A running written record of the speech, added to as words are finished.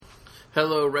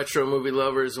Hello, retro movie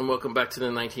lovers, and welcome back to the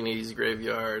 1980s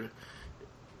Graveyard.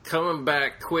 Coming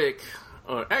back quick.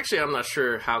 Actually, I'm not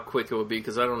sure how quick it will be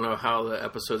because I don't know how the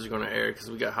episodes are going to air because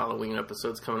we got Halloween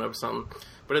episodes coming up or something.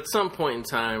 But at some point in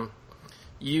time,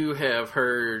 you have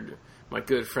heard my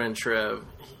good friend Trev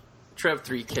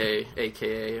 3K,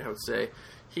 a.k.a. I would say.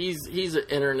 He's an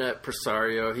internet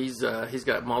presario. He's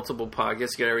got multiple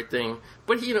podcasts, got everything.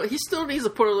 But he still needs to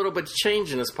put a little bit of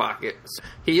change in his pocket.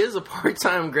 He is a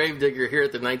part-time gravedigger here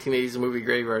at the 1980s Movie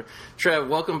Graveyard. Trev,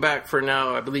 welcome back for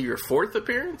now, I believe, your fourth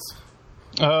appearance?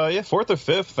 Yeah, fourth or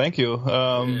fifth. Thank you.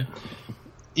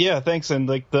 Yeah, thanks. And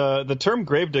like the term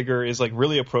gravedigger is like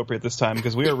really appropriate this time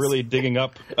because we are really digging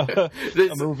up a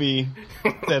movie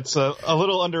that's a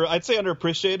little I'd say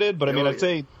underappreciated, but I mean, I'd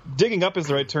say digging up is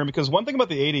the right term because one thing about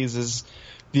the 80s is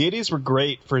the 80s were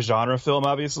great for genre film,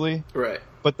 obviously. Right.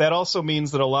 But that also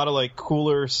means that a lot of like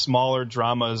cooler, smaller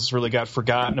dramas really got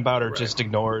forgotten about or just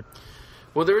ignored.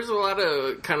 Well, there was a lot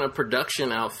of kind of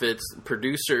production outfits,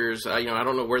 producers. I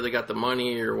don't know where they got the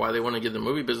money or why they want to get the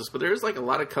movie business, but there's like a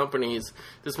lot of companies.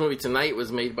 This movie tonight was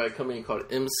made by a company called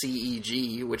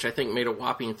MCEG, which I think made a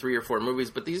whopping 3 or 4 movies.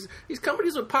 But these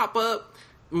companies would pop up,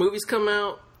 movies come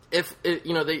out. They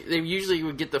usually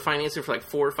would get the financing for like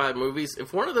 4 or 5 movies.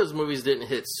 If one of those movies didn't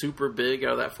hit super big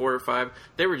out of that 4 or 5,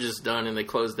 they were just done and they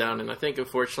closed down. And I think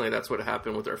unfortunately that's what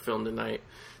happened with our film tonight.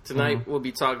 Tonight we'll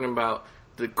be talking about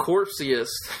the corpsiest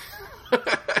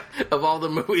of all the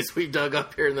movies we dug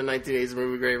up here in the 1980s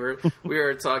Movie Graveyard. We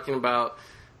are talking about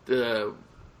the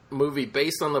movie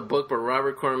based on the book by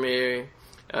Robert Cormier,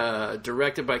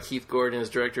 directed by Keith Gordon as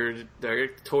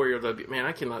directorial debut. Man,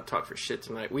 I cannot talk for shit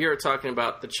tonight. We are talking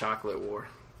about The Chocolate War.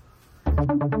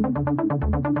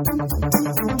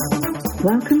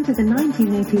 Welcome to the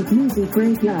 1980s Movie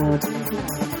Graveyard.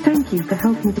 Thank you for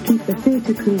helping to keep the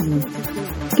theatre clean.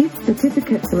 Gift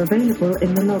certificates are available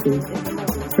in the lobby.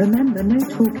 Remember, no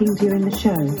talking during the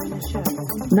show.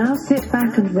 Now sit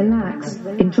back and relax.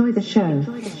 Enjoy the show.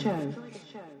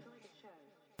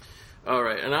 All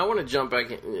right, and I want to jump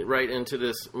back right into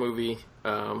this movie.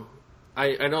 I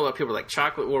know a lot of people are like,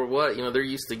 Chocolate War, what? They're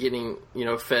used to getting,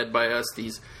 fed by us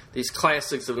these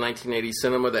classics of 1980s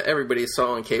cinema that everybody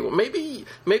saw on cable. Maybe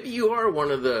you are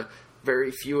one of the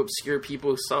very few obscure people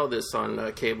who saw this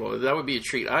on cable. That would be a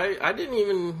treat. I didn't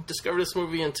even discover this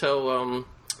movie until, I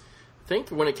think,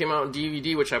 when it came out on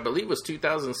DVD, which I believe was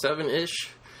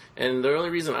 2007-ish. And the only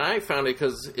reason I found it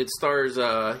because it stars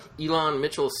Elon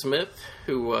Mitchell Smith,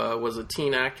 who was a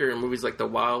teen actor in movies like The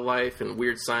Wildlife and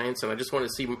Weird Science. And I just wanted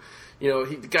to see,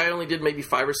 the guy only did maybe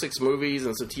 5 or 6 movies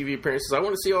and some TV appearances. I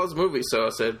want to see all his movies. So I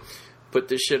said, put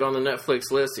this shit on the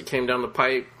Netflix list. It came down the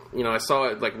pipe. I saw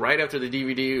it like right after the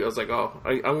DVD. I was like,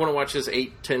 I'm going to watch this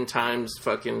 8-10 times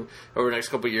fucking over the next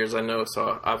couple of years, I know.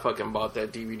 So I fucking bought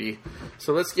that DVD.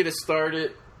 So let's get it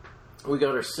started. We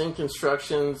got our sync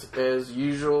instructions as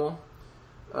usual.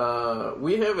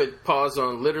 We have it paused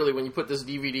on literally when you put this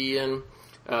DVD in.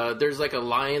 There's like a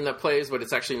lion that plays, but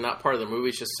it's actually not part of the movie.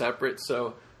 It's just separate.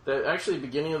 So the actually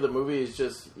beginning of the movie is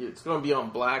it's going to be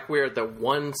on black. We're at the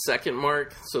 1 second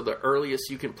mark. So the earliest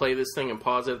you can play this thing and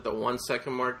pause it at the 1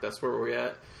 second mark. That's where we're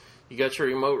at. You got your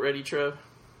remote ready, Trev?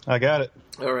 I got it.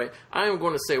 All right. I am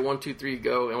going to say 1, 2, 3,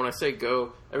 go. And when I say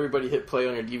go, everybody hit play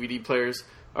on your DVD players.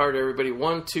 All right, everybody.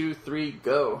 1, 2, 3,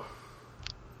 go.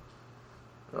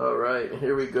 All right.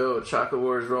 Here we go. Chocolate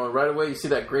War is rolling. Right away, you see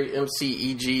that great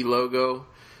MCEG logo.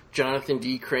 Jonathan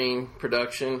D. Crane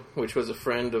production, which was a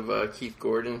friend of Keith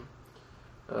Gordon.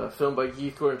 Filmed by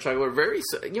Keith Gordon. Chocolate War. Very,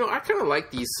 I kind of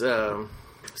like these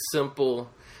simple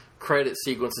credit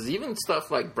sequences. Even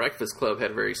stuff like Breakfast Club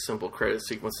had very simple credit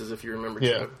sequences, if you remember.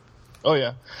 Yeah. Chuck. Oh,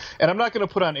 yeah. And I'm not going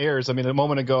to put on airs. I mean, a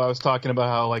moment ago I was talking about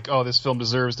how, like, this film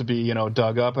deserves to be,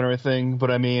 dug up and everything.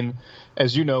 But, I mean,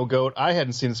 as you know, Goat, I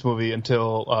hadn't seen this movie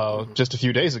until just a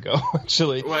few days ago,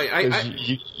 actually. Right.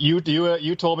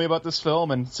 You told me about this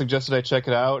film and suggested I check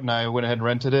it out, and I went ahead and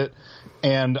rented it.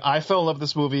 And I fell in love with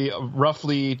this movie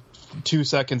roughly 2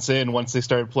 seconds in once they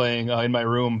started playing In My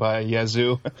Room by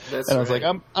Yazoo. I was like,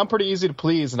 I'm pretty easy to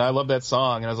please, and I love that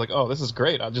song. And I was like, oh, this is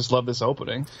great. I just love this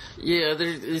opening. Yeah,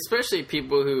 there's especially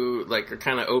people who like are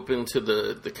kind of open to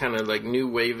the kind of like new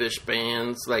wave-ish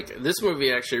bands. Like this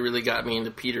movie actually really got me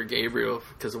into Peter Gabriel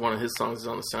because one of his songs is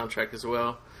on the soundtrack as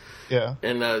well. Yeah.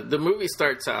 And the movie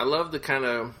starts out, I love the kind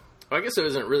of, I guess it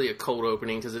isn't really a cold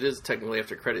opening because it is technically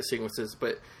after credit sequences,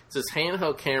 but it's this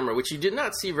handheld camera, which you did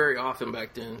not see very often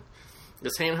back then.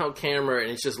 This handheld camera,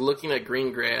 and it's just looking at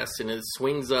green grass, and it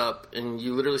swings up, and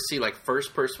you literally see like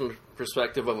first-person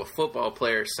perspective of a football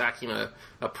player sacking a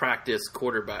practice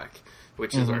quarterback,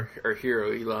 which is our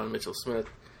hero, Elon Mitchell Smith.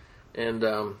 And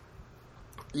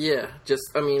Yeah, just,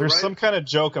 I mean... There's some kind of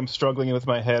joke I'm struggling with in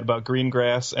my head about green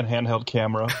grass and handheld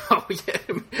camera. Oh, yeah.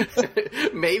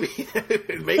 maybe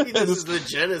this is the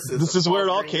genesis. This is where it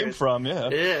all came from, yeah.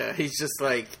 Yeah, he's just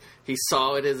like, he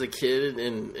saw it as a kid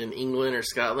in England or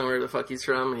Scotland, where the fuck he's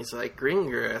from, and he's like, green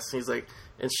grass. And he's like,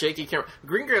 and shaky camera.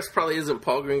 Greengrass probably isn't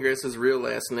Paul Greengrass's real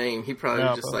last name. He probably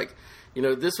was just like, you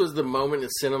know, this was the moment in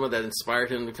cinema that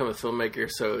inspired him to become a filmmaker.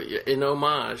 So, in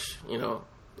homage, you know,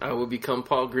 I will become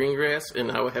Paul Greengrass,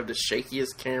 and I will have the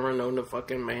shakiest camera known to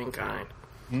fucking mankind.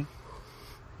 Mm-hmm.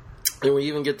 And we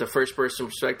even get the first-person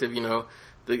perspective, you know,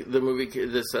 the movie,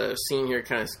 this scene here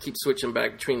kind of keeps switching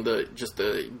back between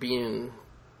being,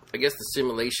 I guess, the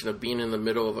simulation of being in the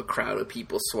middle of a crowd of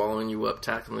people swallowing you up,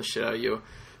 tackling the shit out of you.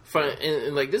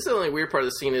 And like, this is the only weird part of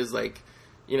the scene is, like,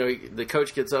 you know, the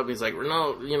coach gets up and he's like,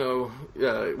 Renault, you know,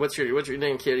 what's your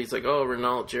name, kid? He's like, oh,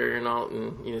 Renault, Jerry Renault.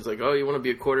 And he's like, oh, you want to be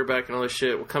a quarterback and all this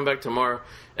shit? We'll come back tomorrow.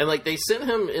 And, like, they sent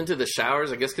him into the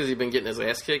showers, I guess because he'd been getting his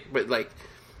ass kicked. But, like,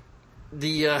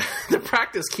 the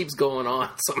practice keeps going on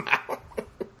somehow.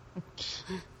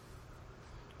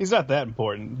 He's not that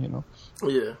important, you know.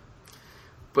 Yeah.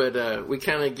 But we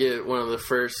kind of get one of the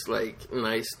first, like,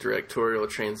 nice directorial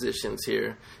transitions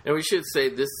here. And we should say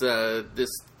this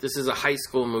is a high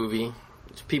school movie.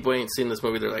 People ain't seen this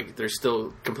movie. They're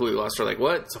still completely lost. They're like,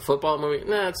 what? It's a football movie?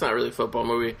 Nah, it's not really a football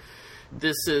movie.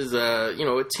 This is, you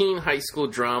know, a teen high school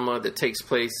drama that takes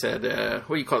place at,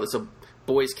 what do you call this, a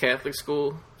boys' Catholic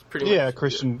school? It's pretty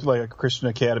much, like a Christian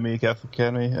academy, Catholic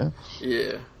academy, yeah.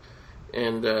 Yeah.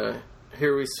 And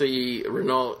here we see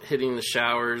Renault hitting the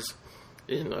showers.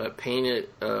 And painted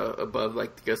above,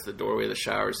 like, I guess the doorway of the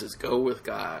showers is "Go with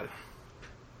God."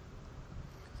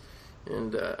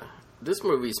 And this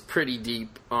movie's pretty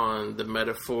deep on the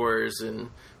metaphors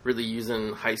and really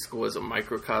using high school as a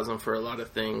microcosm for a lot of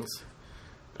things.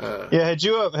 Yeah,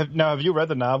 have you read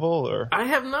the novel? Or I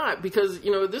have not, because,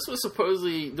 you know, this was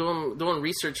supposedly doing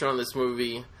research on this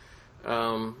movie.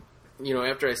 You know,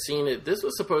 after I seen it, this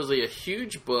was supposedly a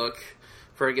huge book.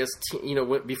 For, I guess, you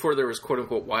know, before there was quote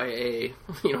unquote YA,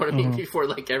 you know what I mean? Mm-hmm. Before,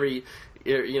 like,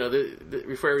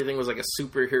 before everything was like a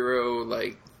superhero,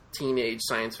 like, teenage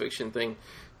science fiction thing,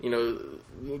 you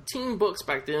know, teen books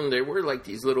back then, they were like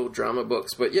these little drama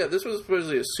books. But yeah, this was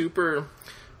supposedly a super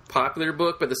popular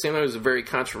book, but at the same time it was very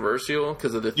controversial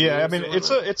because of the themes. Yeah, I mean,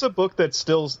 it's a book that's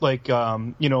still, like,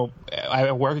 you know,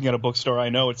 working at a bookstore, I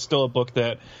know it's still a book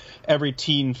that every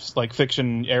teen, like,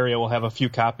 fiction area will have a few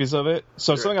copies of it.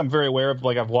 So it's something I'm very aware of.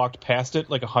 Like, I've walked past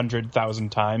it like 100,000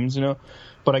 times, you know.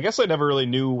 But I guess I never really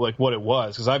knew, like, what it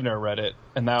was because I've never read it.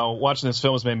 And now watching this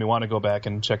film has made me want to go back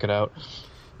and check it out.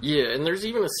 Yeah, and there's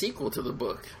even a sequel to the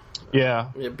book. Yeah.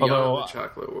 Beyond the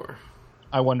Chocolate War.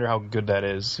 I wonder how good that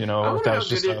is, you know. I wonder how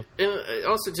good and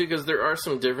also, too, because there are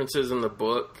some differences in the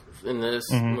book in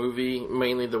this movie,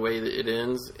 mainly the way that it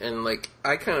ends, and, like,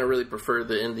 I kind of really prefer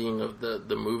the ending of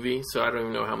the movie, so I don't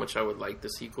even know how much I would like the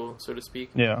sequel, so to speak.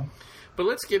 Yeah. But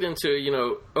let's get into, you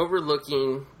know,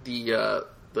 overlooking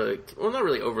well, not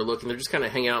really overlooking, they're just kind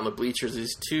of hanging out in the bleachers,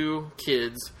 these two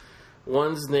kids.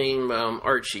 One's named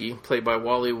Archie, played by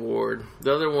Wally Ward.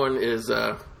 The other one is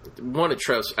one of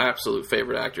Trev's absolute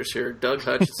favorite actors here. Doug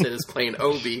Hutchinson is playing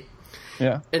Obi.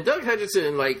 Yeah. And Doug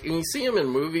Hutchinson, like, when you see him in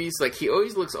movies, like, he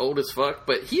always looks old as fuck,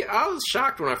 but I was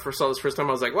shocked when I first saw this first time.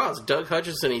 I was like, wow, it's Doug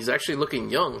Hutchinson. He's actually looking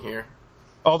young here.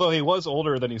 Although he was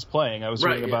older than he's playing. I was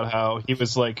reading about how he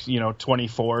was, like, you know,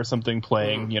 24 or something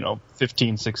playing, you know,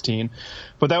 15, 16.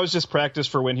 But that was just practice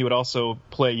for when he would also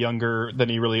play younger than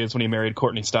he really is when he married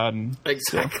Courtney Stodden.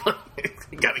 Exactly.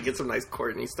 You got to get some nice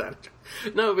Courtney Stodden.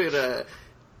 No, but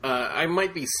I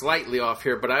might be slightly off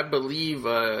here, but I believe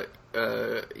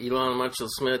Elon Mitchell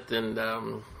Smith and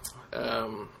I'm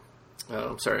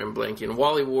sorry, I'm blanking.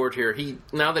 Wally Ward here.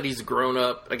 Now that he's grown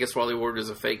up, I guess Wally Ward is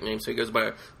a fake name, so he goes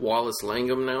by Wallace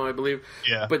Langham now, I believe.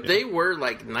 Yeah. But they were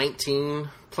like 19,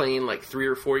 playing like 3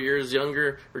 or 4 years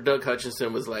younger, or Doug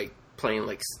Hutchinson was like playing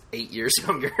like 8 years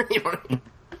younger. You know what I mean?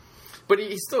 But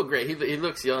he's still great. He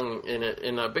looks young in it.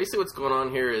 And basically what's going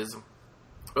on here is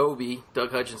Obi,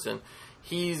 Doug Hutchinson,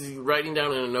 he's writing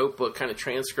down in a notebook, kind of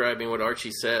transcribing what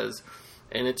Archie says.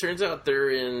 And it turns out they're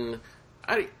in...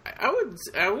 I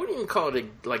wouldn't even call it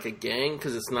a gang,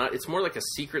 because it's not. It's more like a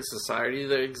secret society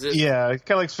that exists. Yeah, it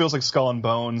kind of like feels like Skull and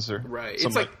Bones, or right.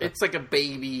 It's like a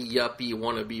baby yuppie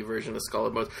wannabe version of Skull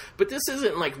and Bones. But this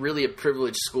isn't like really a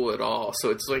privileged school at all. So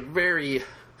it's like very,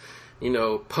 you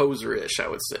know, poserish, I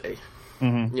would say.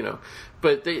 Mm-hmm. You know,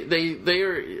 but they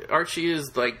are. Archie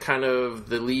is like kind of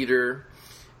the leader.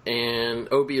 And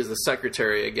Obi is the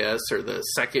secretary, I guess, or the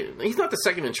second. He's not the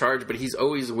second in charge, but he's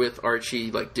always with Archie,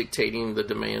 like dictating the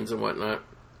demands and whatnot.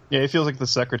 Yeah, he feels like the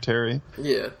secretary.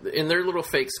 Yeah, and their little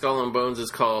fake Skull and Bones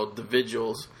is called the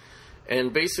Vigils.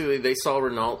 And basically, they saw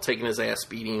Renault taking his ass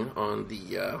beating on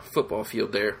the football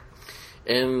field there.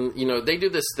 And, they do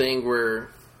this thing where,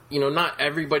 not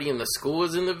everybody in the school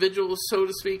is in the Vigils, so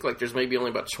to speak. Like, there's maybe only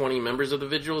about 20 members of the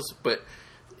Vigils. But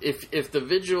if the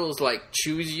Vigils,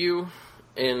 choose you,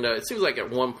 and it seems like at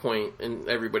one point in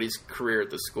everybody's career at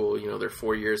the school, their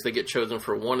 4 years, they get chosen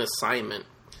for one assignment.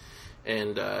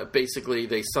 And basically,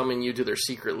 they summon you to their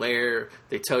secret lair.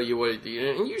 They tell you what...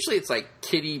 And usually it's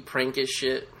kiddie, prankish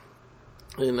shit.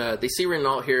 And they see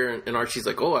Renault here, and Archie's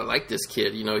like, "Oh, I like this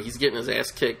kid. He's getting his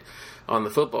ass kicked on the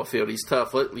football field. He's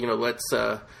tough.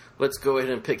 Let's go ahead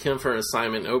and pick him for an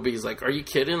assignment." And Obi's like, "Are you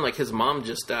kidding? His mom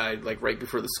just died right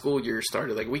before the school year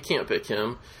started. We can't pick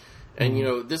him." And,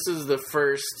 this is the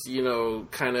first,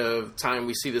 kind of time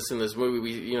we see this in this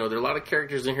movie. There are a lot of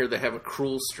characters in here that have a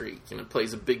cruel streak, and it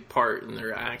plays a big part in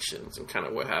their actions and kind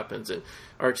of what happens. And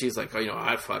Archie's like,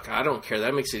 I don't care.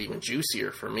 That makes it even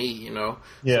juicier for me,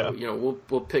 Yeah. So,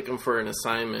 we'll pick them for an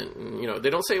assignment. And, they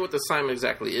don't say what the assignment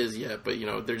exactly is yet, but,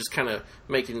 they're just kind of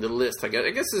making the list. I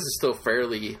guess this is still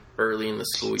fairly early in the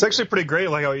school year. It's actually pretty great.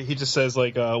 How he just says,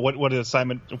 what's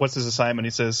his assignment? He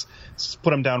says,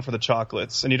 put him down for the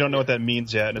chocolates. And you don't know what that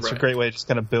means yet. And it's a great way to just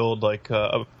kind of build,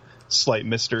 a slight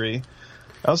mystery.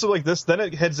 I also like this. Then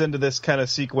it heads into this kind of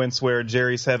sequence where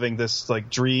Jerry's having this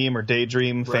dream or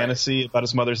daydream fantasy about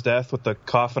his mother's death with the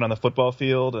coffin on the football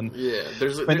field. And yeah,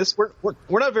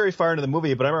 we're not very far into the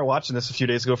movie, but I remember watching this a few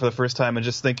days ago for the first time and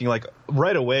just thinking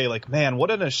right away, man,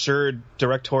 what an assured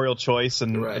directorial choice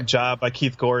and job by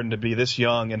Keith Gordon to be this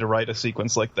young and to write a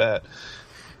sequence like that.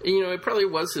 It probably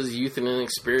was his youth and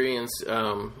inexperience,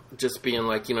 just being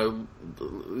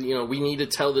we need to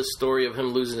tell this story of him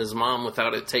losing his mom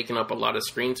without it taking up a lot of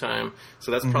screen time. So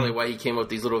that's probably why he came up with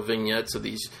these little vignettes of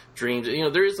these dreams.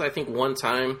 There is, I think, one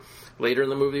time later in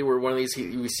the movie where one of these,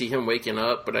 we see him waking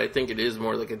up, but I think it is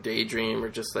more like a daydream or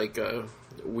just a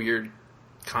weird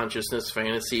consciousness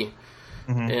fantasy.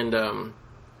 And,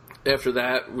 after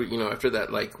that,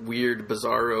 weird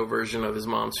bizarro version of his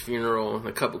mom's funeral and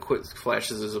a couple quick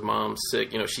flashes of his mom's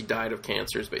sick. She died of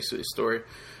cancer is basically the story.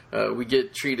 We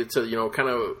get treated to, kind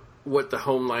of what the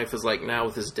home life is like now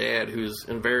with his dad, who's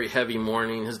in very heavy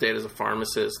mourning. His dad is a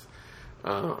pharmacist.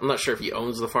 I'm not sure if he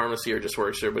owns the pharmacy or just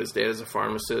works there, but his dad is a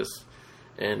pharmacist.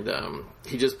 And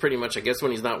he just pretty much, I guess when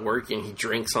he's not working, he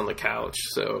drinks on the couch.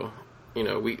 So,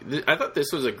 I thought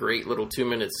this was a great little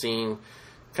 2-minute scene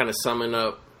kind of summing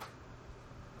up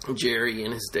Jerry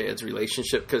and his dad's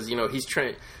relationship, because he's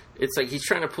trying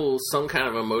to pull some kind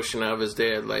of emotion out of his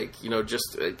dad, I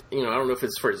don't know if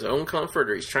it's for his own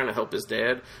comfort or he's trying to help his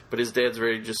dad, but his dad's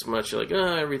very just much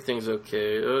everything's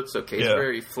okay, it's okay. It's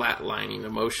very flatlining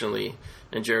emotionally,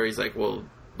 and Jerry's like, well,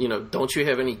 don't you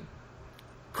have any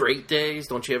great days?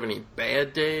 Don't you have any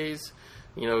bad days?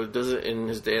 Doesn't? And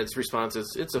his dad's response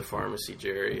is, it's a pharmacy,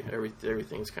 Jerry,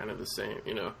 everything's kind of the same,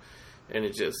 And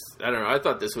it just, I don't know, I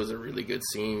thought this was a really good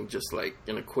scene, just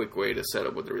in a quick way to set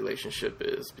up what the relationship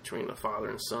is between the father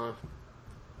and son.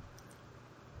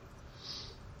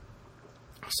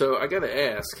 So I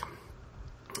gotta ask,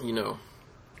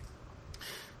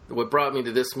 what brought me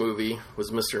to this movie was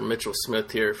Mr. Mitchell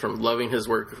Smith here, from loving his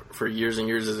work for years and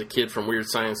years as a kid from Weird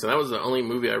Science, and that was the only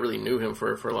movie I really knew him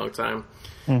for a long time.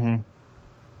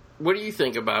 What do you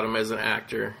think about him as an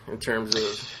actor in terms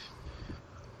of...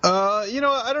 I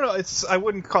don't know. I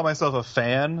wouldn't call myself a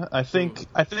fan. I think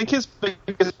his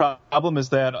biggest problem is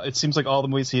that it seems like all the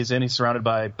movies he's in, he's surrounded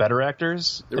by better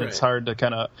actors. Right. And it's hard to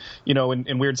kind of,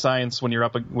 in Weird Science, when you're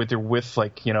up with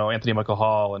Anthony Michael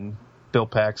Hall and Bill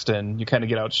Paxton, you kind of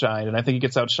get outshined. And I think he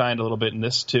gets outshined a little bit in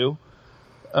this too,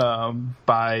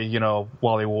 by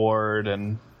Wally Ward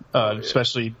and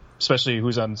especially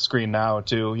who's on screen now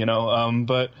too.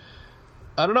 But.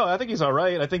 I don't know. I think he's all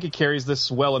right. I think he carries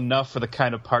this well enough for the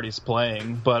kind of part he's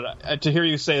playing. But to hear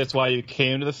you say that's why you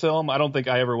came to the film, I don't think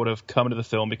I ever would have come to the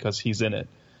film because he's in it.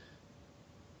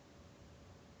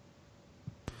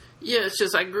 Yeah, it's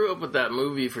just I grew up with that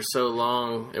movie for so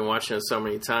long and watching it so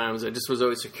many times. I just was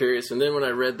always so curious. And then when I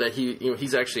read that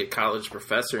he's actually a college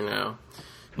professor now.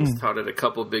 He's taught at a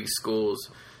couple big schools.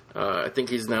 I think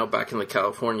he's now back in the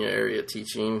California area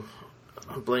teaching.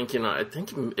 I'm blanking. I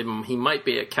think he might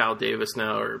be at Cal Davis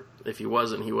now, or if he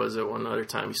wasn't, he was at one other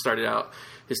time. He started out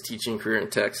his teaching career in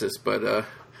Texas, but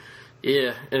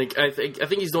yeah, and I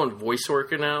think he's doing voice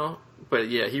work now. But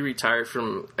yeah, he retired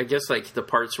from, I guess, the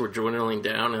parts were dwindling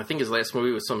down, and I think his last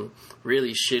movie was some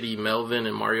really shitty Melvin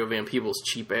and Mario Van Peebles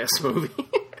cheap ass movie.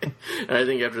 And I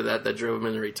think after that drove him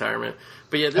into retirement.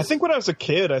 But yeah, I think when I was a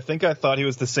kid, I thought he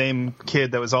was the same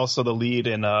kid that was also the lead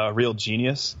in Real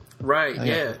Genius. Right,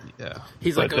 yeah.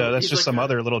 He's but, that's just some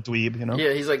other little dweeb, you know?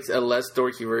 Yeah, he's like a less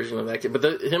dorky version of that kid. But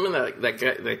him and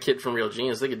that kid from Real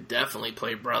Genius, they could definitely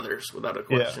play brothers without a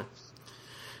question.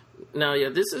 Yeah. Now, yeah,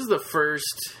 this is the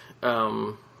first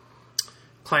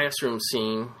classroom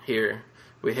scene here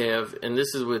we have, and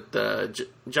this is with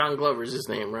John Glover's his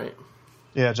name, right?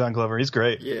 Yeah, John Glover. He's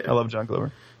great. Yeah. I love John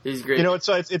Glover. He's great. You know, it's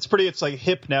like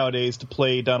hip nowadays to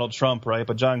play Donald Trump, right?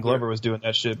 But John Glover was doing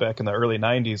that shit back in the early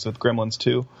 90s with Gremlins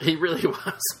 2. He really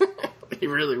was. He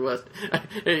really was.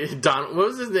 What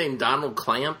was his name? Donald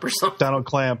Clamp or something? Donald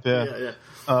Clamp, yeah.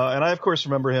 And I, of course,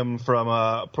 remember him from,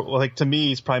 to me,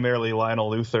 he's primarily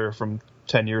Lionel Luthor from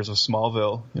 10 Years of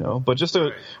Smallville, you know, but just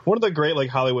one of the great like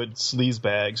Hollywood sleaze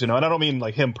bags, you know, and I don't mean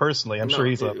like him personally. I'm sure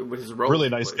he's a really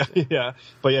nice guy. Yeah,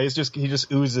 but yeah, he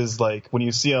just oozes like when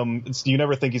you see him, you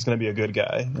never think he's going to be a good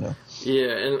guy, you know.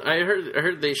 Yeah, and I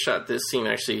heard they shot this scene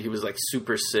actually. He was like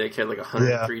super sick, had like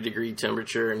 103-degree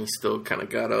temperature, and he still kind of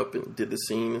got up and did the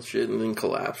scene and shit, and then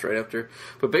collapsed right after.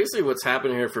 But basically, what's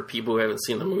happening here for people who haven't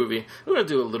seen the movie, I'm going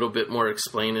to do a little bit more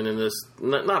explaining in this.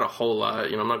 Not a whole lot,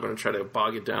 you know. I'm not going to try to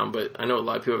bog it down, but I know a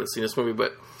lot of people haven't seen this movie,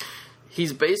 but he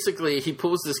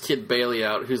pulls this kid Bailey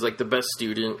out, who's like the best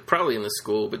student, probably in the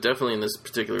school, but definitely in this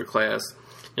particular class,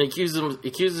 and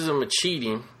accuses him of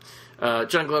cheating.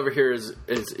 John Glover here his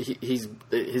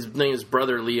name is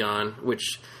Brother Leon,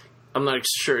 which I'm not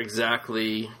sure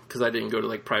exactly because I didn't go to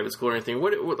like private school or anything.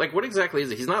 What exactly is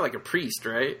it? He's not like a priest,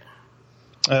 right?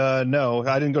 No,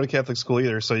 I didn't go to Catholic school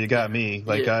either, so you got me.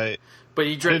 But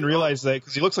I didn't realize that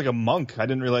because he looks like a monk. I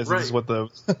didn't realize this is what the...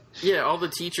 Yeah, all the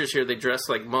teachers here, they dress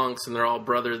like monks, and they're all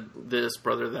brother this,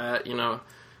 brother that, you know.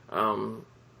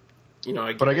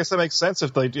 But I guess that makes sense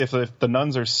if the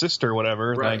nuns are sister or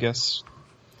whatever, right. Then I guess...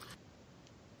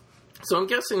 So I'm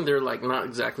guessing they're like not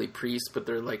exactly priests, but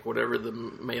they're like whatever the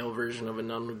male version of a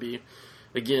nun would be.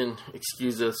 Again,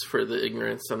 excuse us for the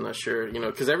ignorance. I'm not sure, you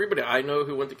know, because everybody I know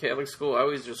who went to Catholic school, I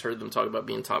always just heard them talk about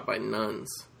being taught by nuns.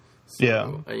 So,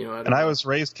 yeah, you know, I was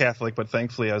raised Catholic, but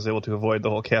thankfully I was able to avoid the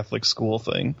whole Catholic school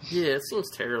thing. Yeah, it seems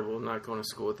terrible not going to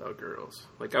school without girls.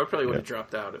 Like, I probably would have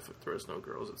dropped out if there was no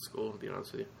girls at school, to be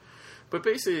honest with you. But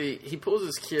basically, he pulls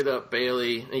this kid up,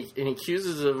 Bailey, and he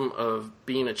accuses him of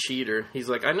being a cheater. He's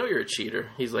like, I know you're a cheater.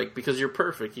 He's like, because you're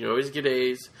perfect. You always get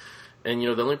A's. And, you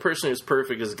know, the only person who's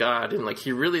perfect is God. And, like,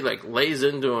 he really, like, lays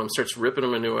into him, starts ripping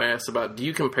him a new ass about, do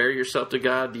you compare yourself to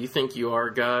God? Do you think you are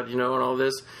God? You know, and all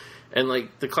this. And,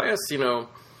 like, the class, you know,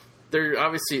 they're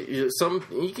obviously,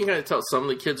 you can kind of tell some of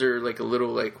the kids are, like, a little,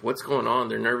 like, what's going on?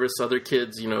 They're nervous. Other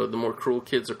kids, you know, the more cruel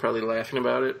kids are probably laughing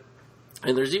about it.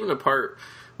 And there's even a part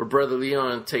where Brother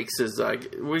Leon takes his,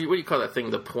 what do you call that thing,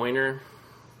 the pointer?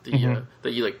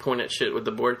 That you, like, point at shit with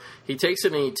the board. He takes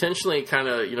it and he intentionally kind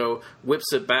of, you know,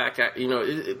 whips it back, you know,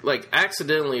 like,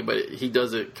 accidentally, but he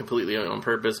does it completely on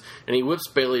purpose. And he whips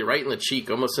Bailey right in the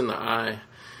cheek, almost in the eye.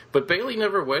 But Bailey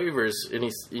never wavers, and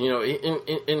he's, you know,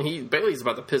 Bailey's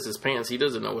about to piss his pants. He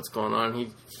doesn't know what's going on.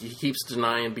 He keeps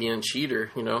denying being a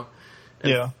cheater, you know.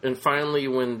 And finally,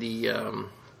 when the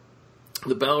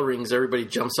bell rings, everybody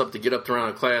jumps up to get up to run out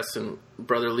of class, and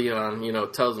Brother Leon, you know,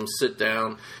 tells them sit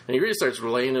down, and he really starts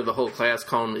relaying to the whole class,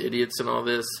 calling them idiots and all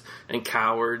this, and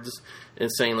cowards,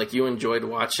 and saying, like, you enjoyed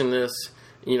watching this.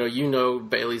 You know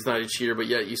Bailey's not a cheater, but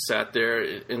yet you sat there,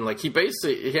 and, like, he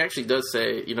actually does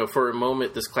say, you know, for a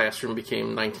moment this classroom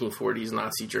became 1940s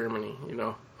Nazi Germany, you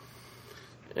know.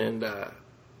 And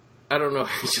I don't know,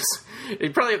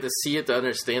 you probably have to see it to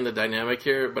understand the dynamic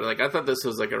here, but, like, I thought this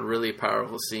was, like, a really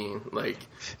powerful scene. Like,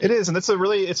 it is, and it's a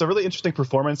really interesting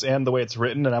performance, and the way it's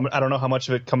written, and I don't know how much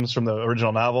of it comes from the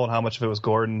original novel and how much of it was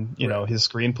Gordon, you know, his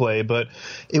screenplay, but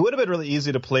it would have been really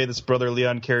easy to play this Brother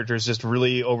Leon character as just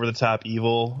really over-the-top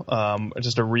evil,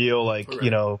 just a real, like,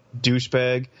 you know,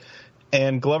 douchebag,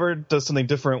 and Glover does something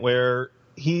different where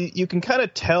you can kind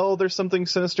of tell there's something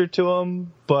sinister to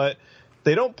him, but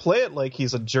they don't play it like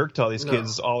he's a jerk to all these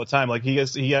kids all the time. Like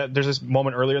there's this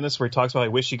moment earlier in this where he talks about, I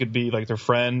wish he could be like their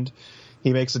friend.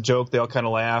 He makes a joke. They all kind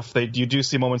of laugh. You do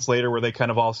see moments later where they kind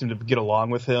of all seem to get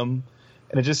along with him.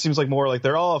 And it just seems like more like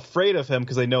they're all afraid of him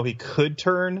because they know he could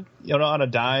turn, you know, on a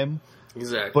dime.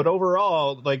 Exactly. But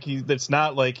overall, like it's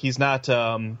not like he's not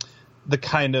the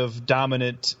kind of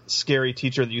dominant, scary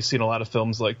teacher that you see in a lot of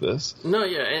films like this. No,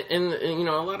 yeah. And you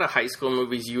know, a lot of high school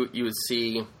movies you would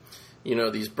see, you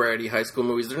know, these bratty high school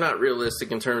movies, they're not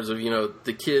realistic in terms of, you know,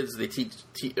 the kids, they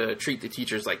treat the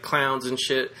teachers like clowns and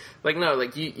shit. Like, no,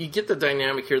 like, you get the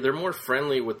dynamic here. They're more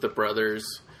friendly with the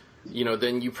brothers.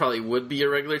 then you probably would be a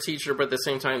regular teacher. But at the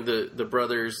same time, the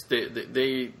brothers,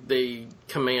 they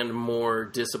command more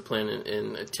discipline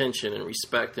and attention and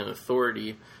respect and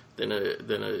authority than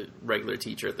a regular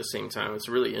teacher at the same time. It's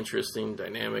a really interesting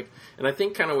dynamic. And I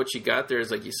think kind of what you got there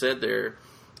is, like you said there,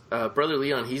 Brother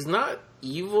Leon, he's not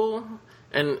evil.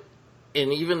 And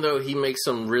even though he makes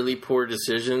some really poor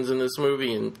decisions in this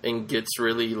movie and gets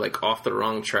really, like, off the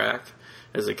wrong track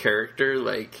as a character,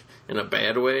 like, in a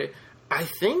bad way, I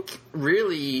think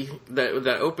really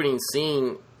that opening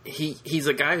scene, he's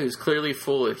a guy who's clearly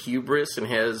full of hubris and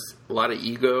has a lot of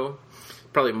ego,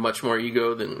 probably much more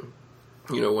ego than,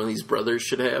 one of these brothers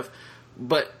should have.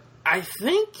 But I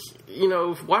think,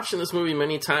 watching this movie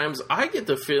many times, I get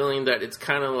the feeling that it's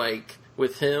kind of like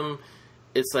with him,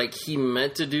 it's like he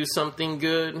meant to do something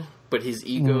good, but his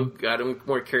ego got him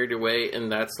more carried away, and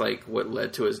that's like what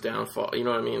led to his downfall. You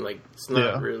know what I mean? Like, it's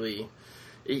not really...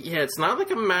 Yeah, it's not like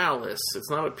a malice. It's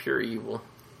not a pure evil.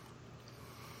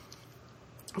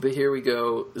 But here we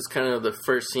go. It's kind of the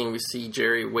first scene we see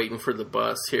Jerry waiting for the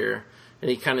bus here.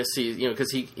 And he kind of sees,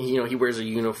 because he wears a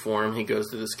uniform. He goes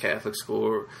to this Catholic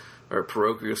school or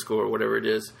parochial school or whatever it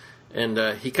is. And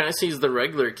he kind of sees the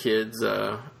regular kids.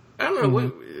 I don't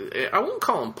know. I wouldn't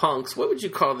call them punks. What would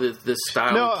you call this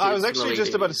style? No, of kids I was actually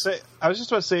just 80s? about to say. I was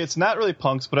just about to say it's not really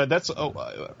punks, but I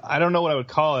don't know what I would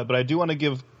call it. But I do want to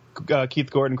give Keith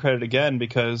Gordon credit again,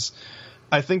 because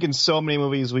I think in so many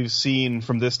movies we've seen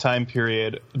from this time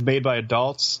period made by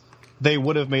adults, they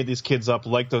would have made these kids up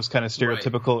like those kind of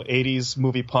stereotypical 80s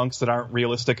movie punks that aren't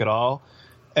realistic at all.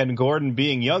 And Gordon,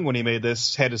 being young when he made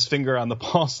this, had his finger on the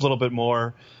pulse a little bit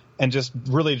more and just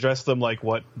really dressed them like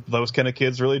what those kind of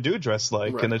kids really do dress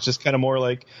like. Right. And it's just kind of more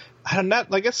like, I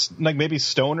guess like maybe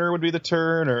stoner would be the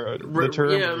term, or the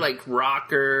term. Yeah, like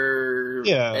rocker,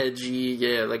 edgy.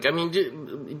 Yeah, like, I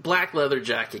mean, black leather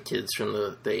jacket kids from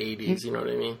the 80s, you know what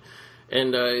I mean?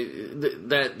 And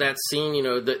that scene,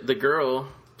 the girl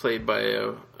played by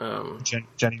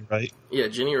Jenny Wright. Yeah,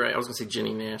 Jenny Wright. I was going to say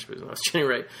Jenny Nash, but no, it's Jenny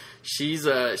Wright. She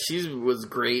was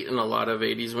great in a lot of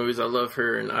 80s movies. I love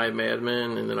her in I,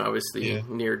 Madman, and then obviously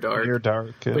Near Dark. Near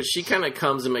Dark, yeah. But she kind of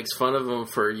comes and makes fun of him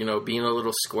for, being a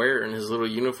little square in his little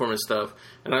uniform and stuff.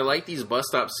 And I like these bus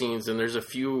stop scenes, and there's a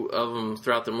few of them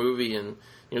throughout the movie. And,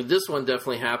 this one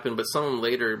definitely happened, but some of them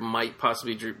later might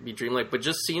possibly be dreamlike. But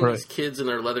just seeing these kids in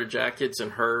their leather jackets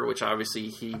and her, which obviously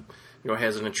he,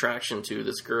 has an attraction to,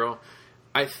 this girl.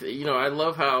 I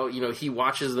love how, he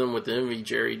watches them with envy,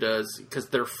 Jerry does, because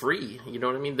they're free. You know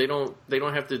what I mean? They don't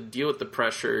have to deal with the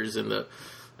pressures and the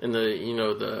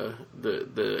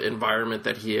environment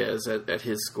that he has at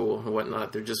his school and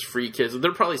whatnot. They're just free kids.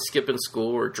 They're probably skipping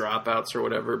school or dropouts or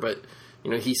whatever, but,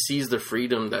 he sees the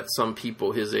freedom that some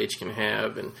people his age can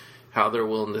have and how they're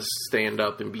willing to stand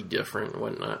up and be different and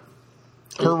whatnot.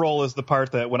 Her role is the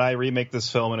part that when I remake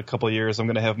this film in a couple of years, I'm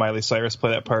going to have Miley Cyrus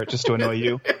play that part just to annoy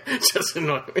you. Just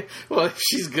annoy me. Well, if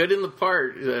she's good in the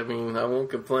part, I mean, I won't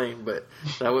complain, but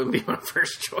that wouldn't be my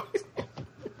first choice.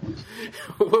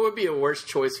 What would be a worse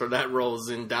choice for that role,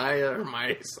 Zendaya or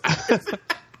Miley Cyrus?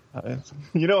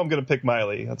 I'm going to pick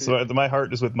Miley. That's why my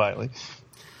heart is with Miley.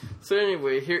 So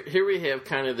anyway, here we have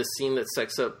kind of the scene that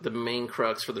sets up the main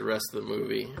crux for the rest of the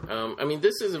movie. I mean,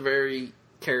 this is a very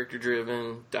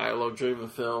character-driven, dialogue-driven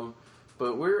film,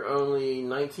 but we're only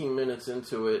 19 minutes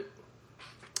into it,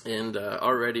 and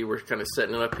already we're kind of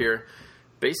setting it up here.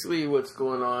 Basically, what's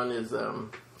going on is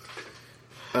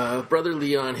Brother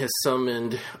Leon has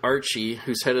summoned Archie,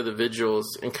 who's head of the vigils,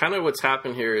 and kind of what's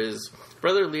happened here is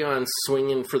Brother Leon's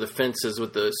swinging for the fences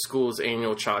with the school's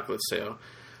annual chocolate sale.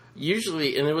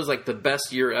 Usually, and it was like the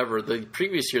best year ever, the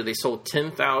previous year they sold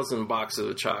 10,000 boxes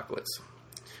of chocolates.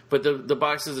 But the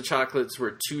boxes of chocolates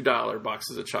were $2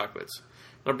 boxes of chocolates.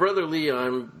 Now, Brother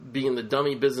Leon, being the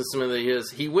dummy businessman that he is,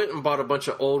 he went and bought a bunch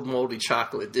of old moldy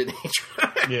chocolate, didn't he?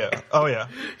 Yeah. Oh, yeah.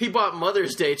 He bought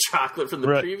Mother's Day chocolate from the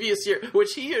previous year,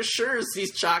 which he assures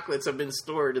these chocolates have been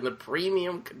stored in the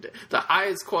premium, the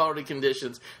highest quality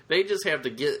conditions. They just have to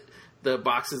get the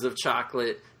boxes of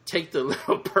chocolate, take the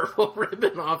little purple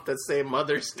ribbon off that say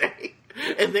Mother's Day,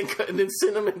 and then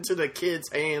send them into the kids'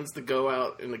 hands to go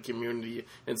out in the community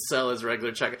and sell as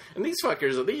regular chocolate. And these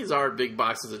fuckers, these are big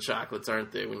boxes of chocolates,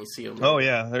 aren't they, when you see them? Oh,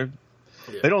 yeah.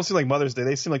 They don't seem like Mother's Day.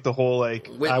 They seem like the whole, like,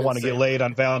 I want to get laid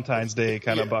on Valentine's Day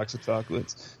kind of box of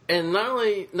chocolates. And not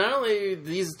only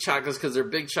these chocolates, because they're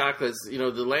big chocolates, the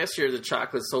last year the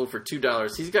chocolates sold for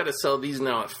 $2. He's got to sell these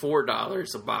now at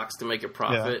 $4 a box to make a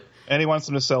profit. Yeah. And he wants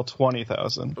them to sell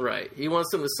 20,000. Right. He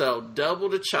wants them to sell double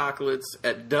the chocolates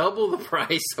at double the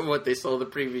price of what they sold the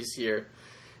previous year.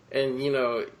 And,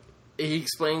 he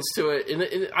explains to it.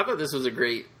 And I thought this was a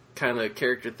great kind of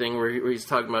character thing where he's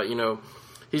talking about,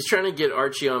 he's trying to get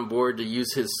Archie on board to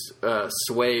use his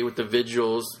sway with the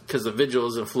Vigils, because the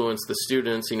Vigils influence the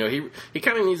students. You know, he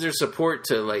kind of needs their support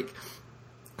to, like,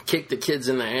 kick the kids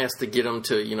in the ass to get them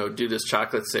to, you know, do this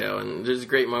chocolate sale. And there's a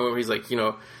great moment where he's like, you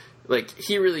know, like,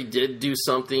 he really did do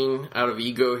something out of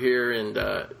ego here, and,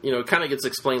 you know, it kind of gets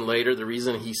explained later. The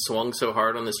reason he swung so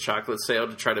hard on this chocolate sale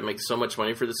to try to make so much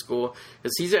money for the school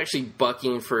is he's actually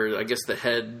bucking for, I guess, the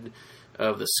head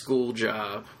of the school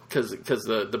job, because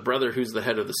the brother who's the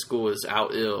head of the school is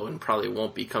out ill and probably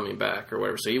won't be coming back or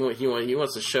whatever. So he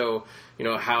wants to show, you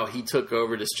know, how he took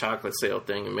over this chocolate sale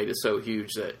thing and made it so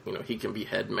huge that, you know, he can be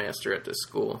headmaster at this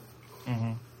school.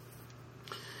 Mm-hmm.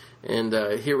 And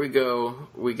here we go.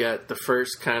 We got the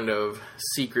first kind of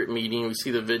secret meeting. We see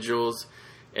the Vigils,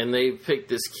 and they pick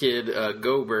this kid,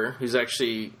 Gober, who's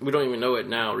actually, we don't even know it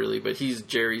now, really, but he's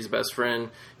Jerry's best friend,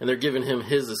 and they're giving him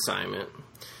his assignment.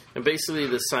 And basically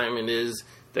the assignment is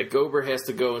that Gober has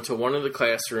to go into one of the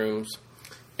classrooms,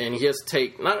 and he has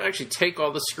to not actually take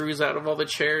all the screws out of all the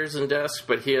chairs and desks,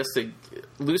 but he has to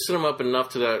loosen them up enough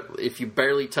to that if you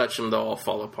barely touch them, they'll all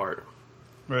fall apart.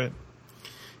 Right.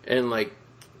 And, like,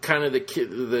 kind of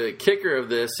the kicker of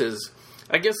this is,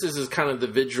 I guess this is kind of the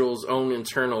Vigils' own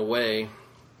internal way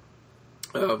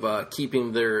of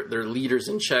keeping their leaders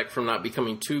in check from not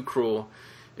becoming too cruel,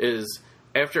 is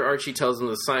after Archie tells him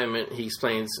the assignment, he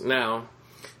explains, now,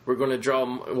 I'm going to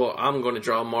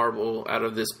draw a marble out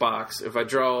of this box. If I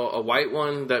draw a white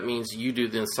one, that means you do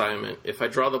the assignment. If I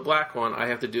draw the black one, I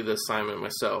have to do the assignment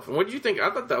myself. And what do you think?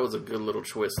 I thought that was a good little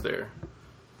twist there.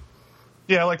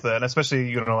 Yeah, I like that, and especially,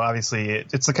 you know, obviously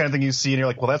it's the kind of thing you see and you're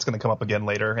like, well, that's going to come up again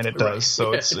later, and it does. Right.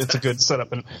 So it's a good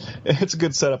setup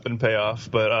and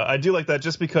payoff. But I do like that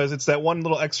just because it's that one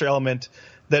little extra element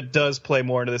that does play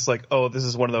more into this, like, oh, this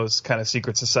is one of those kind of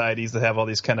secret societies that have all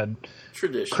these kind of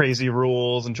crazy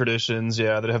rules and traditions,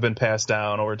 that have been passed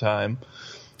down over time.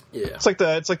 Yeah, it's like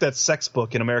that sex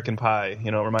book in American Pie.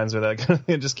 You know, it reminds me of that.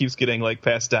 It just keeps getting, like,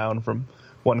 passed down from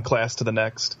one class to the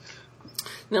next.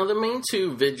 Now, the main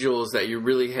two Vigils that you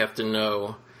really have to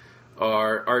know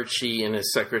are Archie and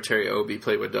his secretary, Obi,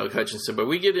 played by Doug Hutchinson. But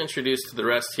we get introduced to the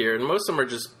rest here, and most of them are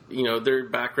just, you know, they're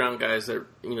background guys that,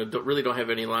 you know, don't have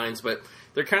any lines. But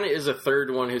there kind of is a third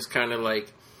one who's kind of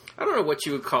like, I don't know what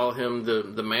you would call him,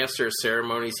 the master of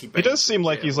ceremonies. He does seem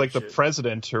like he's like the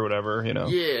president or whatever, you know.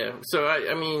 Yeah, so,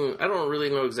 I mean, I don't really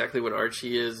know exactly what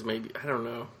Archie is. Maybe, I don't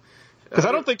know. Because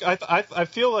I don't think I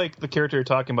feel like the character you're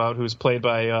talking about, who's played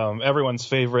by everyone's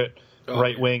favorite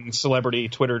right-wing celebrity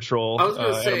Twitter troll. I was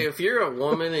going to say, if you're a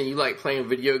woman and you like playing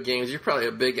video games, you're probably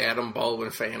a big Adam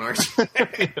Baldwin fan, aren't you?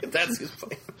 That's who's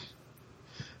playing.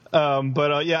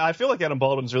 But I feel like Adam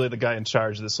Baldwin's really the guy in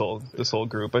charge of this whole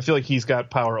group. I feel like he's got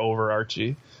power over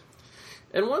Archie.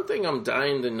 And one thing I'm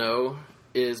dying to know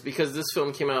is, because this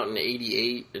film came out in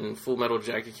 88 and Full Metal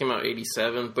Jacket came out in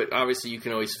 87, but obviously you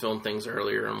can always film things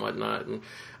earlier and whatnot. And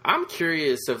I'm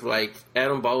curious if, like,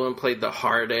 Adam Baldwin played the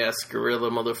hard-ass gorilla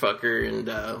motherfucker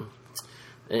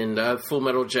in Full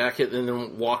Metal Jacket and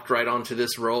then walked right onto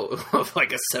this role of,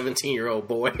 like, a 17-year-old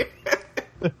boy.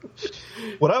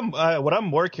 What I'm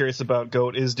more curious about,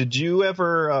 Goat, is did you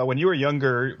ever, when you were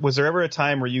younger, was there ever a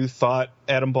time where you thought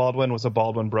Adam Baldwin was a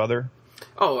Baldwin brother?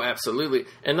 Oh, absolutely.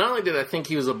 And not only did I think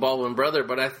he was a Baldwin brother,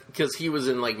 but because he was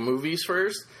in, like, movies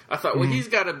first, I thought, well, he's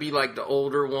got to be, like, the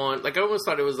older one. Like, I almost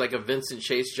thought it was, like, a Vincent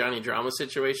Chase, Johnny Drama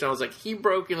situation. I was like, he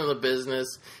broke into the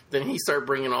business, then he started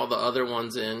bringing all the other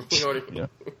ones in. You know what I mean?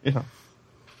 Yeah.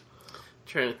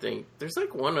 Trying to think. There's,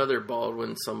 like, one other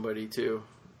Baldwin somebody, too.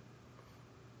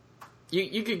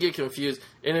 You could get confused,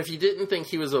 and if you didn't think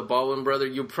he was a Baldwin brother,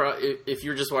 if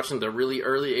you're just watching the really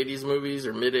early 80s movies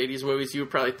or mid-80s movies, you would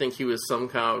probably think he was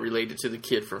somehow related to the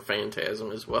kid from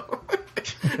Phantasm as well.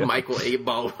 Michael A.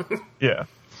 Baldwin. Yeah.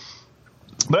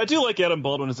 But I do like Adam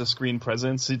Baldwin as a screen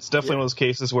presence. It's definitely one of those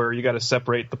cases where you got to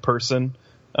separate the person,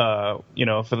 you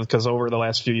know, because over the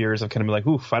last few years I've kind of been like,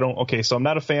 oof, so I'm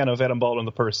not a fan of Adam Baldwin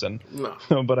the person. No.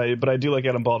 but I do like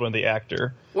Adam Baldwin the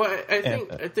actor. Well,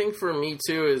 I think for me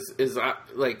too is I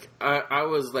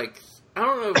was like, I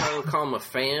don't know if I would call him a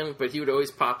fan, but he would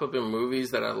always pop up in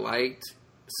movies that I liked.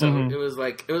 So it was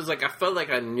like I felt like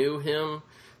I knew him,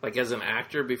 like, as an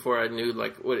actor before I knew,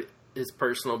 like, what his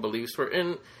personal beliefs were.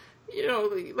 And, you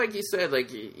know, like you said,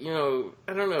 like, you know,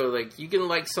 I don't know, like, you can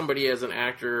like somebody as an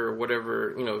actor or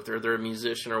whatever, you know, if they're a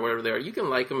musician or whatever they are, you can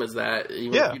like them as that.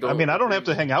 Even if you don't, I mean, I don't have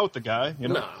to hang out with the guy, you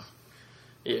know? No.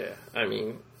 Yeah, I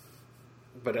mean,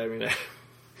 but I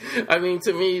mean,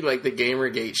 to me, like, the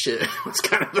Gamergate shit was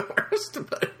kind of the worst,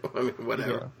 but, I mean,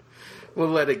 whatever. Yeah. We'll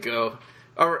let it go.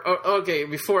 Okay,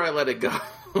 before I let it go,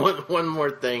 one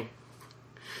more thing.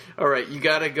 All right, you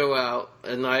got to go out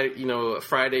a night, you know, a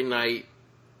Friday night,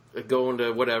 going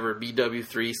to whatever,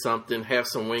 BW3 something, have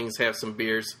some wings, have some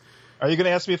beers. Are you going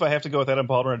to ask me if I have to go with Adam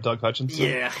Baldwin or Doug Hutchinson?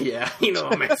 Yeah. You know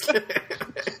I'm asking.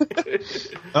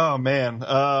 Oh man,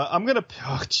 I'm gonna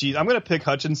pick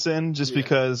Hutchinson just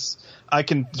because I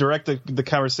can direct the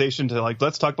conversation to like,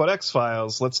 let's talk about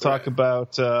X-Files, let's talk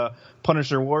about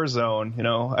Punisher Warzone. You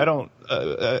know, I don't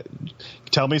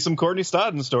tell me some Courtney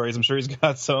Stodden stories. I'm sure he's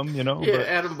got some. You know, yeah. But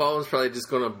Adam Baldwin's probably just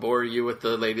going to bore you with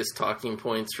the latest talking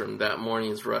points from that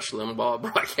morning's Rush Limbaugh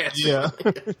broadcast. Yeah.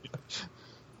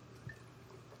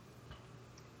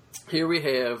 Here we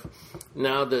have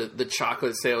now the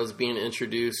chocolate sales being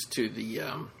introduced to the,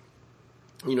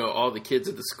 all the kids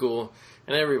at the school.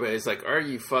 And everybody's like, are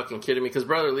you fucking kidding me? Because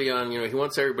Brother Leon, he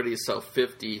wants everybody to sell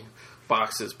 50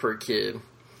 boxes per kid.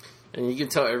 And you can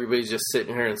tell everybody's just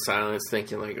sitting here in silence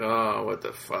thinking like, oh, what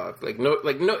the fuck? No,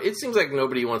 it seems like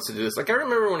nobody wants to do this. Like, I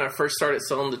remember when I first started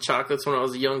selling the chocolates when I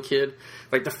was a young kid,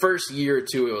 like the first year or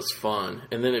two, it was fun.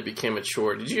 And then it became a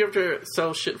chore. Did you ever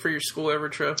sell shit for your school ever,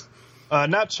 Trev?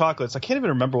 Not chocolates. I can't even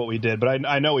remember what we did, but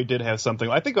I know we did have something.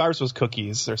 I think ours was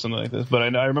cookies or something like this. But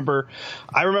I remember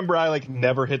I like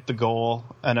never hit the goal,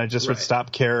 and I just would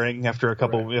stop caring after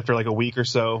after like a week or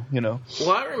so. Well,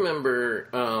 I remember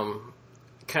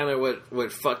kind of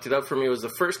what fucked it up for me was the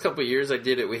first couple of years I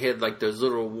did it. We had like those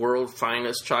little World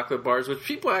Finest chocolate bars, which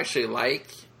people actually like,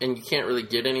 and you can't really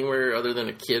get anywhere other than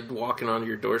a kid walking onto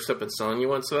your doorstep and selling you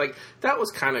one. So like that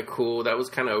was kind of cool. That was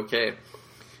kind of okay.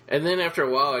 And then after a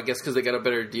while, I guess because they got a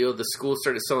better deal, the school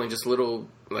started selling just little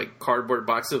like cardboard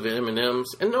boxes of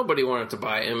M&Ms, and nobody wanted to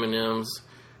buy M&Ms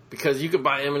because you could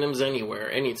buy M&Ms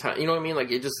anywhere, anytime. You know what I mean? Like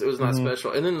it was not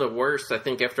special. And then the worst, I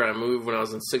think, after I moved when I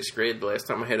was in 6th grade, the last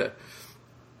time I had to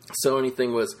sell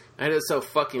anything was I had to sell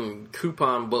fucking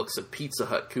coupon books of Pizza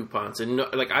Hut coupons, and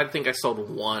I think I sold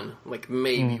one, like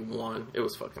maybe one. It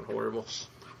was fucking horrible.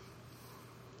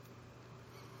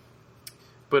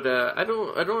 But I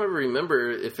don't ever remember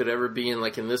if it ever being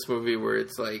like in this movie where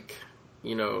it's like,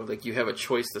 like you have a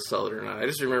choice to sell it or not. I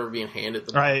just remember being handed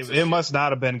the box. It must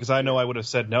not have been because I know I would have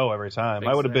said no every time.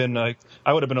 Exactly. I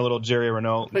would have been a little Jerry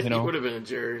Renault. You would have been a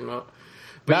Jerry Renault.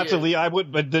 Not to lead.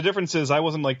 But the difference is I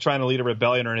wasn't like trying to lead a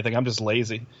rebellion or anything. I'm just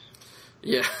lazy.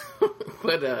 Yeah,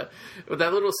 but with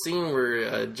that little scene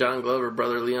where John Glover,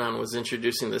 Brother Leon, was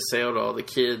introducing the sale to all the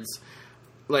kids.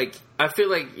 Like, I feel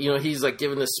like, he's, like,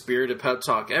 giving the spirit of pep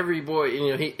talk. Every boy,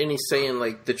 he's saying,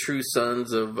 like, the true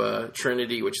sons of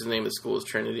Trinity, which is the name of the school is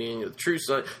Trinity, and the true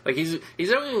son, like, he's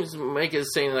always making it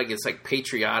saying, like, it's, like,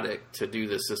 patriotic to do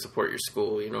this to support your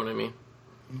school, you know what I mean?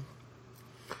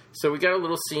 So we got a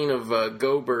little scene of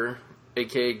Gober,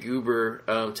 a.k.a.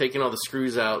 Goober, taking all the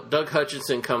screws out. Doug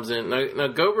Hutchinson comes in. Now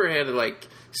Gober had to, like,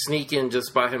 sneak in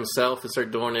just by himself and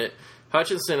start doing it.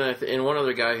 Hutchinson and one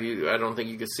other guy who I don't think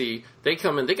you could see, they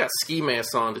come in, they got ski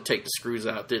masks on to take the screws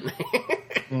out, didn't they?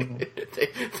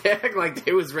 Mm-hmm. they act like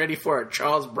they was ready for a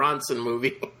Charles Bronson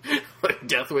movie, like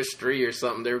Death Wish 3 or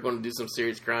something. They were going to do some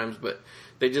serious crimes, but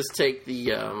they just take the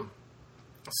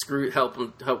help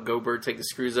Gober take the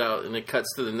screws out, and it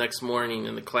cuts to the next morning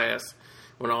in the class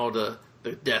when all the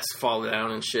desks fall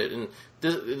down and shit. And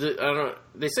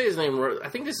they say his name, I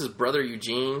think this is Brother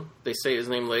Eugene. They say his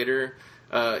name later.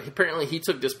 Apparently he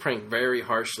took this prank very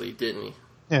harshly, didn't he?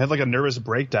 Yeah, had like a nervous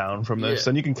breakdown from this,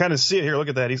 and you can kind of see it here. Look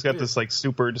at that. He's got this like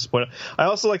super disappointed. I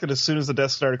also like that as soon as the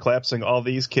desk started collapsing, all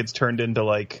these kids turned into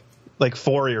like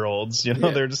 4-year-olds.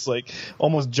 They're just like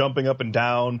almost jumping up and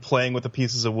down, playing with the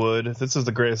pieces of wood. This is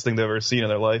the greatest thing they've ever seen in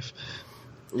their life.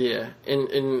 Yeah,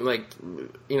 and like,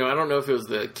 I don't know if it was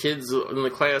the kids in the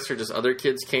class or just other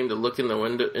kids came to look in the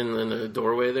window in the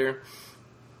doorway there.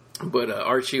 But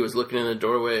Archie was looking in the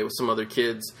doorway with some other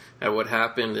kids at what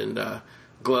happened, and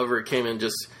Glover came in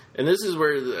and this is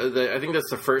where I think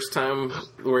that's the first time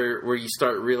where you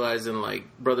start realizing like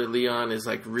Brother Leon is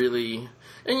like really,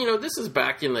 and this is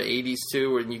back in the 80s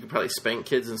too, where you could probably spank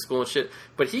kids in school and shit.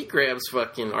 But he grabs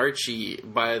fucking Archie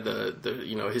by the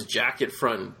his jacket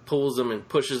front and pulls him and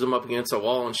pushes him up against a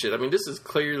wall and shit. I mean, this is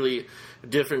clearly a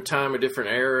different time, a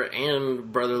different era,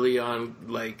 and Brother Leon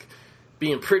like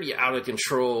being pretty out of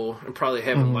control and probably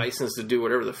having license to do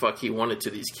whatever the fuck he wanted to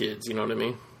these kids. You know what I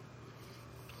mean?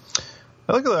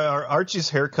 I look at Archie's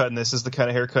haircut, and this is the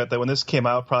kind of haircut that when this came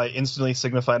out probably instantly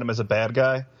signified him as a bad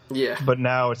guy. Yeah. But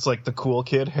now it's like the cool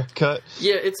kid haircut.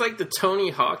 Yeah, it's like the Tony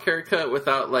Hawk haircut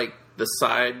without like the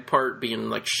side part being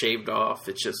like shaved off.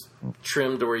 It's just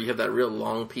trimmed to where you have that real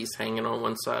long piece hanging on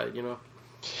one side,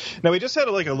 Now, we just had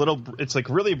it's like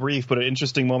really brief, but an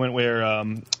interesting moment where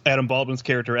Adam Baldwin's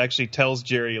character actually tells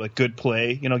Jerry, like, good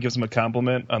play, gives him a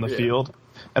compliment on the field.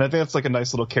 And I think that's like a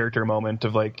nice little character moment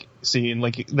of like seeing,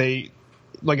 like,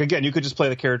 again, you could just play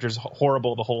the characters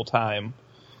horrible the whole time.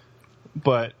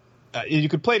 But you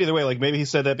could play it either way. Like, maybe he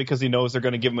said that because he knows they're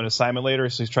going to give him an assignment later,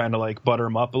 so he's trying to, like, butter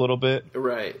him up a little bit.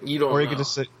 Right. You don't know. Or he could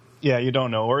just say, yeah, you don't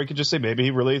know. Or he could just say maybe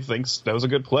he really thinks that was a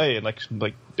good play and,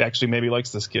 like actually maybe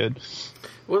likes this kid.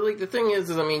 Well, like, the thing is,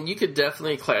 I mean, you could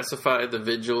definitely classify the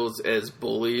Vigils as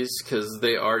bullies because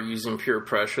they are using pure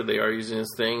pressure. They are using this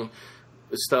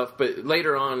stuff. But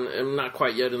later on, and not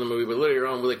quite yet in the movie, but later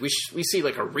on, we see,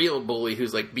 like, a real bully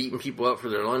who's, like, beating people up for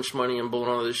their lunch money and bullying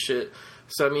all this shit.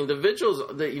 So, I mean, the Vigils,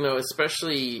 you know,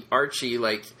 especially Archie,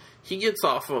 like, he gets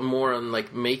off more on,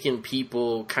 like, making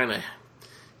people kind of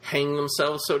hang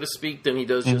themselves, so to speak, than he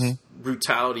does just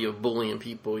brutality of bullying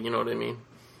people. You know what I mean?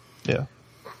 Yeah.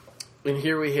 And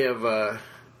here we have,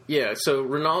 so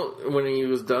Renault, when he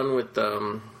was done with,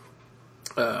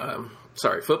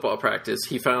 football practice,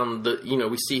 he found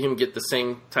we see him get the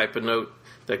same type of note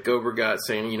that Gober got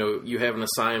saying, you know, you have an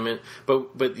assignment,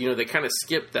 but you know, they kind of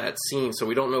skipped that scene, so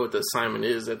we don't know what the assignment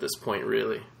is at this point,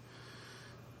 really.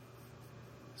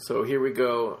 So here we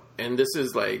go, and this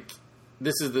is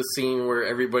the scene where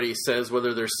everybody says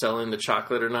whether they're selling the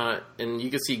chocolate or not, and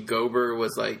you can see Gober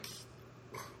was, like,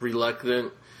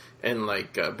 reluctant, and,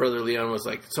 like, Brother Leon was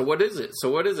like, so what is it?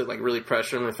 Like, really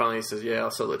pressuring him, and finally he says, yeah,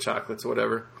 I'll sell the chocolates,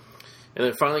 whatever. And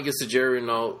then finally gets to Jerry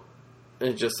Renault,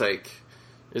 and just, like,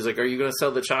 he's like, are you going to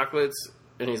sell the chocolates?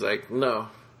 And he's like, no.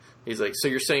 He's like, so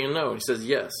you're saying no? And he says,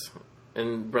 yes.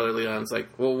 And Brother Leon's like,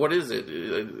 well, what is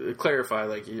it? Clarify,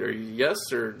 like, are you yes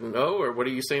or no? Or what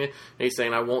are you saying? And he's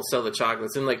saying, I won't sell the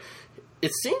chocolates. And, like,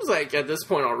 it seems like at this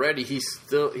point already, he's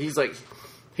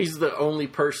the only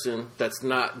person that's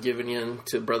not giving in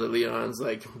to Brother Leon's,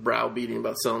 like, browbeating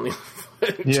about selling the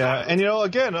yeah, and, you know,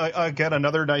 again,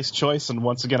 another nice choice. And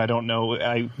once again, I don't know.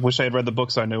 I wish I had read the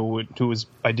book so I knew who his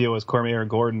idea was, Cormier or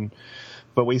Gordon.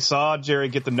 But we saw Jerry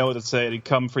get the note that said he'd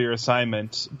come for your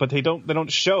assignment, but they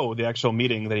don't show the actual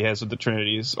meeting that he has with the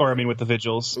Trinities, or I mean with the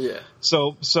Vigils. Yeah.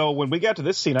 So when we got to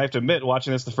this scene, I have to admit,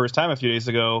 watching this the first time a few days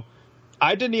ago,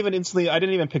 I didn't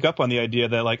even pick up on the idea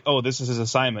that, like, oh, this is his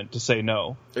assignment to say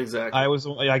no.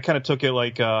 Exactly. I kind of took it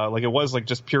like it was like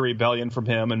just pure rebellion from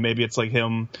him, and maybe it's like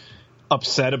him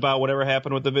upset about whatever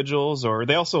happened with the Vigils, or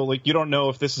they also, like, you don't know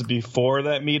if this is before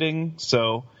that meeting,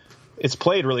 so it's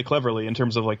played really cleverly in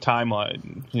terms of, like,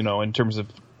 timeline, you know, in terms of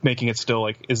making it still,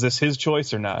 like, is this his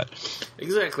choice or not?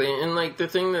 Exactly. And, like, the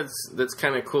thing that's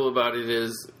kind of cool about it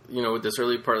is, you know, with this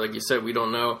early part, like you said, we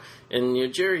don't know. And, you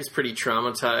know, Jerry's pretty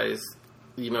traumatized,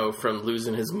 you know, from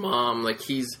losing his mom. Like,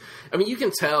 you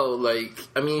can tell, like,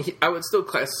 I would still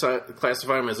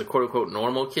classify him as a quote-unquote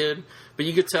normal kid, but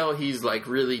you could tell he's, like,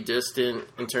 really distant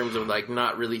in terms of, like,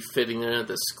 not really fitting in at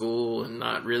the school and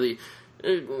not really...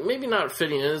 Maybe not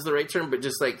fitting in is the right term, but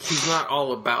just, like, he's not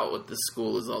all about what the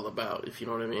school is all about, if you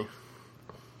know what I mean.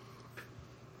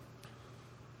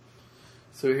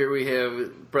 So here we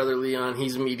have Brother Leon.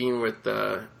 He's meeting with,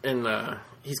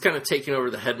 he's kind of taking over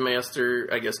the headmaster,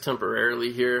 I guess,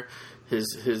 temporarily here.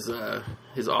 His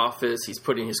office. He's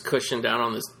putting his cushion down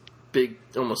on this big,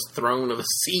 almost throne of a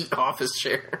seat office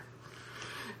chair.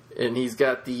 And he's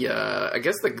got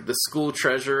the school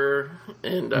treasurer,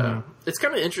 and it's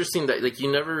kind of interesting that, like,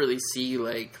 you never really see,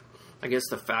 like, I guess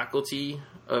the faculty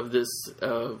of this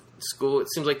school. It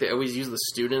seems like they always use the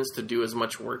students to do as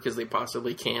much work as they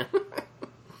possibly can.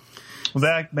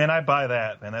 Man, I buy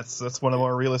that, man. That's one of the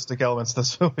more realistic elements of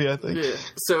this movie, I think. Yeah.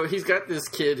 So he's got this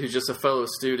kid who's just a fellow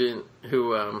student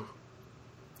who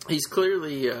he's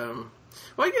clearly.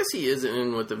 Well, I guess he isn't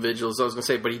in with the Vigils, I was going to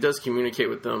say, but he does communicate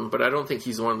with them, but I don't think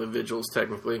he's one of the Vigils,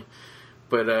 technically.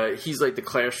 But he's like the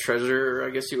class treasurer, I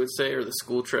guess you would say, or the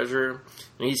school treasurer,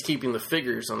 and he's keeping the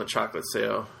figures on the chocolate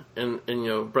sale. And you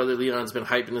know, Brother Leon's been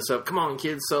hyping this up. Come on,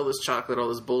 kids, sell this chocolate, all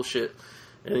this bullshit.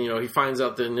 And, you know, he finds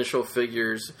out the initial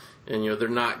figures, and, you know, they're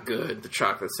not good. The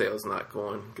chocolate sale is not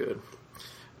going good.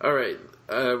 All right.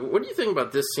 What do you think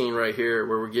about this scene right here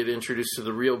where we get introduced to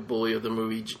the real bully of the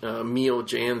movie, Mio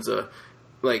Janza?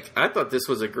 Like, I thought this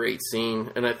was a great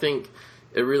scene, and I think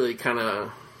it really kind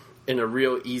of, in a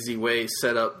real easy way,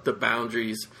 set up the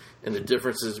boundaries and the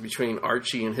differences between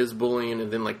Archie and his bullying,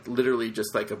 and then, like, literally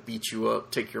just, like, a beat you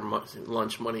up, take your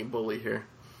lunch money bully here.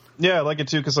 Yeah, I like it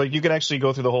too, because, like, you can actually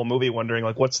go through the whole movie wondering,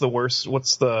 like, what's the worst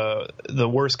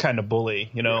kind of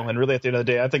bully, you know? Yeah. And really, at the end of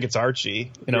the day, I think it's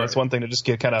Archie. You know, It's one thing to just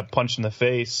get kind of punched in the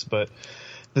face, but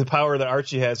the power that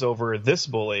Archie has over this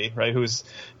bully, right? Who's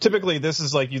typically, this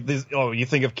is like, you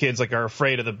think of kids like are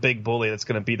afraid of the big bully that's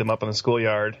going to beat them up in the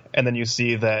schoolyard, and then you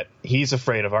see that he's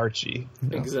afraid of Archie.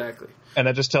 Exactly. And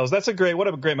that just tells, what a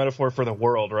great metaphor for the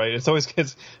world, right? It's always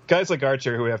guys like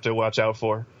Archie who we have to watch out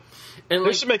for. And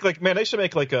they should make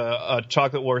a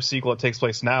Chocolate Wars sequel that takes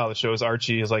place now that shows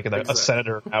Archie is like a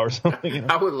senator now or something. You know?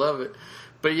 I would love it.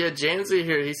 But yeah, Janza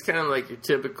here, he's kind of like your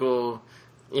typical,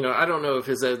 I don't know if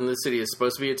his ethnicity is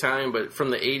supposed to be Italian, but from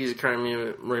the 80s, it kind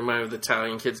of reminded me of the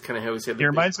Italian kids kind of always had the... He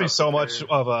reminds me so much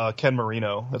of Ken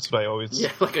Marino. That's what I always...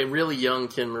 Yeah, like a really young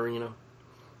Ken Marino.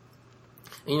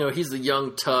 He's the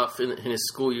young tough in his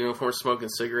school uniform smoking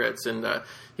cigarettes, and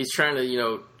he's trying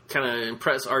to, kind of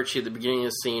impress Archie at the beginning of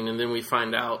the scene, and then we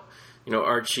find out,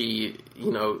 Archie,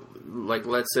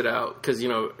 lets it out, because,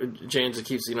 Janza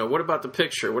keeps, what about the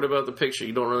picture? What about the picture?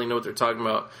 You don't really know what they're talking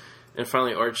about. And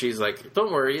finally Archie's like,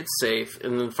 don't worry, it's safe.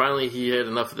 And then finally he had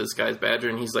enough of this guy's badger,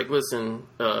 and he's like, listen,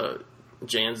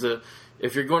 Janza,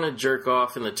 if you're going to jerk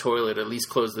off in the toilet, at least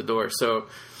close the door. So,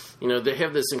 they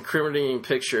have this incriminating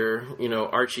picture,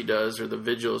 Archie does, or the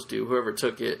Vigils do, whoever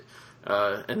took it.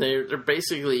 And they're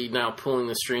basically now pulling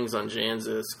the strings on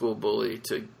Janza, school bully,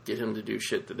 to get him to do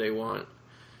shit that they want.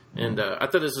 And I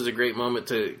thought this was a great moment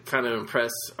to kind of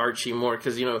impress Archie more,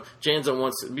 because, Janza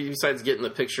wants, besides getting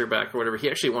the picture back or whatever, he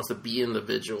actually wants to be in the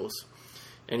Vigils.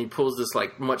 And he pulls this,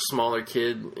 much smaller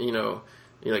kid, he,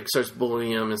 starts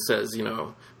bullying him and says,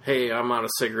 hey, I'm out of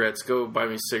cigarettes, go buy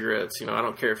me cigarettes, I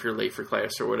don't care if you're late for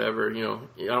class or whatever, I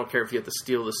don't care if you have to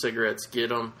steal the cigarettes, get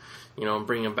them, and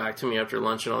bring them back to me after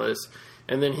lunch and all this.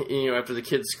 And then, after the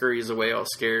kid scurries away all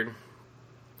scared,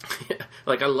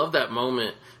 I love that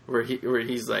moment where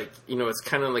he's like, it's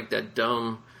kind of like that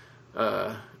dumb,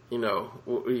 I don't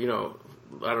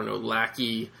know,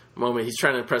 lackey moment. He's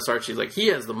trying to impress Archie. He's like, he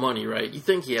has the money, right? You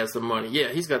think he has the money? Yeah,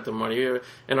 he's got the money.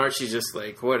 And Archie's just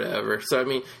like, whatever. So, I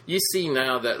mean, you see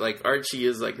now that, Archie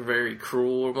is, very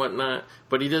cruel or whatnot,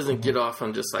 but he doesn't get off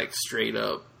on just, straight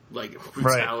up,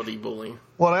 brutality bullying.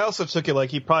 Well, I also took it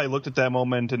he probably looked at that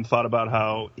moment and thought about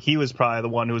how he was probably the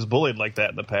one who was bullied like that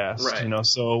in the past. Right.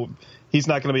 So he's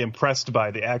not going to be impressed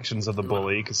by the actions of the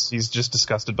bully because he's just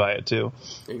disgusted by it, too.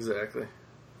 Exactly.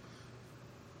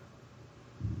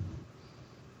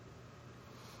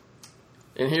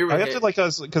 And here we I have to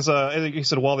because I think you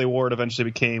said Wally Ward eventually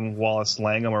became Wallace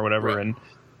Langham or whatever, right. And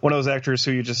one of those actors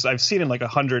who I've seen in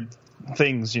 100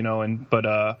 things,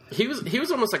 but he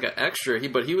was almost like an extra.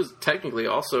 But he was technically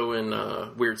also in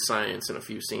Weird Science in a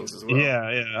few scenes as well.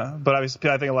 Yeah. But I think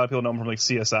a lot of people know him from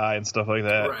CSI and stuff like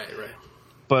that. Right.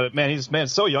 But he's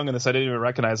so young in this, I didn't even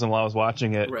recognize him while I was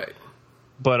watching it. Right.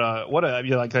 But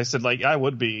like I said, I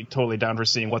would be totally down for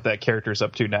seeing what that character's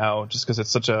up to now, just because it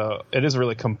is a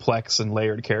really complex and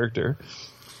layered character.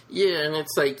 Yeah, and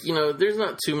it's there's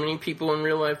not too many people in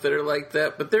real life that are like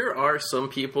that, but there are some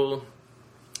people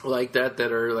like that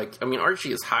are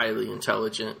Archie is highly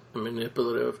intelligent and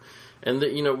manipulative, and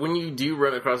when you do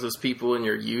run across those people in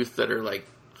your youth that are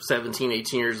 17,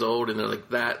 18 years old, and they're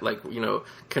that,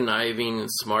 conniving and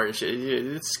smart and shit,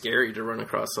 it's scary to run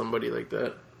across somebody like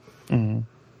that. Mm-hmm.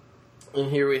 And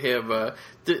here we have, I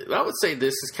would say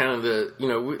this is kind of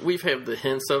the, we've had the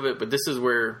hints of it, but this is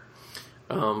where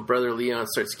Brother Leon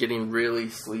starts getting really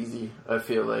sleazy, I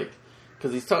feel like.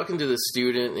 Because he's talking to the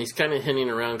student, and he's kind of hinting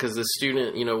around, because the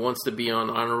student, wants to be on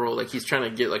honor roll. He's trying to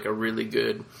get, a really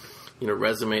good,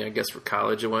 resume, I guess, for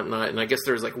college and whatnot. And I guess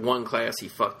there was, one class he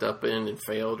fucked up in and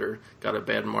failed or got a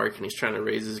bad mark, and he's trying to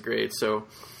raise his grade. So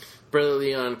Brother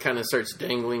Leon kind of starts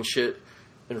dangling shit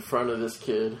in front of this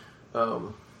kid.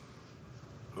 To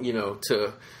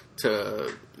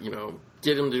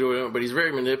get him to do it, but he's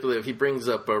very manipulative. He brings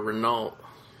up Renault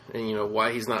and,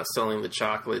 why he's not selling the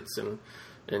chocolates and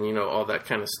all that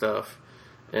kind of stuff.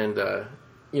 And,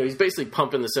 he's basically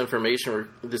pumping this information,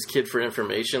 this kid for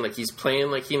information. He's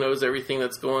playing he knows everything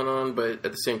that's going on, but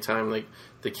at the same time,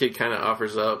 the kid kind of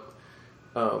offers up,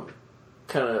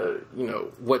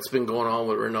 what's been going on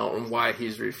with Renault and why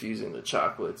he's refusing the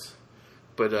chocolates.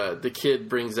 But the kid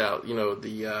brings out,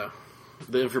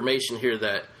 the information here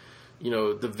that,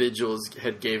 the Vigils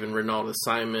had given Renault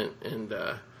assignment, and,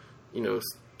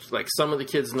 some of the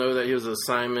kids know that he was an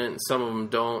assignment, and some of them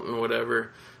don't, and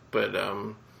whatever. But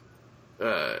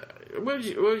what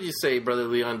would you say Brother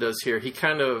Leon does here? He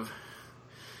kind of,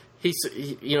 he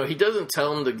doesn't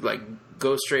tell him to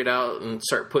go straight out and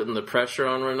start putting the pressure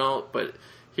on Renault, but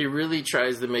he really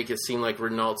tries to make it seem like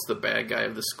Renault's the bad guy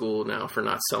of the school now for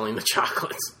not selling the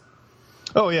chocolates.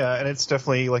 Oh, yeah, and it's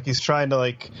definitely, he's trying to,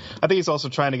 I think he's also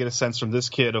trying to get a sense from this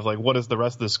kid of, what does the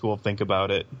rest of the school think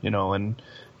about it, and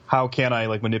how can I,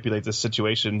 manipulate this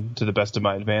situation to the best of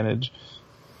my advantage.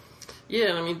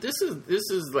 Yeah, I mean, this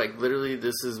is like literally,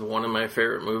 this is one of my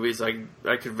favorite movies. I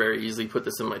could very easily put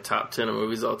this in my top 10 of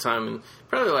movies all time, and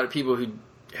probably a lot of people who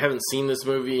haven't seen this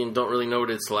movie and don't really know what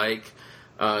it's like,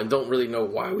 and don't really know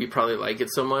why we probably like it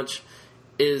so much,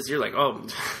 is you're like, oh,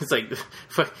 it's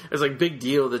like big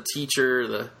deal. The teacher,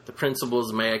 the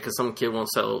principal's mad because some kid won't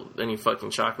sell any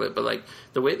fucking chocolate. But like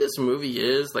the way this movie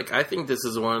is, like I think this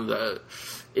is one of the,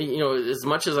 you know, as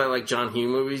much as I like John Hughes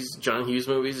movies, and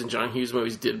John Hughes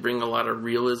movies did bring a lot of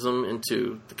realism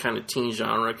into the kind of teen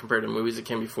genre compared to movies that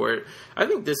came before it. I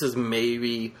think this is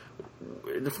maybe,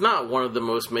 if not one of the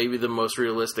most, maybe the most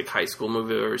realistic high school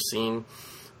movie I've ever seen,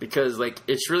 because like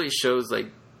it really shows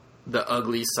like the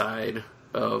ugly side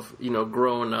of, you know,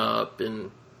 growing up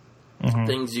and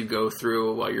things you go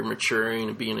through while you're maturing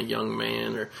and being a young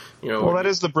man, or, you know. Well, that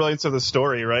is the brilliance of the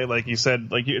story, right? Like you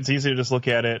said, like it's easy to just look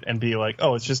at it and be like,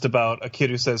 oh, it's just about a kid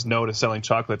who says no to selling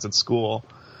chocolates at school.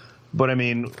 But I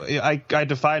mean, I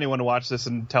defy anyone to watch this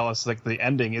and tell us like the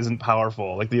ending isn't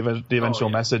powerful, like the eventual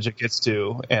message it gets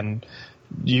to, and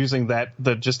using that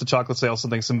just the chocolate sale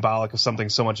something symbolic of something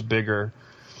so much bigger.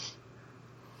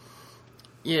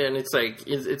 Yeah, and it's like,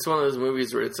 it's one of those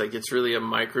movies where it's like, it's really a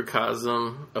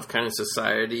microcosm of kind of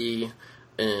society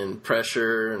and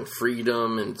pressure and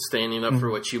freedom and standing up for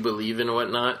what you believe in and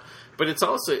whatnot. But it's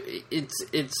also,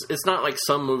 it's not like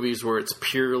some movies where it's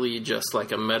purely just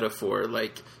like a metaphor.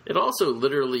 Like, it also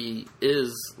literally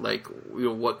is like, you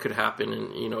know, what could happen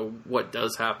and, you know, what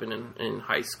does happen in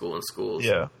high school and schools.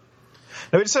 Yeah.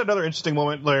 Now, we just had another interesting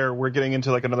moment where we're getting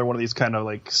into like another one of these kind of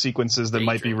like sequences that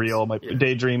might be real, might be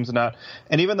daydreams and not.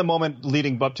 And even the moment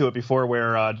leading up to it before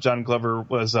where John Glover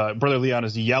was, Brother Leon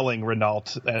is yelling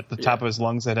Renault at the top of his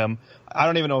lungs at him. I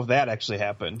don't even know if that actually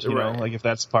happened, you know, like if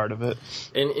that's part of it.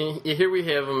 And here we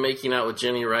have him making out with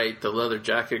Jenny Wright, the leather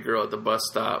jacket girl at the bus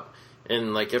stop.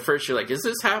 And like at first you're like, is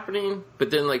this happening?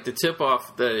 But then like the tip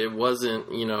off that it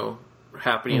wasn't, you know,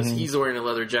 happening is he's wearing a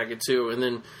leather jacket too. And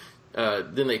then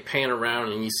they pan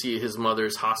around and you see his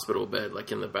mother's hospital bed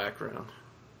like in the background.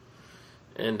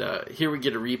 And here we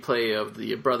get a replay of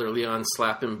the Brother Leon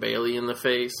slapping Bailey in the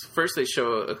face. First they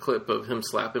show a clip of him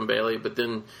slapping Bailey, but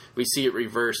then we see it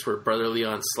reversed where Brother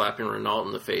Leon's slapping Renault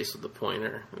in the face with the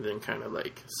pointer and then kind of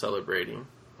like celebrating.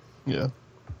 Yeah.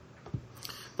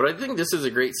 But I think this is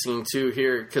a great scene too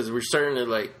here, because we're starting to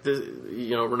like,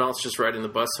 you know, Renault's just riding the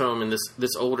bus home, and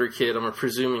this older kid, I'm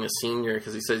presuming a senior,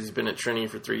 because he says he's been at Trinity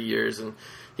for 3 years, and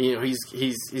you know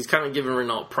he's kind of giving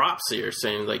Renault props here,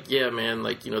 saying like, yeah, man,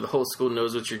 like, you know, the whole school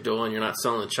knows what you're doing. You're not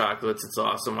selling the chocolates. It's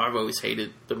awesome. I've always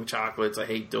hated them chocolates. I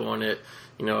hate doing it.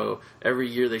 You know, every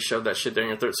year they shove that shit down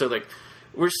your throat. So like,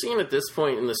 we're seeing at this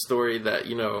point in the story that,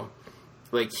 you know,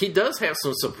 like, he does have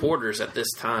some supporters at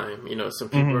this time. You know, some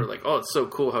people are like, oh, it's so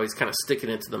cool how he's kind of sticking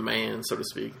it to the man, so to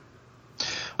speak.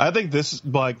 I think this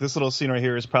little scene right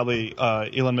here is probably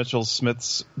Elon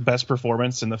Mitchell-Smith's best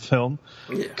performance in the film.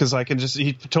 Because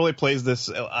he totally plays this.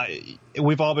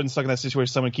 We've all been stuck in that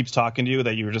situation. Someone keeps talking to you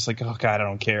that you're just like, oh, God, I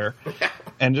don't care.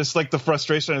 And just like the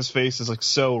frustration on his face is like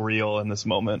so real in this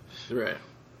moment. Right.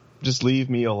 Just leave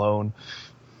me alone.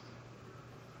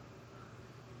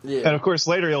 Yeah. And of course,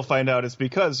 later he'll find out it's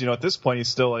because, you know, at this point he's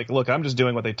still like, look, I'm just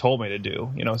doing what they told me to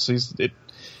do. You know, so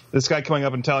this guy coming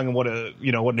up and telling him what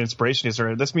an inspiration is,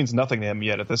 or this means nothing to him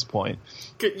yet at this point.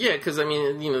 Yeah, because I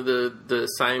mean, you know, the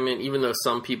assignment, even though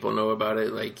some people know about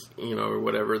it, like, you know, or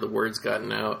whatever, the word's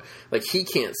gotten out, like, he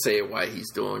can't say why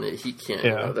he's doing it. He can't. You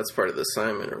know, that's part of the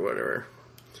assignment or whatever.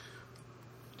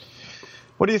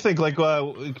 What do you think? Like,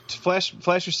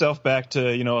 flash yourself back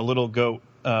to, you know, a little goat.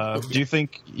 Do you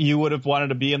think you would have wanted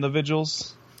to be in the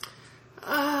Vigils?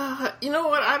 You know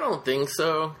what? I don't think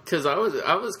so, because I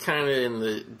was kind of in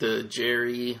the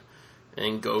Jerry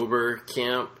and Gober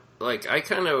camp. Like, I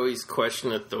kind of always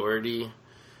question authority.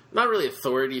 Not really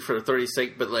authority for authority's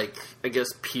sake, but like, I guess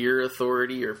peer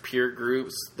authority or peer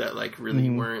groups that like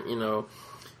really weren't, you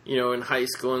know, in high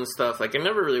school and stuff. Like, I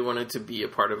never really wanted to be a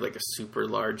part of like a super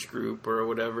large group or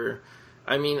whatever.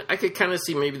 I mean, I could kind of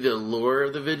see maybe the allure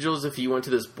of the Vigils if you went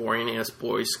to this boring-ass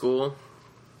boys' school.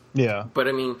 Yeah. But,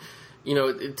 I mean, you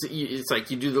know, it's like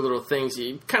you do the little things.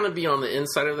 You kind of be on the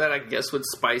inside of that, I guess, would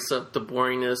spice up the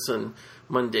boringness and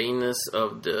mundaneness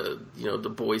of the, you know, the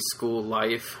boys' school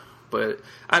life. But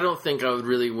I don't think I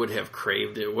would have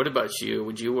craved it. What about you?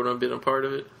 Would you want to have been a part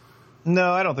of it?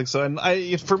 No, I don't think so. And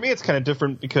for me, it's kind of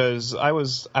different because I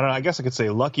guess I could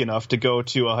say lucky enough to go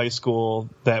to a high school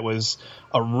that was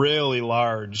a really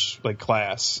large like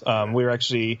class. We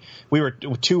were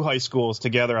two high schools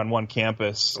together on one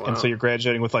campus. Wow. And so you're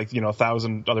graduating with like, you know,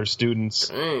 1,000 other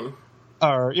students.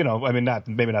 Or, you know, I mean,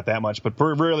 maybe not that much, but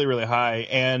really, really high.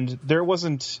 And there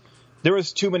wasn't there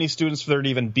was too many students for there to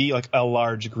even be like a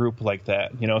large group like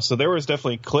that, you know. So there was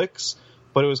definitely cliques,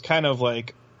 but it was kind of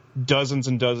like dozens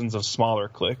and dozens of smaller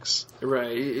cliques.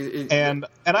 Right. And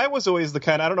I was always the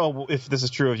kind, I don't know if this is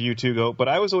true of you too, Goat, but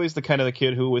I was always the kind of the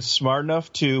kid who was smart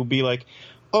enough to be like,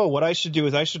 oh, what I should do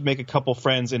is I should make a couple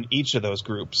friends in each of those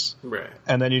groups. Right.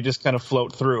 And then you just kind of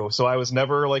float through. So I was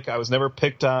never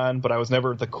picked on, but I was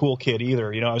never the cool kid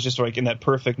either. You know, I was just like in that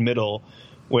perfect middle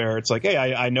where it's like, hey,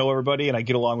 I know everybody and I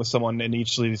get along with someone in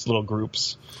each of these little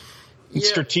groups. It's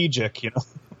strategic, you know.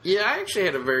 Yeah, I actually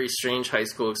had a very strange high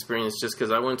school experience just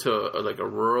because I went to a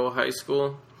rural high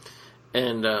school,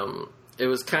 and it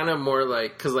was kind of more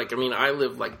like, because like, I mean, I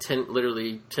lived like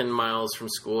literally 10 miles from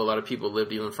school. A lot of people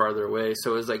lived even farther away,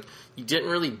 so it was like you didn't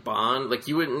really bond. Like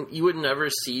you would never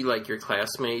see like your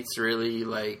classmates really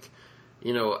like,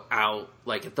 you know, out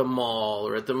like at the mall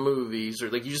or at the movies, or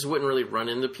like you just wouldn't really run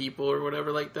into people or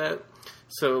whatever like that.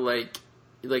 So like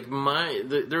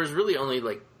there was really only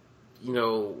like, you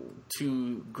know,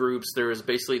 two groups. There was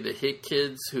basically the hick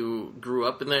kids who grew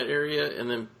up in that area, and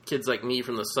then kids like me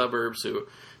from the suburbs who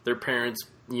their parents,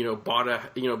 you know,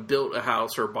 built a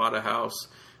house or bought a house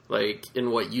like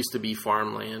in what used to be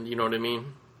farmland. You know what I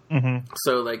mean? Mm-hmm.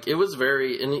 So like it was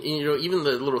very, and you know, even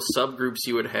the little subgroups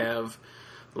you would have,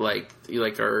 like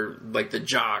the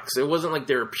jocks. It wasn't like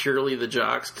they were purely the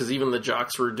jocks, because even the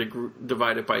jocks were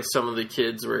divided by some of the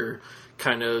kids were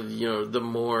kind of, you know, the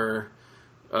more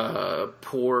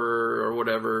poor or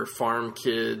whatever farm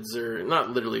kids, or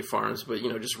not literally farms, but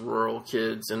you know, just rural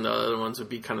kids, and the other ones would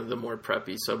be kind of the more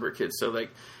preppy suburb kids. So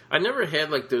like I never had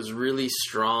like those really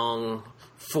strong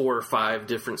 4 or 5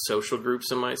 different social groups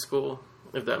in my school,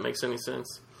 if that makes any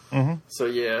sense. Mm-hmm. So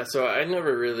yeah, so I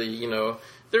never really, you know,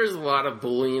 there's a lot of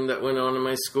bullying that went on in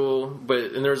my school,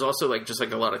 and there's also like just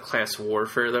like a lot of class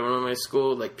warfare that went on in my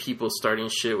school, like people starting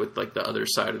shit with like the other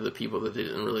side of the people that they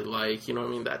didn't really like, you know what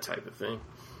I mean, that type of thing.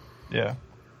 Yeah.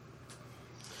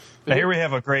 Now here we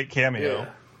have a great cameo.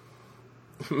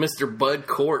 Yeah. Mr. Bud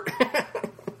Cort.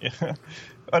 Yeah.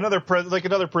 Another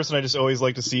person I just always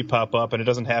like to see pop up, and it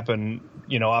doesn't happen,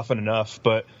 you know, often enough,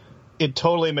 but it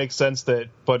totally makes sense that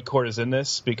Bud Cort is in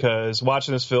this, because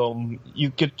watching this film,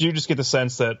 you just get the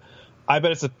sense that I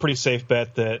bet it's a pretty safe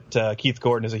bet that Keith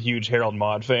Gordon is a huge Harold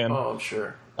Maude fan. Oh, I'm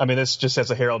sure. I mean, this just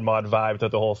has a Harold Maude vibe to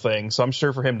the whole thing, so I'm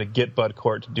sure for him to get Bud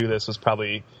Cort to do this was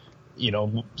probably, you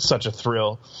know, such a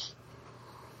thrill.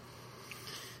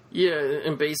 Yeah,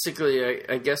 and basically,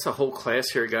 I guess a whole class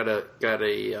here got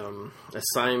a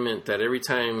assignment that every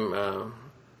time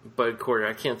Bud Cort,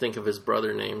 I can't think of his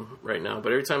brother name right now,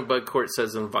 but every time Bud Cort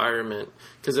says environment,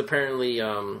 because apparently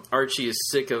Archie is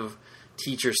sick of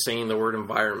teachers saying the word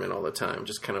environment all the time,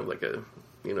 just kind of like a,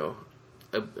 you know,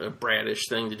 a brattish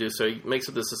thing to do. So he makes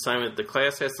up this assignment. The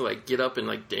class has to like get up and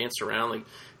like dance around, like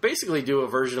basically do a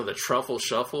version of the truffle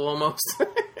shuffle almost.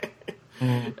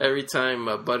 Mm-hmm. Every time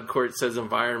Bud Cort says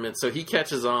environment, so he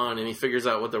catches on and he figures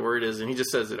out what the word is, and he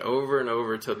just says it over and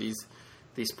over until these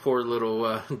poor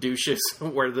little douches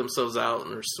wear themselves out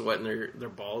and are sweating their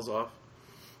balls off.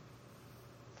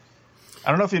 I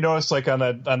don't know if you noticed, like on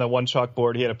the one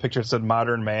chalkboard, he had a picture that said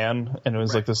 "Modern Man," and it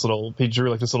was like this little. He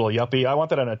drew like this little yuppie. I want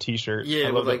that on a T-shirt.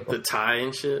 Yeah, with like the tie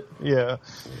and shit. Yeah.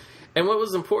 And what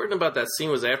was important about that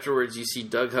scene was afterwards you see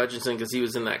Doug Hutchinson, because he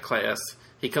was in that class.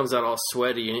 He comes out all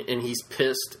sweaty and he's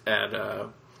pissed at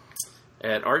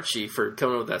Archie for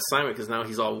coming up with that assignment, because now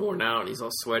he's all worn out and he's all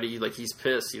sweaty, like he's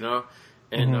pissed, you know.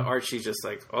 And Archie's just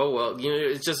like, oh, well, you know,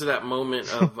 it's just that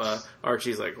moment of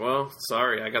Archie's like, well,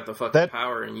 sorry, I got the fucking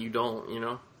power and you don't, you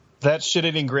know? That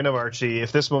shit-eating grin of Archie,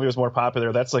 if this movie was more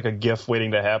popular, that's like a GIF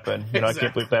waiting to happen. You know, exactly. I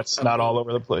can't believe that's not all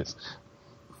over the place.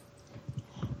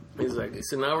 Exactly.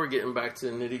 So now we're getting back to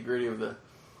the nitty-gritty of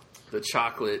the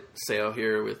chocolate sale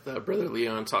here with Brother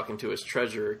Leon talking to his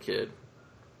treasurer kid.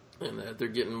 And they're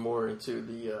getting more into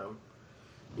the...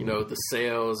 you know, the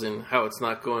sales and how it's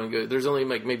not going good. There's only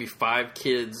like maybe 5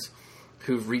 kids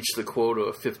who've reached the quota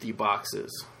of 50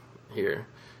 boxes here.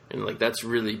 And like, that's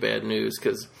really bad news,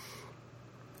 because,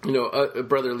 you know,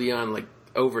 Brother Leon like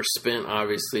overspent,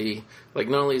 obviously. Like,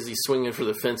 not only is he swinging for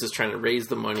the fences trying to raise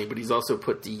the money, but he's also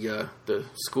put the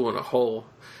school in a hole.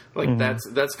 Like,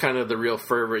 that's kind of the real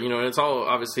fervor, you know, and it's all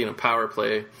obviously in a power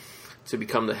play to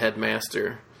become the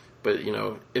headmaster. But, you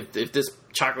know, if this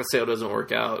chocolate sale doesn't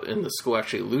work out and the school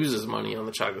actually loses money on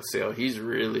the chocolate sale, he's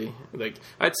really, like,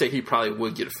 I'd say he probably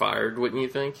would get fired, wouldn't you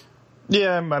think?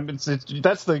 Yeah,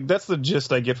 that's the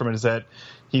gist I get from it, is that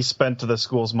he spent the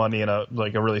school's money in a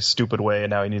really stupid way, and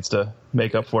now he needs to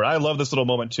make up for it. I love this little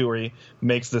moment too, where he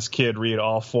makes this kid read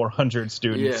all 400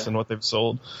 students and what they've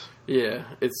sold. Yeah,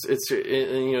 it's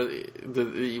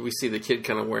we see the kid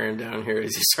kind of wearing down here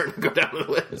as he's starting to go down the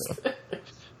list.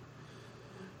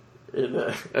 And,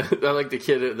 I like the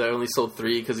kid that only sold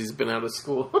 3 because he's been out of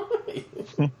school.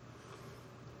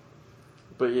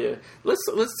 But yeah,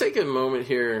 let's take a moment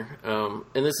here, and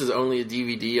this is only a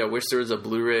DVD. I wish there was a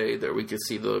Blu-ray that we could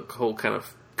see the whole kind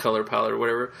of color palette or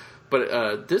whatever.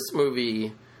 But this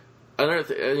movie, I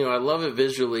love it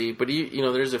visually, but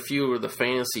there's a few where the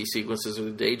fantasy sequences or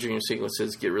the daydream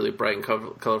sequences get really bright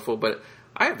and colorful. But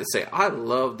I have to say, I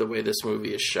love the way this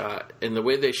movie is shot and the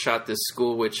way they shot this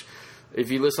school, which, if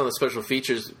you listen on the special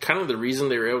features, kind of the reason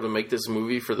they were able to make this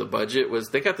movie for the budget was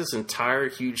they got this entire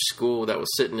huge school that was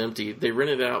sitting empty. They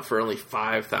rented it out for only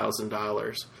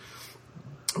 $5,000.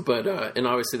 But, and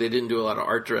obviously they didn't do a lot of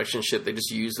art direction shit. They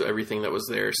just used everything that was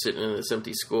there sitting in this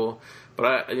empty school.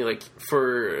 But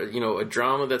for a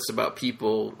drama that's about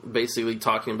people basically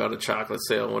talking about a chocolate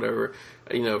sale and whatever,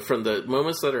 from the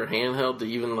moments that are handheld to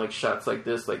even like shots like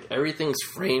this, like everything's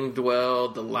framed well.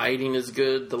 The lighting is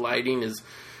good. The lighting is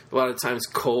a lot of times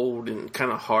cold and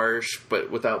kind of harsh, but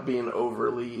without being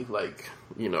overly,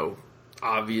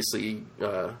 obviously,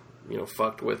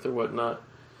 fucked with or whatnot.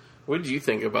 What did you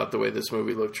think about the way this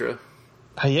movie looked, Trev?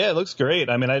 Yeah, it looks great.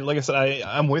 I mean, like I said,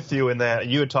 I'm with you in that.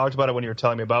 You had talked about it when you were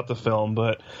telling me about the film,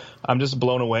 but I'm just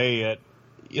blown away at,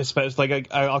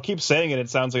 especially, I'll keep saying it. It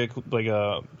sounds like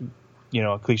a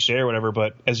cliche or whatever,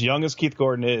 but as young as Keith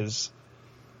Gordon is,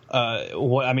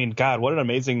 what an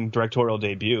amazing directorial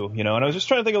debut, And I was just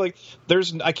trying to think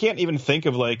of I can't even think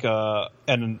of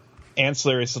an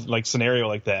ancillary scenario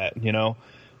like that,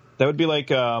 That would be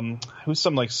who's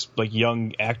some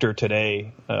young actor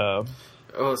today?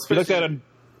 Especially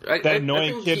that annoying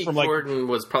I think kid Keith from Gordon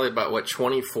was probably about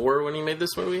 24 when he made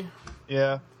this movie.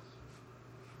 Yeah,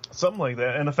 something like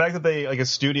that. And the fact that they a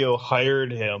studio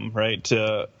hired him, right?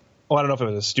 I don't know if it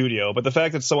was a studio, but the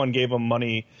fact that someone gave him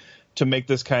money to make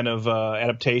this kind of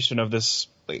adaptation of this,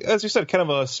 as you said, kind of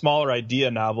a smaller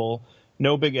idea novel,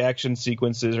 no big action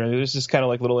sequences, or it's just kind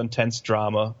of little intense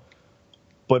drama,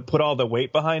 but put all the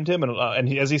weight behind him, and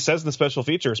he, as he says in the special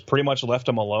features, pretty much left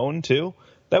him alone too.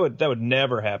 That would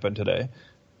never happen today.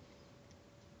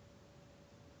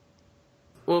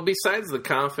 Well, besides the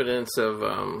confidence of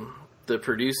the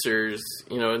producers,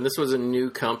 and this was a new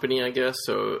company, I guess,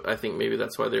 so I think maybe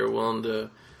that's why they were willing to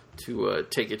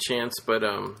take a chance, but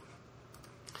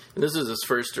and this is his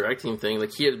first directing thing.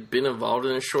 He had been involved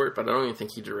in a short, but I don't even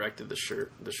think he directed the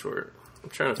short. I'm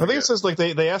trying to. I think it says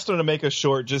they asked him to make a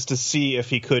short just to see if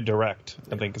he could direct.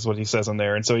 I think is what he says on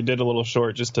there, and so he did a little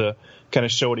short just to kind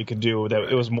of show what he could do.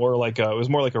 That it was more like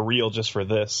a reel just for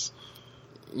this.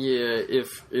 Yeah,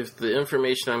 if the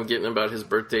information I'm getting about his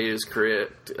birthday is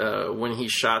correct, when he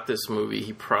shot this movie,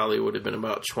 he probably would have been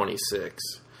about 26.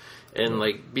 And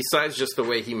besides just the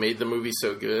way he made the movie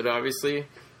so good, obviously,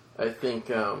 I think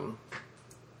the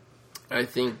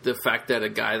fact that a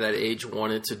guy that age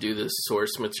wanted to do this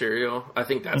source material, I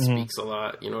think that speaks a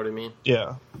lot. You know what I mean?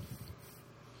 Yeah.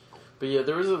 But yeah,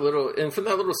 there was a little, and from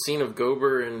that little scene of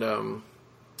Gober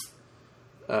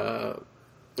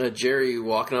and Jerry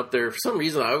walking up there, for some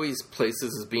reason I always place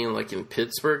this as being in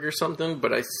Pittsburgh or something,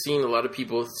 but I've seen a lot of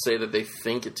people say that they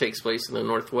think it takes place in the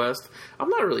Northwest. I'm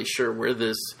not really sure where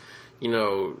this,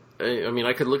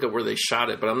 I could look at where they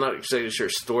shot it, but I'm not exactly sure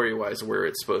story-wise where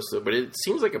it's supposed to, but it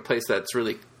seems like a place that's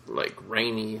really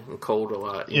rainy and cold a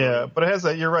lot. Yeah, but it has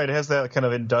that, you're right, it has that kind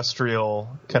of industrial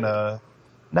kind of,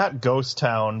 not ghost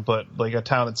town, but a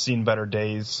town that's seen better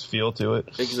days feel to it.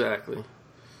 Exactly.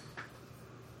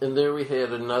 And there we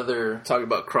had another, talk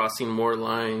about crossing more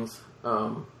lines.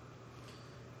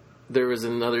 There was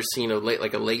another scene of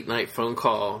a late night phone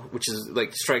call, which is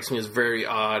strikes me as very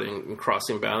odd and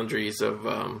crossing boundaries of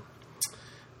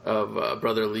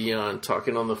Brother Leon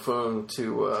talking on the phone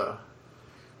to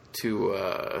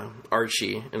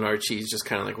Archie, and Archie's just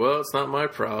kind of well, it's not my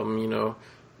problem,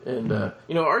 And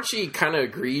Archie kind of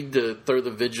agreed to throw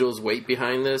the Vigils' weight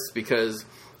behind this because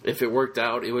if it worked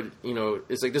out, it would,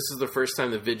 it's this is the first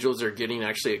time the Vigils are getting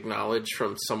actually acknowledged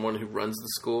from someone who runs the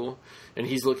school. And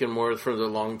he's looking more for the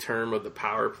long term of the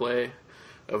power play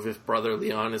of if Brother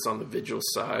Leon is on the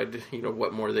Vigils' side,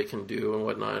 what more they can do and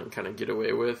whatnot and kind of get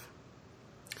away with.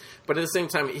 But at the same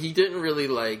time, he didn't really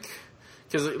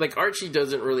because Archie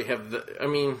doesn't really have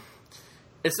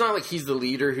it's not like he's the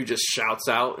leader who just shouts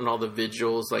out and all the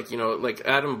Vigils,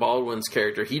 Adam Baldwin's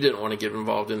character, he didn't want to get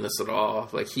involved in this at all.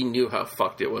 He knew how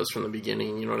fucked it was from the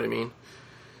beginning, you know what I mean?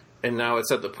 and now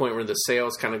it's at the point where the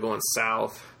sales kind of going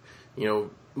south. You know,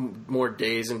 more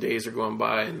days and days are going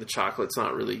by, and the chocolate's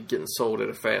not really getting sold at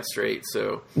a fast rate.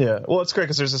 So yeah, well, it's great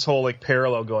because there's this whole like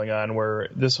parallel going on where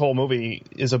this whole movie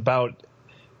is about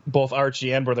both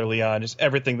Archie and Brother Leon, just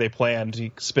everything they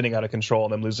planned spinning out of control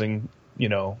and them losing, you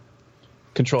know,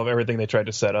 control of everything they tried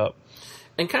to set up.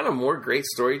 And kind of more great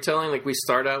storytelling. Like, we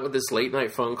start out with this late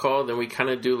night phone call, then we kind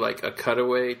of do like a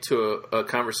cutaway to a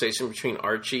conversation between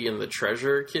Archie and the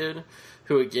treasurer kid,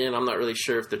 who, again, I'm not really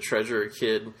sure if the treasurer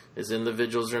kid is in the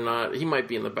vigils or not. He might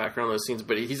be in the background of those scenes,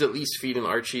 but he's at least feeding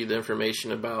Archie the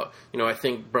information about, you know, I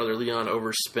think Brother Leon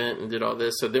overspent and did all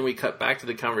this. So then we cut back to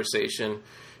the conversation,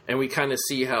 and we kind of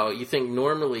see how you think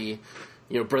normally,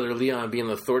 you know, Brother Leon being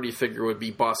the authority figure would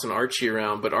be bossing Archie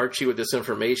around, but Archie, with this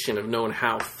information of knowing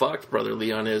how fucked Brother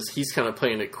Leon is, he's kind of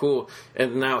playing it cool,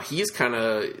 and now he's kind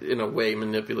of, in a way,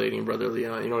 manipulating Brother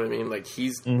Leon. You know what I mean? Like,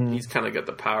 he's kind of got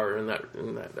the power in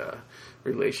that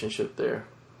relationship there.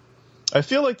 I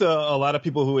feel like a lot of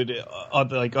people who would,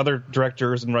 like other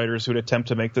directors and writers who would attempt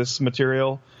to make this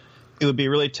material, it would be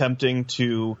really tempting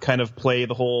to kind of play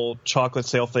the whole chocolate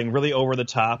sale thing really over the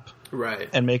top. Right.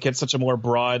 And make it such a more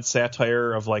broad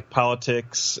satire of like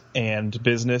politics and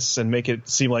business, and make it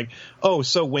seem like, oh,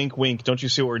 so wink, wink, don't you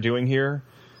see what we're doing here?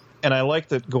 And I like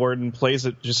that Gordon plays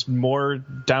it just more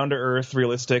down to earth,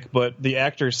 realistic, but the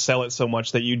actors sell it so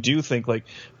much that you do think like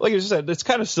you said, it's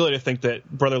kind of silly to think that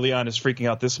Brother Leon is freaking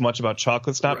out this much about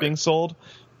chocolates not being sold,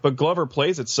 but Glover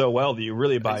plays it so well that you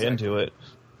really buy into it.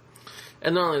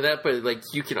 And not only that, but like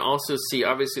you can also see,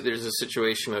 obviously there's a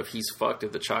situation of he's fucked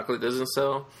if the chocolate doesn't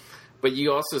sell. But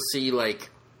you also see, like,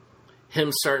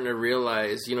 him starting to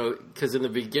realize, you know, because in the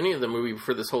beginning of the movie,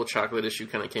 before this whole chocolate issue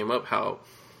kind of came up, how,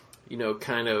 you know,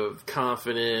 kind of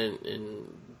confident and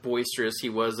boisterous he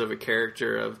was of a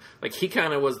character of, like, he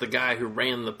kind of was the guy who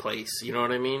ran the place, you know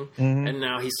what I mean? Mm-hmm. And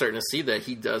now he's starting to see that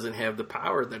he doesn't have the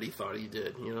power that he thought he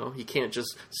did, you know? He can't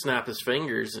just snap his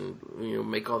fingers and, you know,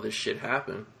 make all this shit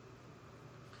happen.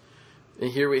 And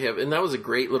here we have, and that was a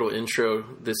great little intro,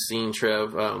 this scene,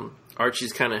 Trev.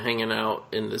 Archie's kind of hanging out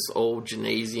in this old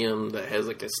gymnasium that has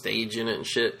like a stage in it and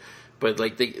shit. But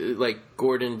like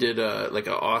Gordon did like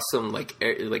an awesome like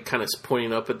kind of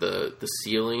pointing up at the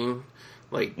ceiling,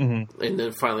 like, and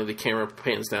then finally the camera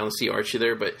pans down to see Archie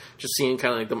there. But just seeing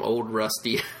kind of like them old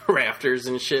rusty rafters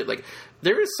and shit. Like,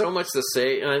 there is so much to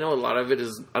say, and I know a lot of it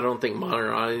is, I don't think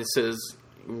modern audiences,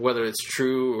 whether it's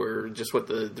true or just what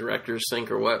the directors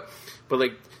think or what. But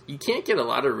like, you can't get a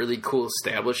lot of really cool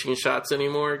establishing shots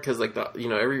anymore because like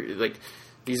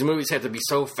these movies have to be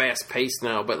so fast paced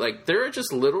now. But like, there are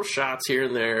just little shots here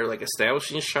and there, like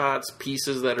establishing shots,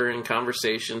 pieces that are in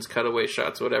conversations, cutaway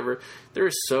shots, whatever. There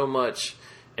is so much,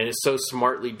 and it's so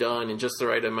smartly done in just the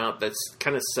right amount that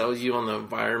kind of sells you on the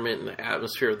environment and the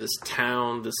atmosphere of this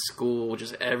town, this school,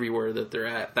 just everywhere that they're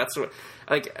at. That's what,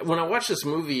 like, when I watch this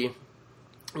movie,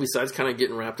 besides kind of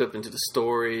getting wrapped up into the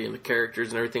story and the characters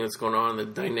and everything that's going on, the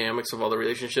dynamics of all the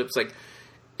relationships, like,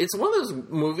 it's one of those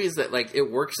movies that, like, it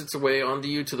works its way onto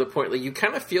you to the point, like, you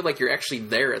kind of feel like you're actually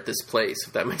there at this place,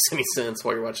 if that makes any sense,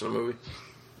 while you're watching a movie.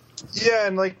 Yeah,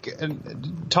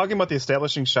 and talking about the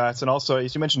establishing shots, and also,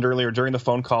 as you mentioned earlier, during the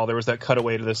phone call, there was that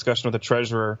cutaway to the discussion with the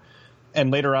treasurer, and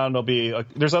later on there'll be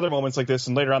there's other moments like this,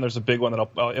 and later on there's a big one that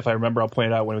if I remember, I'll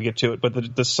point it out when we get to it.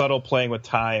 But the subtle playing with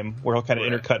time, where he'll kind of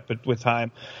intercut with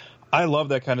time, I love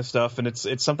that kind of stuff, and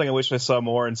it's something I wish I saw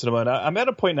more in cinema. And I'm at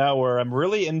a point now where I'm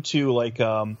really into like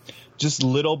just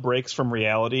little breaks from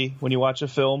reality when you watch a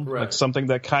film, like something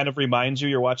that kind of reminds you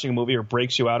you're watching a movie or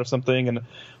breaks you out of something. And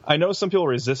I know some people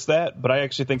resist that, but I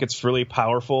actually think it's really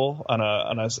powerful on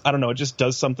a I don't know, it just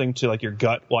does something to like your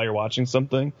gut while you're watching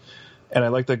something. And I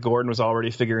like that Gordon was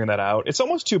already figuring that out. It's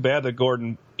almost too bad that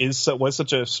Gordon was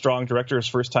such a strong director his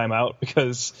first time out,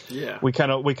 because we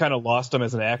kind of lost him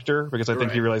as an actor, because I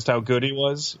think he realized how good he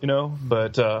was, you know.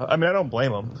 But I mean, I don't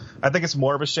blame him. I think it's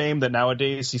more of a shame that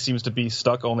nowadays he seems to be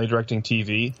stuck only directing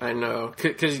TV. I know,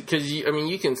 because I mean,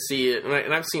 you can see it,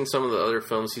 and I've seen some of the other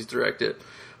films he's directed,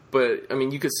 but I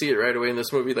mean, you could see it right away in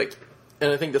this movie. Like,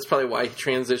 and I think that's probably why he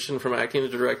transitioned from acting to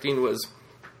directing was,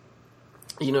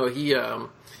 you know,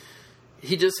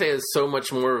 he just has so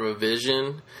much more of a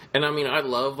vision. And I mean, I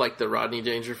love like the Rodney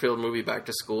Dangerfield movie Back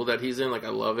to School that he's in. Like, I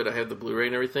love it. I have the Blu-ray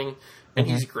and everything. And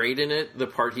he's great in it, the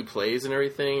part he plays and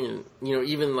everything. And, you know,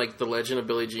 even like The Legend of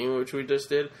Billie Jean, which we just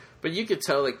did. But you could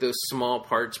tell like those small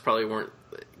parts probably weren't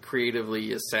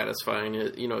creatively as satisfying.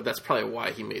 You know, that's probably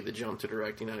why he made the jump to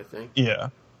directing, I think. Yeah.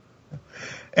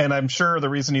 And I'm sure the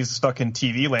reason he's stuck in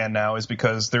TV land now is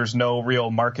because there's no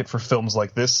real market for films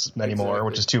like this anymore,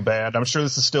 which is too bad. I'm sure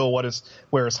this is still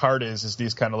where his heart is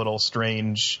these kind of little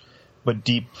strange,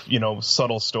 deep,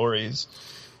 subtle stories.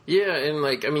 Yeah,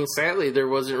 and sadly, there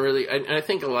wasn't really. I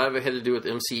think a lot of it had to do with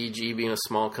MCEG being a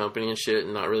small company and shit,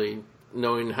 and not really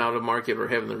knowing how to market or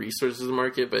having the resources to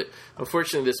market. But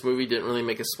unfortunately, this movie didn't really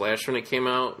make a splash when it came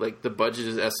out. Like, the budget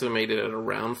is estimated at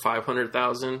around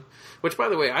 $500,000, which, by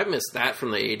the way, I missed that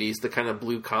from the 80s, the kind of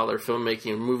blue-collar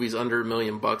filmmaking, movies under $1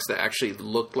 million that actually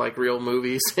looked like real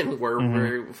movies and were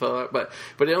very but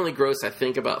it only grossed, I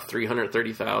think, about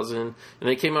 $330,000, and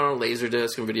it came out on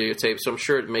Laserdisc and videotape, so I'm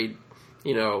sure it made,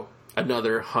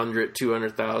 another 100,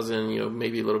 200,000,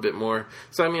 maybe a little bit more.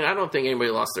 So, I don't think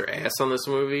anybody lost their ass on this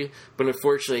movie, but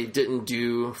unfortunately it didn't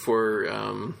do for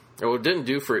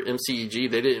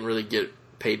MCEG. They didn't really get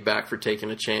paid back for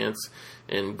taking a chance,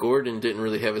 and Gordon didn't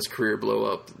really have his career blow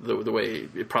up the way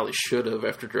it probably should have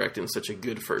after directing such a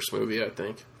good first movie, I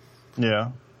think.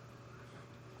 Yeah.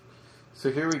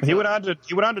 So here we go. He went on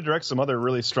to direct some other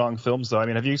really strong films, though.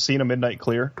 Have you seen A Midnight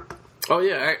Clear? Oh,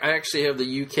 yeah, I actually have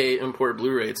the UK import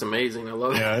Blu-ray. It's amazing. I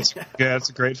love it. It's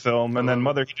a great film. And then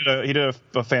he did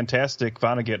a fantastic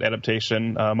Vonnegut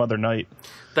adaptation, Mother Night.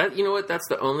 That, you know what? That's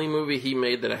the only movie he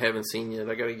made that I haven't seen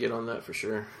yet. I got to get on that for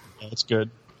sure. Yeah, it's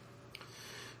good.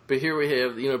 But here we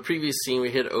have, previous scene,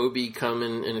 we had Obi come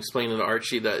in and explaining to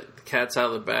Archie that the cat's out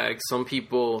of the bag. Some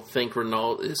people think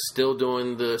Renault is still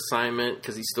doing the assignment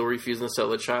because he's still refusing to sell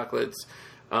the chocolates.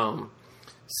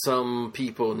 Some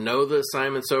people know the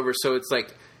assignment's over, so it's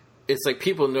like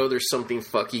people know there's something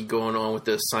fucky going on with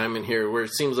the assignment here, where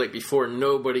it seems like before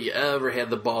nobody ever had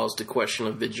the balls to question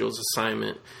a Vigil's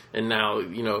assignment, and now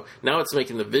it's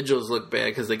making the Vigils look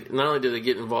bad because not only did they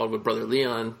get involved with Brother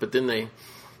Leon, but then they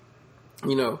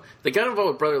got involved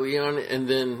with Brother Leon, and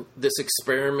then this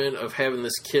experiment of having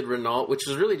this kid Renault, which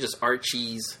is really just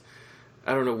Archie's,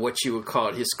 I don't know what you would call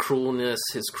it, his cruelness,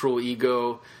 his cruel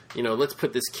ego. Let's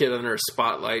put this kid under a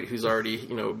spotlight who's already,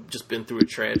 just been through a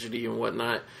tragedy and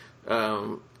whatnot.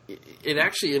 It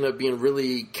actually ended up being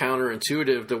really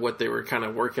counterintuitive to what they were kind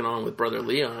of working on with Brother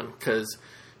Leon, because,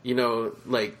 they're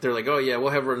like, oh yeah,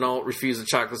 we'll have Renault refuse the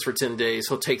chocolates for 10 days.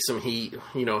 He'll take some heat,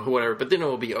 whatever, but then it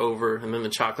will be over and then the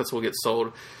chocolates will get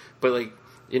sold. But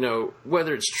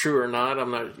whether it's true or not, I'm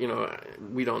not,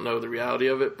 we don't know the reality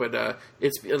of it, but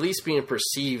it's at least being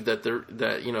perceived that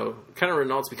kind of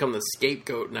Renault's become the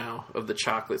scapegoat now of the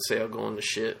chocolate sale going to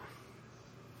shit.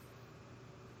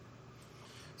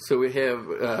 So we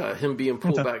have him being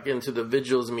pulled back into the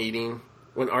Vigils meeting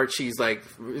when Archie's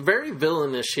very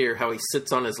villainish here, how he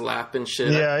sits on his lap and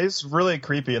shit. Yeah, he's really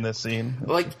creepy in this scene.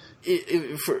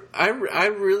 I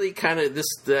really kind of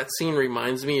that scene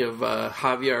reminds me of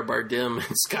Javier Bardem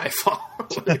in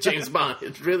Skyfall, James Bond.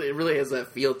 It really has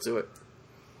that feel to it.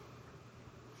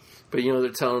 But they're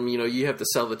telling him, you have to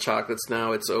sell the chocolates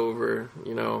now. It's over.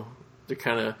 They're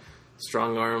kind of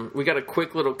strong arm. We got a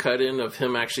quick little cut in of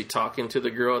him actually talking to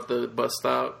the girl at the bus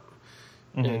stop.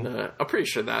 Mm-hmm. And I'm pretty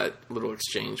sure that little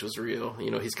exchange was real.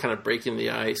 He's kind of breaking the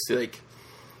ice. I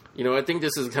think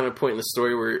this is the kind of point in the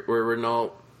story where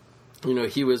Renault,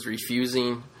 he was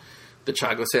refusing the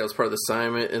chocolate sale as part of the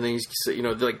assignment. And then he's,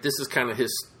 this is kind of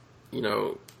his, I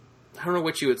don't know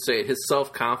what you would say, his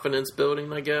self-confidence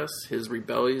building, I guess. His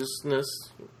rebelliousness,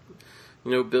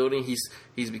 building.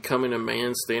 He's becoming a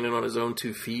man standing on his own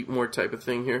 2 feet, more type of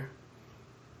thing here.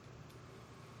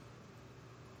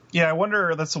 Yeah, I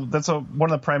wonder, that's one of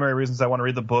the primary reasons I want to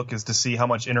read the book is to see how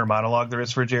much inner monologue there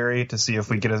is for Jerry, to see if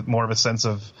we get more of a sense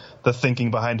of the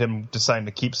thinking behind him deciding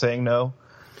to keep saying no.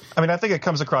 I think it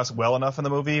comes across well enough in the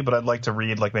movie, but I'd like to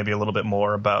read maybe a little bit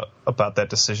more about that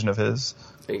decision of his.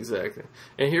 Exactly.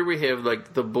 And here we have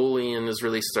the bullying is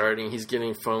really starting. He's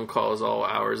getting phone calls all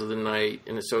hours of the night,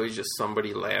 and it's always just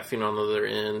somebody laughing on the other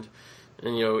end.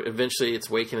 And eventually it's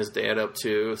waking his dad up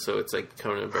too, so it's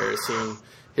becoming embarrassing.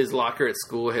 His locker at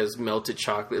school has melted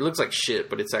chocolate. It looks like shit,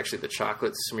 but it's actually the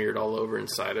chocolate smeared all over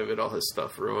inside of it, all his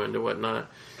stuff ruined and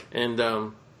whatnot. And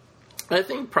I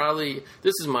think probably,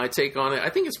 this is my take on it, I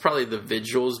think it's probably the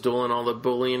Vigils doing all the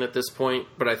bullying at this point,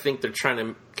 but I think they're trying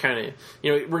to kind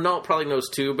of, Renault probably knows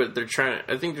too, but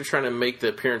I think they're trying to make the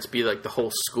appearance be like the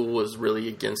whole school is really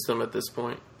against them at this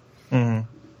point.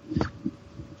 Mm-hmm.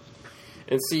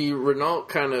 And see, Renault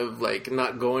kind of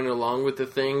not going along with the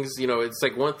things. It's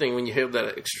one thing when you have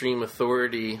that extreme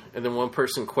authority and then one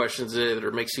person questions it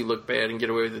or makes you look bad and get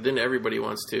away with it, then everybody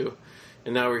wants to.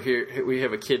 And now we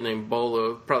have a kid named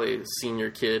Bolo, probably a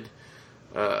senior kid,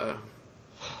 kind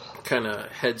of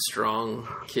headstrong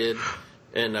kid.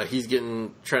 And they're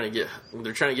trying to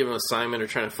give him an assignment or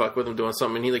trying to fuck with him doing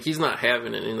something. And he's not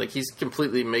having it. And he's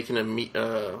completely making a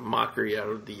mockery out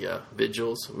of the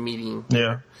Vigils meeting.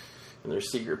 Yeah. In their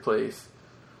secret place.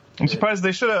 I'm surprised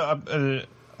they should have.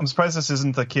 I'm surprised this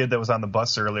isn't the kid that was on the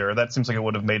bus earlier. That seems like it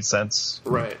would have made sense.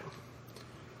 Right.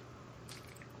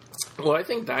 Well, I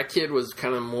think that kid was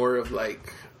kind of more of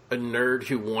like a nerd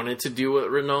who wanted to do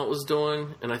what Renault was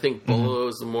doing, and I think Bolo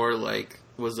is more like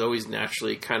was always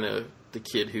naturally kind of the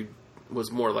kid who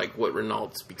was more like what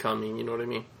Renault's becoming. You know what I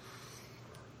mean?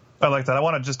 I like that. I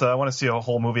want to see a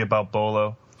whole movie about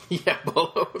Bolo. Yeah,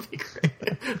 Bolo would be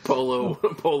great. Polo.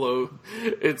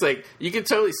 It's like you could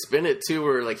totally spin it too,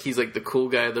 where like he's like the cool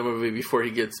guy of the movie before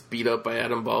he gets beat up by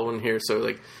Adam Baldwin here. So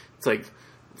like it's like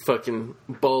fucking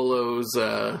Bolo's.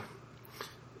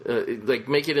 Like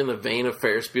make it in the vein of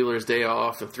Ferris Bueller's Day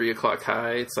Off and 3 O'Clock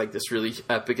High. It's like this really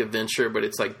epic adventure, but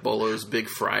it's like Bolo's Big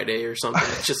Friday or something.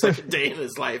 It's just like a day in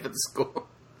his life at the school.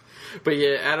 But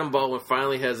yeah, Adam Baldwin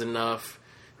finally has enough.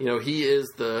 You know, he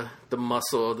is the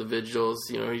muscle of the Vigils.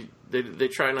 You know, they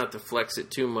try not to flex it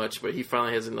too much, but he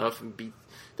finally has enough and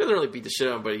doesn't really beat the shit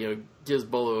out of him, but you know, gives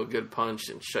Bolo a good punch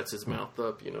and shuts his mouth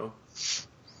up. You know,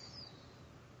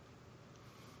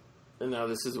 and now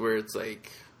this is where it's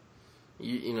like.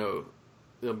 You know,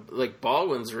 like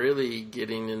Baldwin's really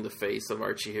getting in the face of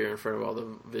Archie here in front of all the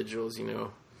Vigils, you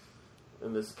know,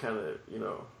 and this kind of, you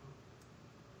know,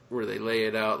 where they lay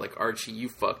it out like, Archie, you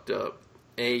fucked up.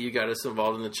 A, you got us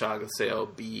involved in the chocolate sale.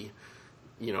 B,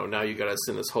 you know, now you got us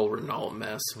in this whole Renault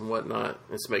mess and whatnot.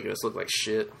 It's making us look like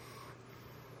shit.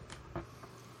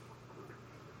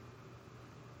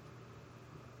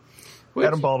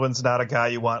 Adam Baldwin's not a guy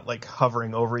you want like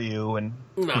hovering over you and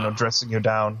you know dressing you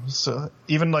down. So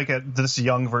even like this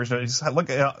young version, he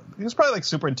was probably like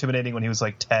super intimidating when he was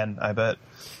like 10. I bet.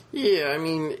 Yeah, I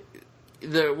mean,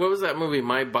 what was that movie?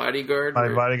 My Bodyguard. My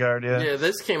Bodyguard. Yeah. Yeah,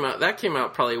 that came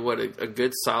out probably a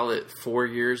good solid 4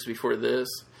 years before this,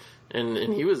 and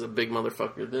he was a big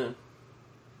motherfucker then.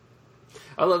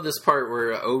 I love this part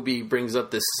where Obi brings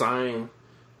up this sign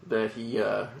that he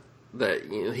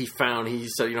found. He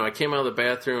said, you know, I came out of the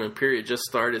bathroom and period just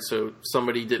started, so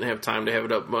somebody didn't have time to have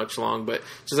it up much long, but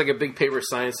just like a big paper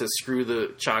sign that says screw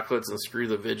the chocolates and screw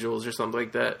the Vigils or something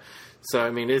like that. So, I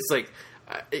mean, it's like,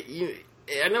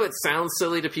 I know it sounds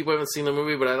silly to people who haven't seen the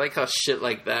movie, but I like how shit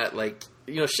like that, like,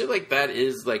 you know, shit like that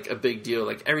is like a big deal.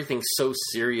 Like everything's so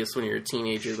serious when you're a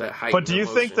teenager, that heightened But do you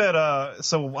think that,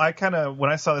 so I kind of,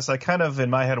 when I saw this, I kind of in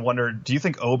my head wondered, do you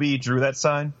think Obi drew that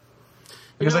sign?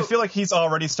 Because I feel like he's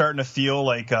already starting to feel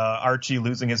like Archie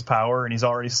losing his power, and he's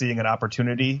already seeing an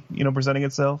opportunity, you know, presenting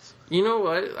itself. You know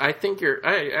what? I think you're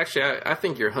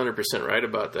 100% right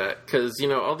about that. Because, you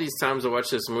know, all these times I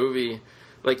watch this movie,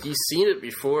 like, you've seen it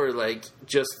before, like,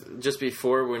 just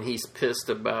before when he's pissed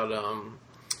about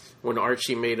when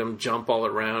Archie made him jump all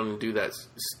around and do that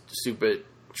stupid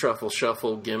truffle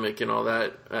shuffle gimmick and all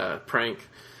that prank.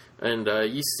 And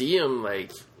you see him,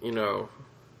 like, you know...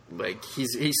 Like,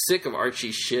 he's sick of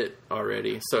Archie's shit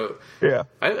already. So, yeah.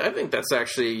 I think that's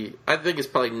actually... I think it's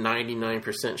probably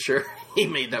 99% sure he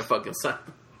made that fucking sign.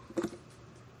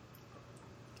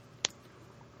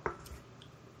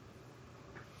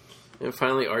 And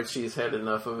finally, Archie's had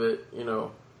enough of it, you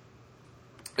know.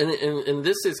 And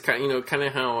this is kind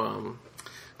of how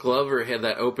Glover had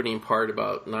that opening part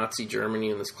about Nazi Germany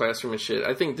in this classroom and shit.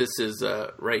 I think this is,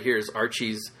 right here, is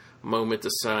Archie's moment to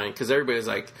shine, because everybody's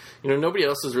like, you know, nobody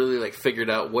else has really like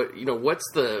figured out what, you know, what's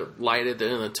the light at the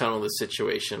end of the tunnel of the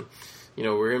situation. You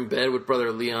know, we're in bed with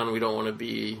Brother Leon. We don't want to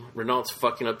be. Renault's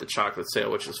fucking up the chocolate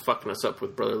sale, which is fucking us up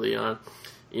with Brother Leon.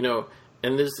 You know,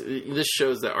 and this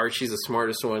shows that Archie's the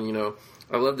smartest one. You know,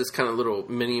 I love this kind of little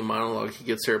mini monologue he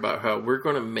gets here about how we're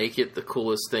going to make it the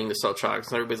coolest thing to sell chocolates,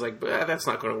 and everybody's like, that's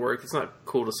not going to work. It's not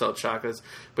cool to sell chocolates.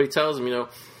 But he tells them, you know,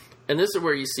 and this is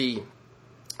where you see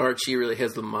Archie really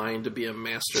has the mind to be a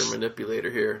master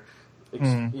manipulator here,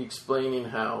 explaining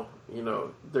how, you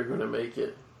know, they're going to make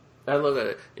it. I love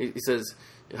that. He says,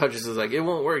 Hutchins is like, it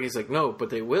won't work. He's like, no,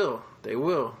 but they will. They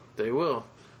will. They will.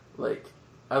 Like,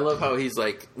 I love how he's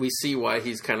like, we see why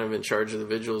he's kind of in charge of the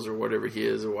Vigils or whatever he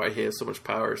is, or why he has so much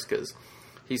power, because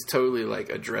he's totally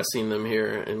like addressing them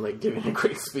here and like giving a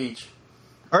great speech.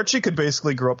 Archie could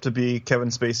basically grow up to be Kevin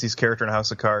Spacey's character in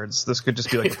House of Cards. This could just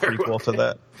be like a prequel to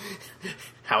that.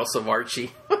 House of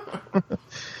Archie.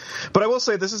 But I will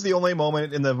say this is the only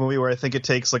moment in the movie where I think it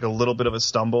takes like a little bit of a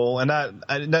stumble, and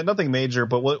nothing major,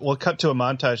 but we'll cut to a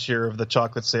montage here of the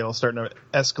chocolate sale starting to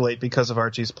escalate because of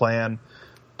Archie's plan.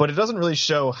 But it doesn't really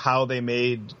show how they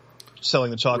made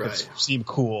selling the chocolates seem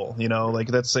cool, you know? Like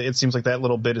it seems like that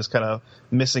little bit is kind of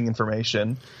missing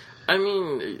information. I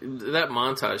mean, that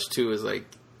montage too is like,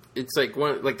 it's like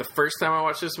the first time I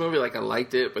watched this movie, like I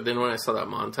liked it, but then when I saw that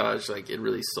montage, like it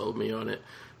really sold me on it.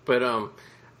 But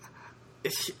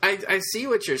I see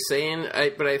what you're saying,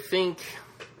 but I think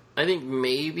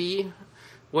maybe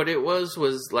what it was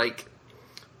like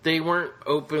they weren't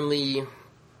openly,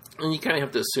 and you kind of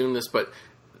have to assume this, but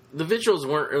the Vigils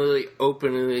weren't really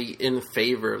openly in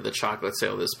favor of the chocolate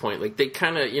sale at this point. Like, they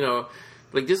kind of,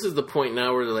 like, this is the point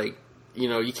now where, like,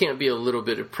 you can't be a little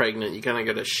bit pregnant. You kind of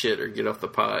got to shit or get off the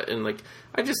pot. And, like,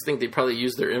 I just think they probably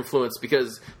used their influence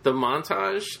because the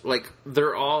montage, like,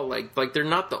 they're all, like they're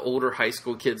not the older high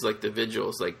school kids like the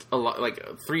Vigils. Like, a lot, like,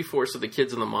 3/4 of the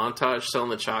kids in the montage selling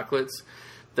the chocolates,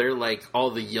 they're, like,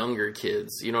 all the younger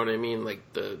kids. You know what I mean?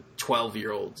 Like, the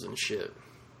 12-year-olds and shit.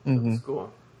 Mm-hmm. That's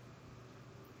cool.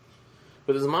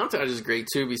 But his montage is great,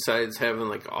 too, besides having,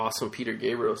 like, awesome Peter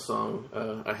Gabriel song,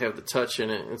 I Have the Touch in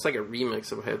it. It's like a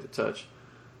remix of I Have the Touch.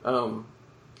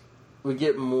 We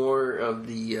get more of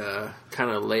the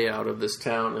kind of layout of this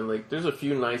town, and, like, there's a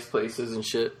few nice places and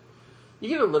shit. You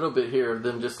get a little bit here of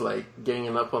them just, like,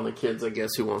 ganging up on the kids, I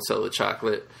guess, who won't sell the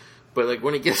chocolate. But, like,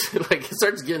 when it gets, like, it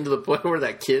starts getting to the point where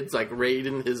that kid's, like,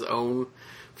 raiding his own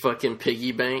fucking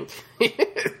piggy bank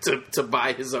to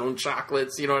buy his own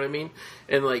chocolates, you know what I mean?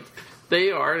 And, like, they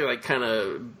are, like, kind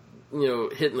of,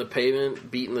 hitting the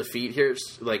pavement, beating the feet here.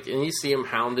 It's like, and you see them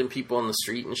hounding people on the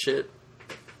street and shit.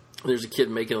 There's a kid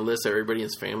making a list that everybody in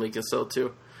his family can sell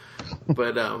to.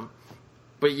 But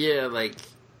yeah, like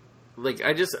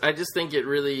I just think it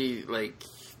really, like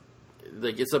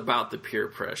it's about the peer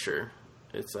pressure.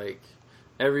 It's like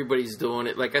everybody's doing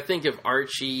it. Like, I think if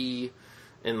Archie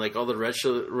and, like, all the rest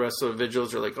of the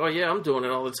Vigils are like, oh, yeah, I'm doing it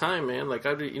all the time, man. Like,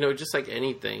 I do, just like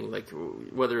anything, like,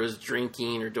 whether it was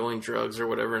drinking or doing drugs or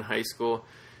whatever in high school,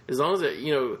 as long as it,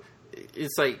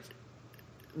 it's like,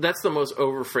 that's the most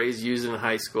over phrase used in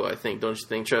high school, I think. Don't you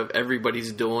think, Trev?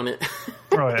 Everybody's doing it.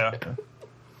 Oh, yeah.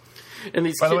 And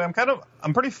these By the way,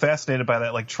 I'm pretty fascinated by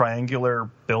that, like,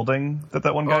 triangular building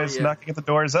that one guy's knocking at the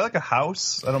door. Is that like a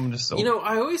house? I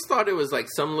always thought it was like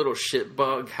some little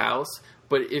shitbug house.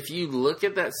 But if you look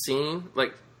at that scene,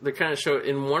 like, they kind of showed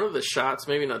in one of the shots,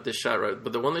 maybe not this shot, right,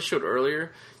 but the one they showed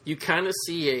earlier, you kind of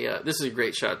see this is a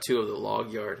great shot, too, of the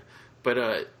log yard. But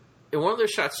in one of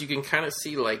those shots, you can kind of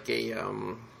see, like, a,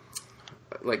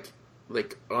 like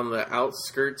on the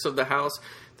outskirts of the house,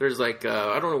 there's, like,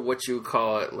 I don't know what you would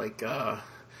call it, like a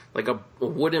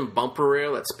wooden bumper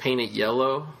rail that's painted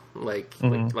yellow. Like,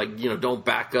 don't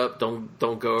back up, don't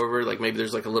go over. Like, maybe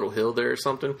there's, like, a little hill there or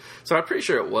something. So I'm pretty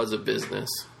sure it was a business,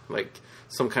 like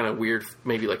some kind of weird,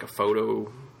 maybe like a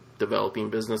photo developing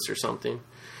business or something.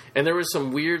 And there was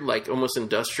some weird, like, almost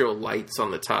industrial lights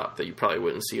on the top that you probably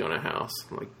wouldn't see on a house,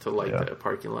 like, to light that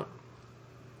parking lot.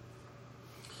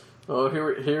 Oh,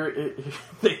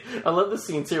 I love the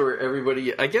scenes here where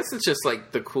everybody, I guess it's just,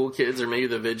 like, the cool kids or maybe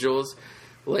the Vigils.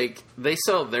 Like, they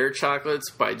sell their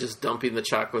chocolates by just dumping the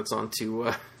chocolates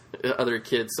onto other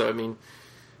kids. So, I mean,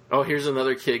 here's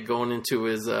another kid going into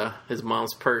his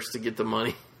mom's purse to get the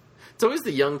money. It's always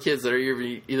the young kids that are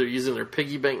either using their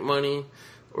piggy bank money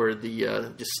or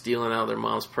the just stealing out of their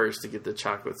mom's purse to get the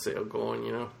chocolate sale going,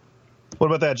 What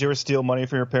about that? Did you ever steal money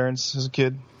from your parents as a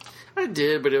kid? I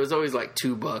did, but it was always like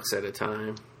 $2 at a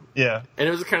time. Yeah. And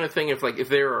it was the kind of thing if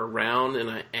they were around and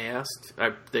I asked,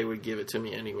 they would give it to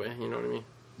me anyway. You know what I mean?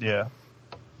 Yeah.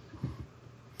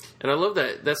 And I love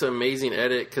that. That's an amazing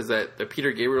edit because the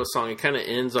Peter Gabriel song, it kind of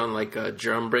ends on like a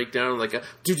drum breakdown, like a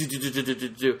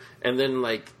do, and then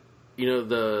like,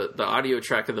 the audio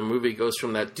track of the movie goes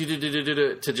from that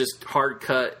to just hard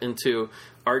cut into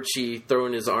Archie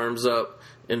throwing his arms up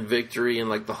in victory and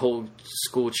like the whole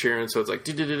school cheering. So it's like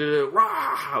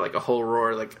rah, like a whole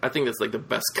roar. Like, I think that's like the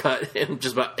best cut in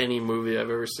just about any movie I've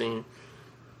ever seen.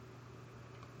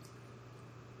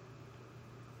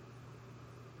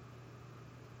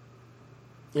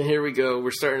 And here we go.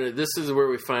 We're starting to. This is where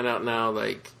we find out now,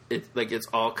 it's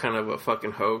all kind of a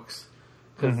fucking hoax.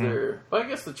 Because I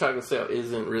guess the chocolate sale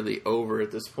isn't really over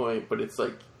at this point, but it's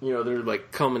like, they're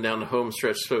like coming down the home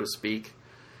stretch, so to speak.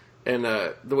 And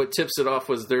what tips it off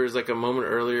was there was like a moment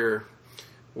earlier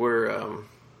where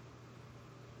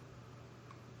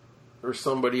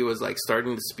somebody was like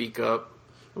starting to speak up.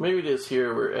 Or maybe it is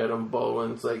here where Adam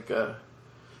Baldwin's like.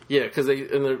 Yeah, because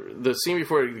in the scene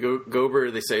before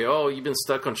Gober, they say, "Oh, you've been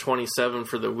stuck on 27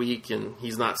 for the week, and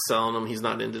he's not selling them. He's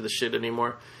not into the shit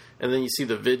anymore." And then you see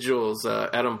the Vigils,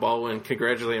 Adam Baldwin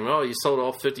congratulating him. "Oh, you sold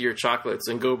all 50 of your chocolates."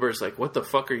 And Gober's like, "What the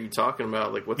fuck are you talking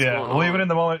about? Like, what's going on?" Well, even in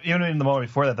the moment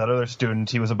before that other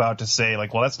student, he was about to say,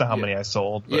 like, "Well, that's not how many I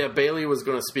sold." But. Yeah, Bailey was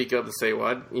going to speak up and say,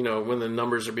 "Well, when the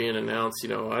numbers are being announced,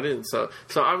 I didn't sell."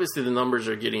 So obviously the numbers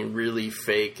are getting really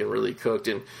fake and really cooked.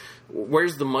 And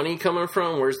where's the money coming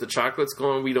from? Where's the chocolates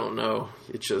going? We don't know.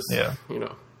 It's just,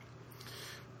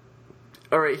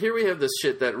 All right, here we have this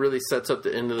shit that really sets up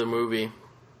the end of the movie.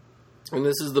 And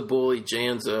this is the bully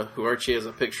Janza, who Archie has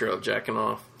a picture of jacking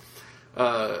off.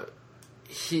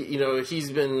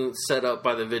 He's been set up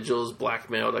by the Vigils,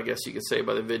 blackmailed, I guess you could say,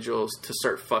 by the Vigils to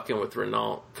start fucking with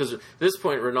Renault. Because at this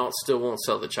point, Renault still won't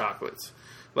sell the chocolates.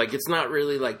 Like, it's not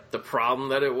really, like, the problem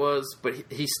that it was, but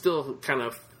he's still kind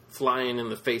of flying in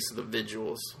the face of the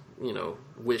Vigils,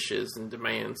 wishes and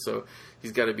demands. So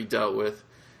he's got to be dealt with.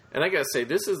 And I gotta say,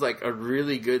 this is, like, a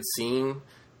really good scene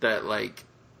that, like,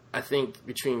 I think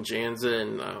between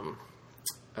Janza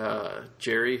and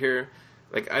Jerry here,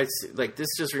 like this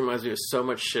just reminds me of so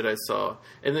much shit I saw.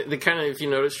 And the kind of, if you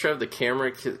notice, Trev, the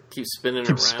camera keeps spinning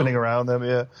around them.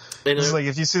 Yeah, and it's like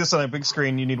if you see this on a big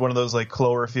screen, you need one of those like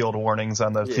Cloverfield warnings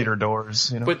on the theater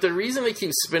doors. But the reason they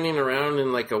keep spinning around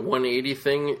in like a 180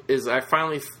 thing is I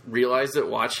finally realized it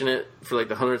watching it for like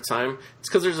the 100th time. It's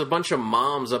because there's a bunch of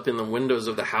moms up in the windows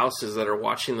of the houses that are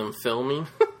watching them filming.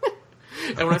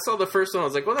 And when I saw the first one, I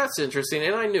was like, well, that's interesting.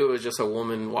 And I knew it was just a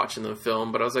woman watching them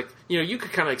film. But I was like, you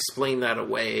could kind of explain that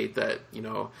away, that,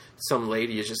 some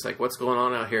lady is just like, what's going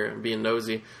on out here, and being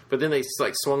nosy. But then they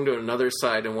like swung to another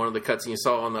side, and one of the cuts you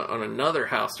saw on another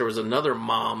house, there was another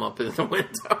mom up in the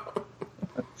window.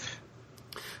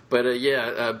 But,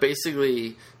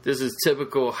 basically, this is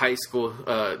typical high school.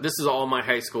 This is all my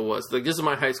high school was. Like, this is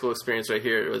my high school experience right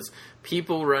here. It was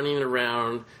people running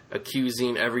around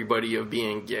accusing everybody of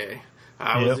being gay.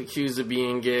 I was accused of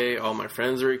being gay. All my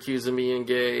friends were accused of being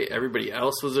gay. Everybody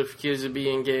else was accused of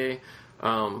being gay.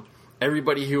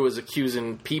 Everybody who was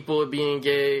accusing people of being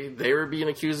gay, they were being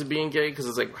accused of being gay. Because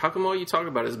it's like, how come all you talk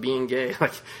about is being gay?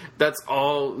 Like, that's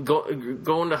all.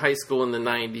 Going to high school in the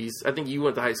 90s. I think you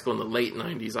went to high school in the late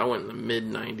 90s. I went in the mid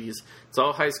 90s. It's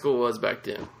all high school was back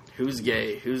then. Who's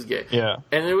gay? Who's gay? Yeah.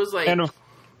 And it was like...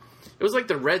 It was like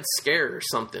the Red Scare or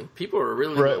something. People were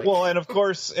really right. Well, and of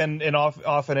course, and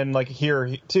often, and like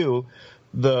here too,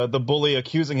 the bully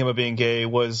accusing him of being gay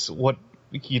was what.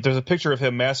 There's a picture of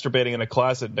him masturbating in a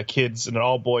closet in in an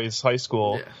all boys high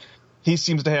school. Yeah. He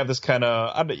seems to have this kind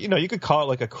of, you could call it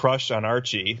like a crush on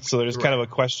Archie. So there's kind of a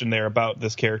question there about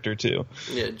this character too.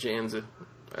 Yeah, Janza.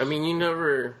 I mean,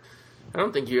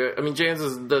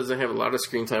 Janza doesn't have a lot of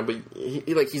screen time, but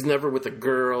he's never with a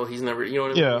girl. He's never, you know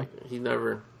what I mean? Yeah. Like, he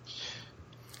never.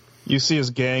 You see his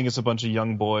gang is a bunch of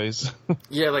young boys.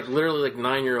 Yeah, like literally like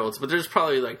 9-year-olds. But there's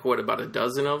probably like, about a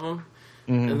dozen of them?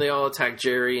 Mm-hmm. And they all attack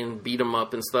Jerry and beat him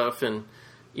up and stuff. And,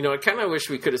 I kind of wish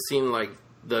we could have seen like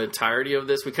the entirety of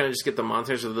this. We kind of just get the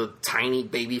montage of the tiny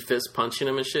baby fist punching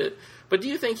him and shit. But do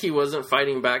you think he wasn't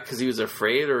fighting back because he was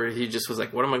afraid? Or he just was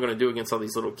like, what am I going to do against all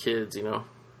these little kids,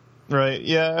 Right,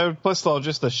 yeah. Plus, all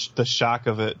just the shock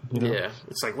of it. Yeah,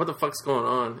 it's like, what the fuck's going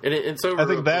on? And it's over. I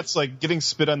think that's like getting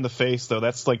spit on the face, though.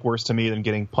 That's like worse to me than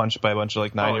getting punched by a bunch of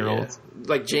like 9-year-olds. Yeah.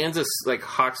 Like Janza like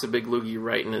hawks a big loogie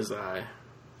right in his eye,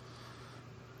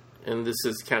 and this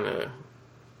is kind of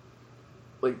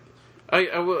like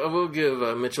I will give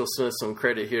Mitchell Smith some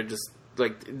credit here. Just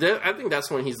like I think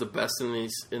that's when he's the best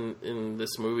in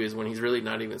this movie, is when he's really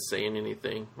not even saying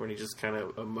anything, when he's just kind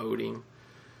of emoting.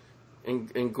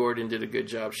 And Gordon did a good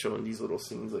job showing these little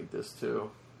scenes like this too,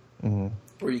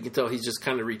 where you can tell he's just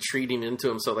kind of retreating into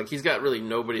himself. Like he's got really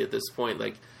nobody at this point.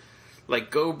 Like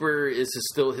Gober is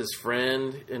still his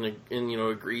friend and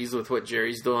agrees with what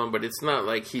Jerry's doing, but it's not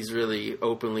like he's really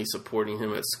openly supporting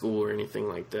him at school or anything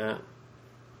like that.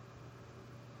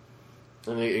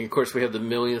 And of course we have the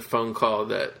millionth phone call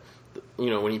that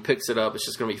when he picks it up, it's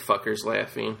just going to be fuckers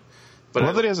laughing. But I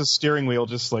love that he has a steering wheel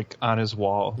just like on his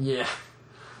wall. Yeah.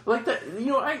 Like that,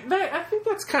 I think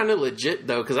that's kind of legit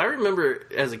though, because I remember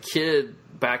as a kid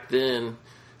back then,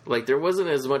 like there wasn't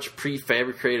as much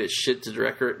prefabricated shit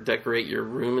to decorate your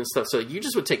room and stuff. So you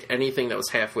just would take anything that was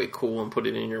halfway cool and put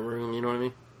it in your room. You know what I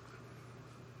mean?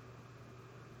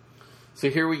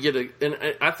 So here we get and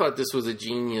I thought this was a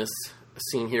genius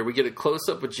scene here. We get a close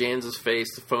up with Janza's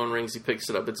face. The phone rings. He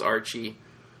picks it up. It's Archie.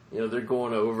 They're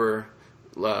going over.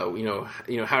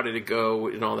 How did it go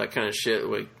and all that kind of shit,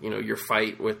 like your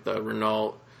fight with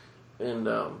Renault, and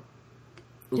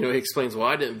he explains, well,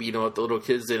 I didn't beat him up, the little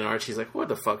kids did, and Archie's like, what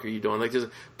the fuck are you doing? Like,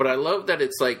 but I love that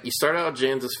it's like you start out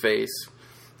Janza's face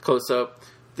close up,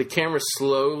 the camera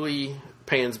slowly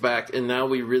pans back, and now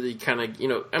we really kind of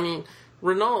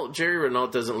Jerry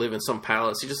Renault doesn't live in some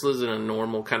palace. He just lives in a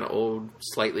normal kind of old,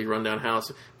 slightly rundown house.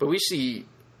 But we see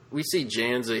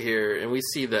Janza here, and we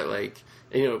see that like.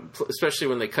 Especially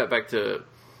when they cut back to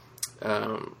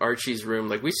Archie's room,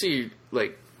 like we see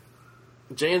like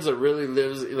Janza really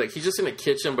lives, like, he's just in a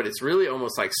kitchen, but it's really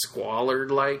almost, like,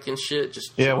 squalor-like and shit.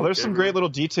 Just well, there's some great little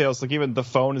details. Like, even the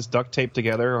phone is duct taped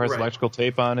together or has electrical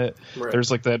tape on it. Right.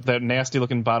 There's, like, that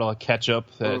nasty-looking bottle of ketchup,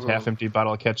 that half-empty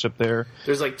bottle of ketchup there.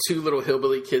 There's, like, 2 little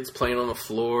hillbilly kids playing on the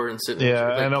floor and sitting there.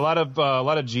 Yeah, and a lot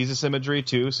of Jesus imagery,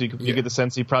 too, so you get the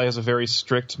sense he probably has a very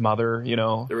strict mother, you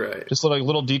know. Right. Just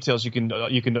little details you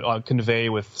can convey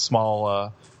with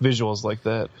small visuals like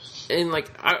that. And,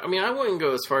 like, I mean, I wouldn't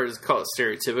go as far as call it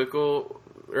stereotypical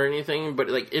or anything, but,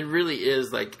 like, it really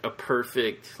is, like, a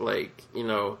perfect, like, you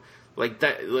know, like,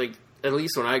 that, like, at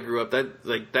least when I grew up, that,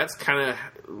 like, that's kind of,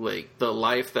 like, the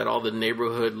life that all the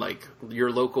neighborhood, like,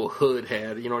 your local hood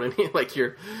had, you know what I mean? Like,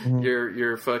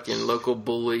 your fucking local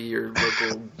bully, your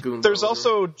local goon. There's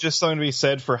also just something to be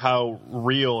said for how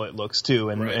real it looks, too,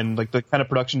 and like, the kind of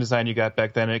production design you got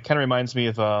back then. It kind of reminds me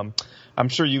of, I'm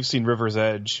sure you've seen River's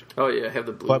Edge. Oh, yeah, I have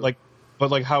the blue. But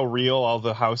like how real all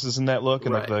the houses in that look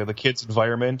and like the kids'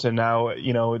 environment, and now,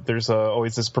 you know, there's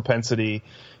always this propensity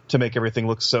to make everything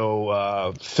look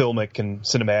so filmic and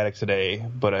cinematic today.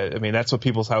 But I mean, that's what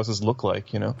people's houses look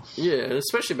like, you know. Yeah, and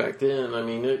especially back then. I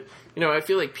mean, you know, I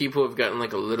feel like people have gotten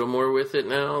like a little more with it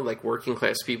now, like working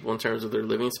class people in terms of their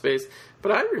living space.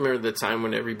 But I remember the time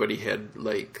when everybody had,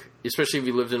 like, especially if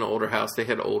you lived in an older house, they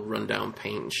had old rundown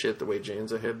paint and shit the way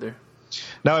Janza had there.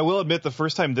 Now, I will admit, the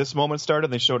first time this moment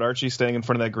started, they showed Archie standing in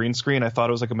front of that green screen. I thought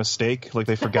it was like a mistake. Like,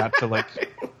 they forgot to, like...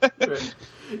 Right.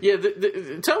 Yeah,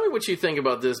 tell me what you think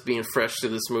about this being fresh to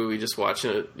this movie, just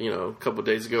watching it, you know, a couple of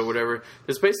days ago, whatever.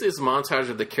 There's basically this montage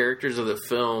of the characters of the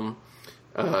film,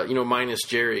 you know, minus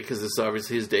Jerry, because this is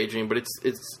obviously his daydream, but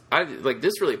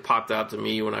this really popped out to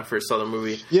me when I first saw the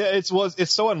movie. Yeah,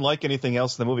 it's so unlike anything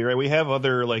else in the movie, right? We have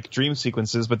other, like, dream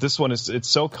sequences, but this one it's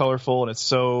so colorful and it's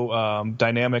so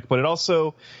dynamic, but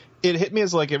it hit me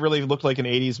as, like, it really looked like an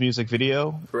 80s music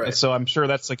video. Right. And so I'm sure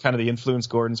that's, like, kind of the influence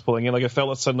Gordon's pulling in. Like, it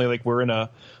felt suddenly like we're in a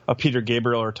Peter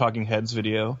Gabriel or Talking Heads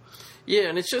video. Yeah,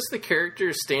 and it's just the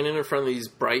characters standing in front of these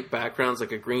bright backgrounds,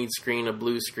 like a green screen, a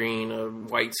blue screen, a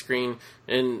white screen,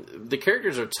 and the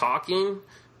characters are talking,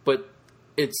 but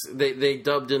they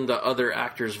dubbed in the other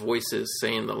actors' voices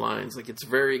saying the lines. Like, it's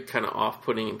very kind of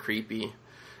off-putting and creepy.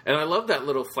 And I love that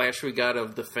little flash we got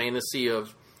of the fantasy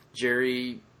of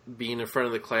Jerry being in front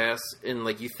of the class, and,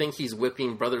 like, you think he's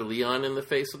whipping Brother Leon in the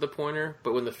face with the pointer,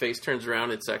 but when the face turns around,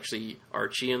 it's actually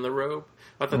Archie in the robe.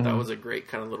 I thought that was a great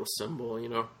kind of little symbol, you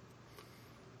know.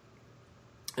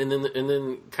 And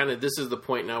then kind of this is the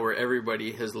point now where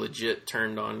everybody has legit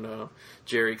turned on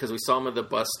Jerry, because we saw him at the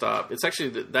bus stop. It's actually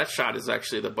that shot is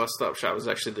actually the bus stop shot was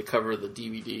actually the cover of the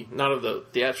DVD, not of the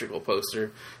theatrical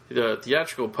poster. The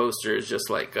theatrical poster is just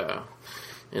like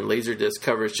in Laserdisc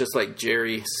cover. It's just like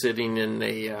Jerry sitting in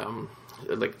a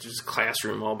like just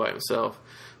classroom all by himself.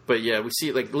 But yeah, we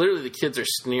see like literally the kids are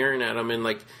sneering at him, and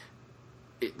like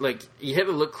you had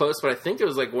to look close, but I think it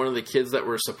was like one of the kids that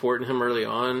were supporting him early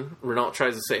on. Renault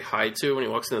tries to say hi to when he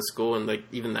walks into school, and like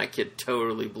even that kid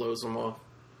totally blows him off.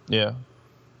 Yeah,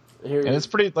 and it's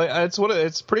pretty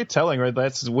it's pretty telling, right?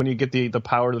 That's when you get the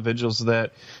power of the vigils,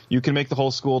 that you can make the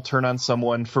whole school turn on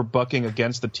someone for bucking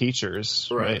against the teachers,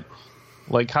 right?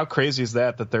 Like, how crazy is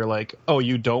that they're like, oh,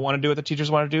 you don't want to do what the teachers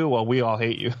want to do? Well, we all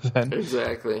hate you then.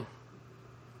 Exactly.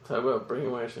 How about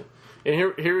brainwashing? And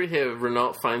here we have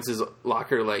Renault finds his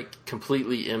locker, like,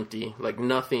 completely empty, like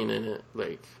nothing in it,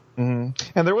 like.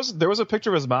 Mm-hmm. And there was a picture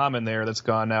of his mom in there that's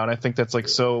gone now, and I think that's like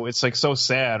so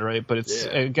sad, right? But it's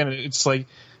again, it's like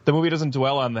the movie doesn't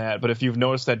dwell on that. But if you've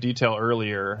noticed that detail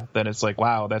earlier, then it's like,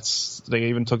 wow, they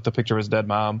even took the picture of his dead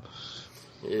mom.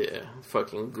 Yeah,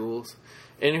 fucking ghouls.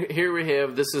 And here we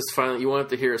have, this is finally, you won't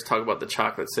have to hear us talk about the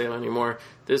chocolate sale anymore.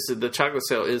 The chocolate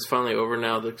sale is finally over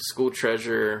now. The school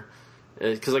treasurer,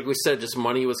 because like we said, just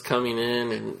money was coming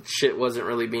in and shit wasn't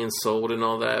really being sold and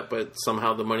all that, but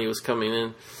somehow the money was coming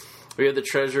in. We had the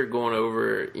treasurer going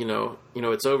over, you know,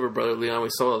 it's over, Brother Leon. We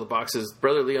sold all the boxes.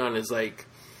 Brother Leon is like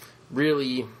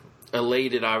really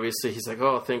elated, obviously. He's like,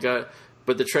 oh, thank God.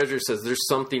 But the treasurer says there's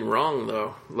something wrong,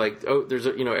 though. Like,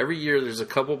 every year there's a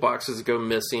couple boxes that go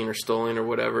missing or stolen or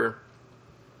whatever.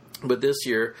 But this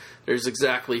year there's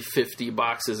exactly 50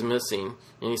 boxes missing,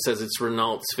 and he says it's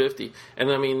Renault's 50.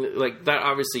 And I mean, like, that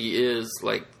obviously is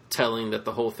like telling that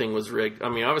the whole thing was rigged. I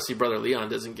mean, obviously Brother Leon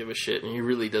doesn't give a shit, and he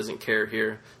really doesn't care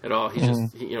here at all. He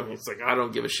just, he's like, I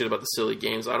don't give a shit about the silly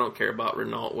games. I don't care about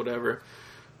Renault, whatever.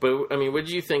 But, I mean, what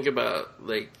do you think about,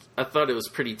 like, I thought it was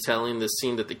pretty telling, this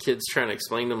scene that the kid's trying to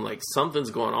explain to him, like, something's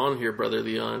going on here, Brother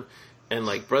Leon. And,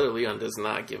 like, Brother Leon does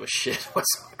not give a shit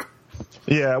whatsoever.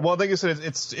 Yeah, well, like I said,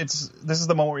 it's this is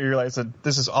the moment where you realize that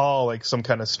this is all like some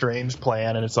kind of strange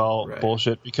plan, and it's all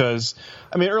bullshit. Because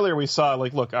I mean, earlier we saw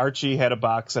like, look, Archie had a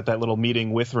box at that little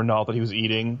meeting with Renault that he was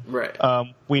eating. Right.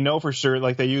 We know for sure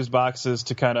like they used boxes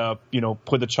to kind of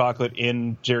put the chocolate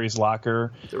in Jerry's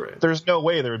locker. Right. There's no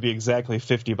way there would be exactly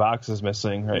 50 boxes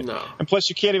missing, right? No. And plus,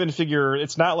 you can't even figure.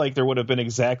 It's not like there would have been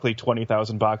exactly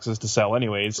 20,000 boxes to sell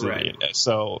anyways. Right.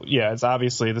 So yeah, it's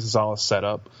obviously this is all a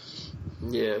setup.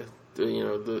 Yeah.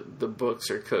 The books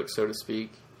are cooked, so to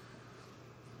speak.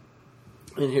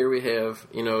 And here we have,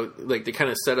 like they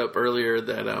kind of set up earlier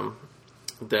that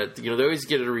they always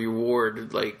get a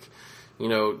reward, like,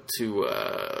 just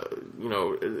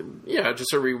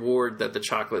a reward that the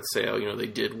chocolate sale, they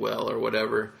did well or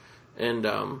whatever. And,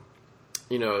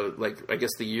 like I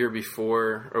guess the year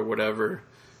before or whatever,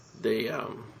 they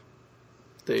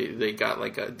got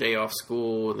like a day off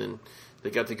school, and then they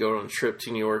got to go on a trip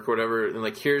to New York or whatever. And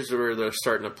like, here's where they're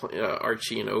starting to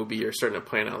Archie and Obie are starting to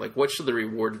plan out, like, what should the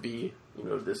reward be,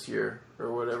 this year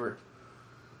or whatever.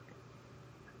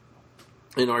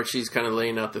 And Archie's kind of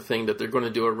laying out the thing that they're going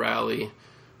to do a rally,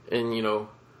 and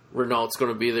Renault's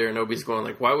going to be there, and Obie's going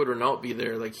like, why would Renault be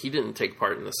there? Like, he didn't take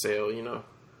part in the sale,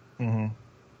 Mm-hmm.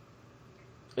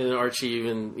 And Archie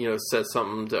even said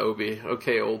something to Obie,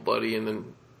 okay, old buddy, and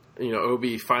then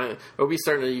Obie's starting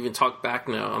to even talk back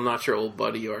now. I'm not your old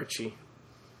buddy, Archie.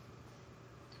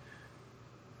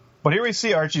 But here we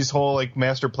see Archie's whole like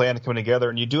master plan coming together,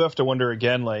 and you do have to wonder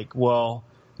again, like, well,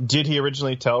 did he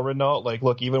originally tell Renault, like,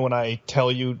 look, even when I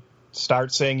tell you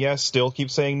start saying yes, still keep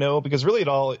saying no? Because really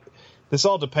this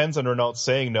all depends on Renault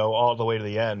saying no all the way to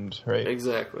the end, right?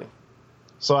 Exactly.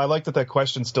 So I like that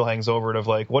question still hangs over it of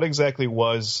like, what exactly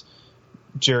was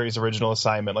Jerry's original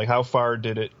assignment? Like, how far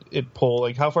did it pull?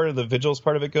 Like, how far did the vigils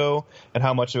part of it go, and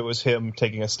how much of it was him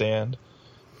taking a stand?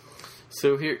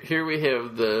 So here we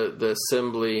have the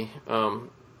assembly.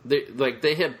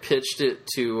 They had pitched it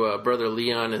to Brother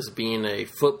Leon as being a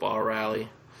football rally.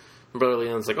 And Brother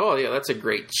Leon's like, oh yeah, that's a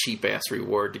great cheap ass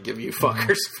reward to give you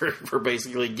fuckers for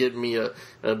basically getting me a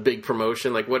big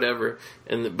promotion, like whatever.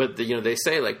 But they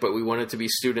say like, but we want it to be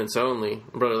students only.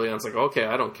 And Brother Leon's like, okay,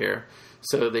 I don't care.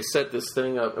 So they set this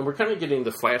thing up, and we're kind of getting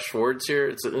the flash forwards here.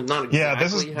 It's not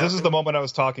exactly this is the moment I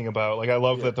was talking about. Like, I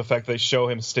love that the fact they show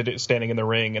him standing in the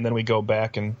ring, and then we go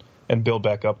back and build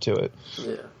back up to it.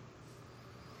 Yeah.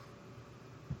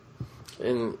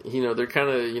 And, they're kind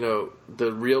of,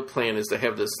 the real plan is to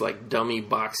have this, like, dummy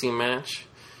boxing match.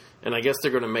 And I guess they're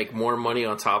going to make more money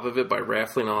on top of it by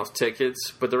raffling off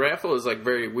tickets. But the raffle is, like,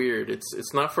 very weird.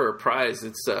 It's not for a prize.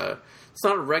 It's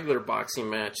not a regular boxing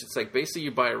match. It's like basically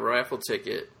you buy a raffle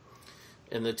ticket,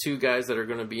 and the two guys that are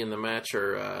going to be in the match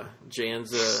are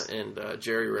Janza and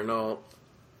Jerry Renault.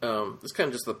 It's kind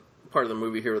of just the part of the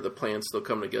movie here where the plans still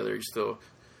come together. You're still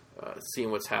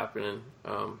seeing what's happening.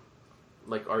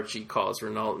 Like Archie calls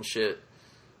Renault and shit.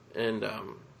 And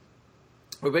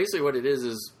but basically what it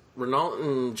is Renault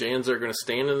and Janza are going to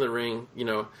stand in the ring,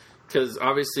 because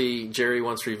obviously Jerry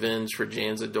wants revenge for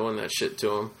Janza doing that shit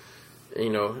to him.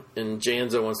 And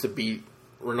Janza wants to beat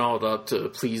Renault up to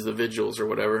please the vigils or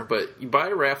whatever. But you buy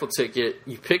a raffle ticket,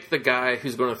 you pick the guy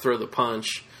who's going to throw the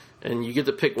punch, and you get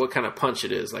to pick what kind of punch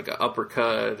it is, like an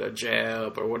uppercut, a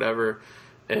jab, or whatever.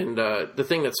 And the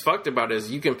thing that's fucked about it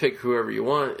is you can pick whoever you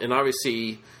want. And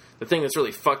obviously, the thing that's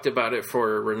really fucked about it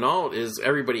for Renault is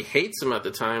everybody hates him at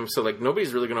the time. So, like,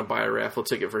 nobody's really going to buy a raffle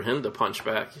ticket for him to punch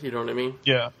back. You know what I mean?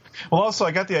 Yeah. Well, also,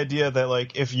 I got the idea that,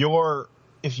 like, if your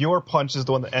punch is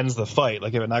the one that ends the fight,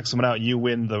 like if it knocks someone out, you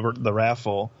win the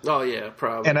raffle. Oh yeah,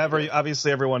 probably. And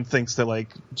obviously everyone thinks that like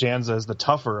Janza is the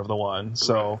tougher of the one,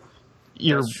 so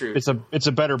it's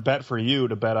a better bet for you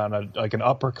to bet on an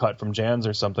uppercut from Janza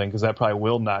or something, because that probably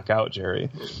will knock out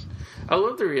Jerry. I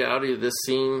love the reality of this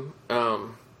scene.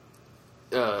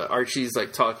 Archie's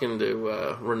like talking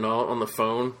to Renault on the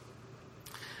phone,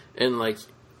 and like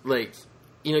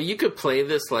you could play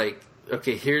this like,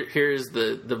 okay, here's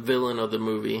the villain of the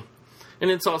movie. And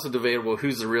it's also debatable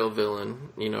who's the real villain.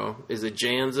 Is it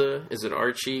Janza? Is it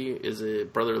Archie? Is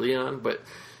it Brother Leon? But,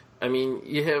 I mean,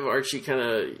 you have Archie kind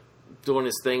of doing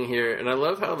his thing here. And I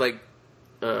love how, like,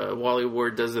 Wally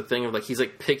Ward does the thing of, like, he's,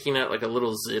 like, picking out, like, a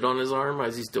little zit on his arm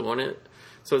as he's doing it.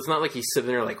 So it's not like he's sitting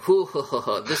there like,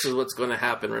 this is what's going to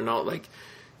happen. Renault, like,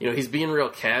 he's being real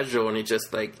casual. And he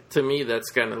just, like, to me,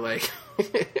 that's kind of, like...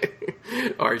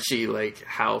 Archie, like,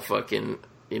 how fucking,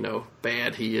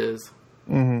 bad he is.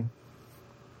 Mm-hmm.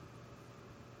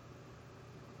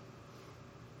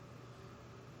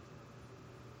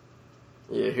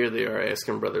 Yeah, here they are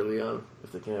asking Brother Leon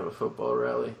if they can have a football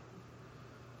rally.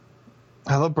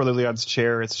 I love Brother Leon's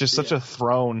chair. It's just such a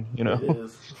throne, you know. It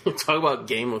is. Talk about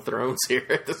Game of Thrones here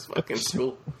at this fucking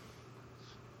school.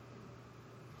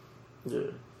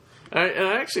 Yeah.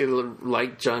 I actually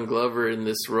like John Glover in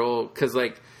this role because,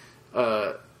 like,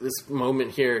 this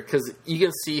moment here, because you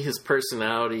can see his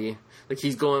personality. Like,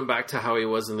 he's going back to how he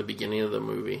was in the beginning of the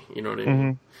movie. You know what I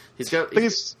mean? He's got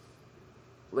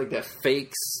like that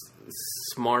fake,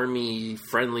 smarmy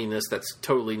friendliness that's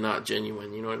totally not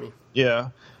genuine. You know what I mean? Yeah.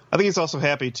 I think he's also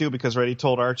happy, too, because, he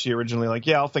told Archie originally, like,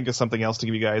 yeah, I'll think of something else to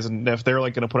give you guys. And if they're,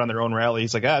 like, going to put on their own rally,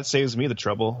 he's like, it saves me the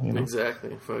trouble. You know?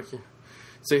 Exactly. Fuck you.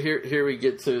 So here we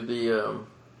get to the,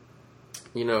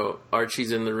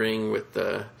 Archie's in the ring with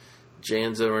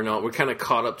Janzo and all. We're kind of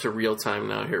caught up to real time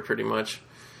now here, pretty much.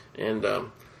 And,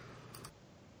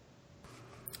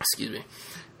 excuse me.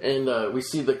 And we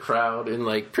see the crowd and,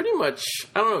 like, pretty much,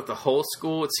 I don't know if the whole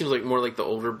school, it seems like more like the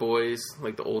older boys,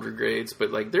 like the older grades,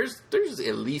 but, like, there's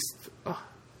at least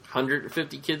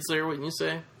 150 kids there, wouldn't you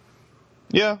say?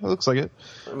 Yeah, it looks like it.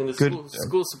 I mean, the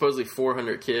school's supposedly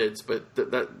 400 kids, but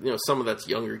that some of that's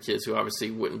younger kids who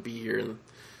obviously wouldn't be here in,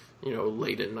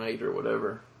 late at night or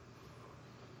whatever.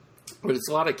 But it's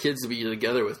a lot of kids to be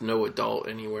together with no adult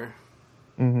anywhere.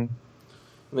 Mm-hmm.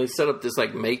 And they set up this,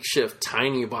 like, makeshift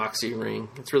tiny boxing ring.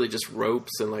 It's really just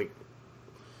ropes and, like,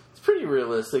 it's pretty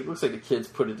realistic. It looks like the kids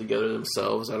put it together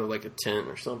themselves out of, like, a tent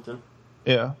or something.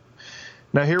 Yeah.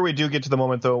 Now, here we do get to the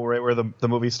moment, though, right where the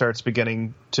movie starts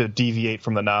beginning to deviate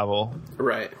from the novel.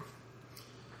 Right.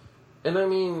 And, I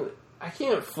mean, I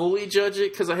can't fully judge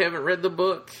it because I haven't read the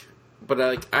book, but,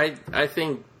 I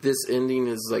think this ending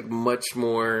is, like, much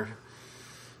more,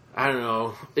 I don't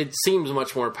know, it seems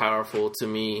much more powerful to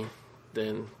me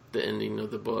than the ending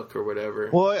of the book or whatever.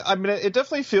 Well, I mean, it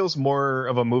definitely feels more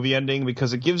of a movie ending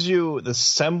because it gives you the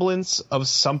semblance of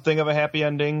something of a happy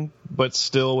ending, but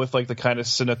still with, like, the kind of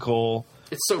cynical...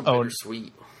 It's so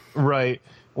bittersweet. Right.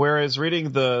 Whereas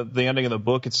reading the ending of the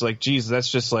book, it's like, geez, that's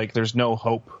just like, there's no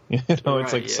hope.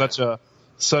 It's like such a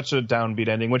downbeat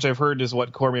ending, which I've heard is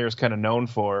what Cormier is kind of known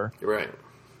for. Right.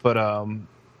 But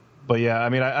yeah, I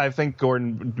mean, I think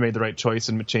Gordon made the right choice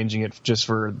in changing it just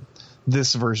for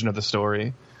this version of the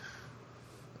story.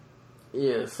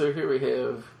 Yeah, so here we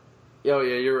have... Oh,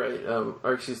 yeah, you're right.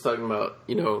 Archie's talking about,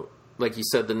 like you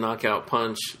said, the knockout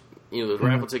punch. The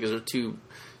raffle tickets are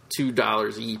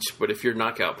 $2 each, but if your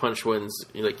knockout punch wins,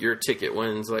 like, your ticket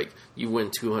wins, like, you win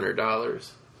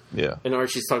 $200. Yeah. And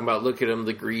Archie's talking about, look at him,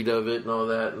 the greed of it and all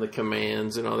that, and the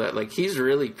commands and all that. Like, he's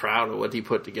really proud of what he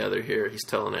put together here. He's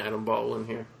telling Adam Baldwin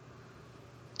here.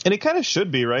 And it kind of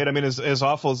should be, right? I mean, as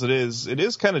awful as it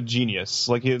is kind of genius.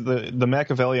 Like, the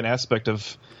Machiavellian aspect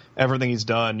of everything he's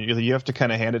done, you have to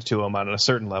kind of hand it to him on a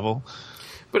certain level.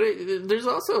 But there's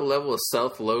also a level of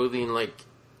self-loathing, like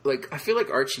I feel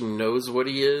like Archie knows what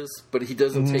he is, but he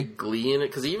doesn't take glee in it,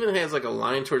 because he even has, like, a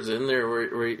line towards the end there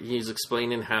where he's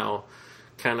explaining how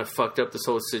kind of fucked up this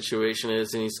whole situation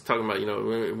is, and he's talking about,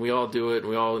 we all do it and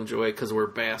we all enjoy it because we're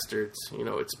bastards,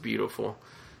 it's beautiful.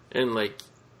 And, like,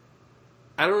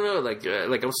 I don't know,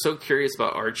 like I'm so curious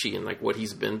about Archie and, like, what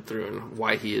he's been through and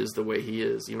why he is the way he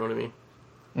is, you know what I mean?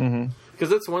 Mm-hmm. Because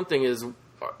that's one thing is,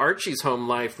 Archie's home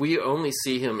life, we only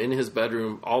see him in his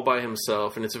bedroom all by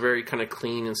himself, and it's a very kind of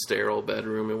clean and sterile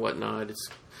bedroom and whatnot. It's,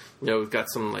 we've got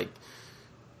some, like,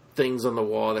 things on the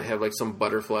wall that have, like, some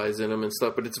butterflies in them and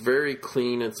stuff, but it's very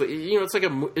clean. It's like, it's like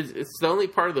it's the only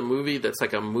part of the movie that's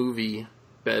like a movie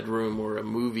bedroom or a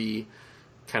movie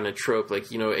kind of trope, like,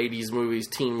 80s movies,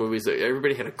 teen movies,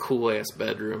 everybody had a cool ass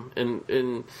bedroom,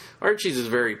 and Archie's is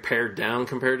very pared down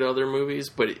compared to other movies,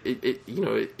 but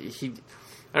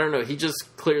I don't know, he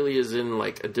just clearly is in,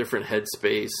 like, a different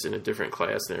headspace and a different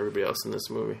class than everybody else in this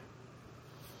movie.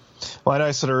 Well, I know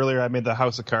I said earlier I made the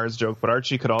House of Cards joke, but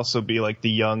Archie could also be, like, the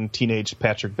young teenage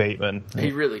Patrick Bateman.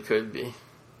 He really could be.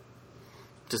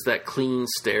 Just that clean,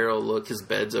 sterile look, his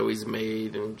bed's always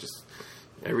made, and just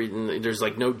everything, there's,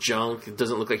 like, no junk. It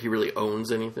doesn't look like he really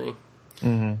owns anything.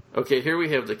 Mm-hmm. Okay, here we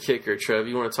have the kicker. Trev,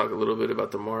 you want to talk a little bit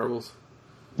about the marbles?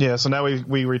 Yeah, so now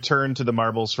we return to the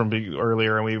marbles from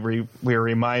earlier, and we are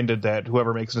reminded that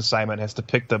whoever makes an assignment has to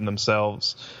pick them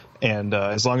themselves. And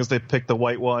as long as they pick the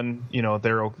white one,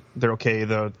 they're okay.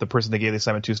 The person they gave the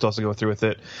assignment to still has to go through with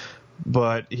it.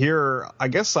 But here, I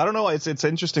guess, I don't know, it's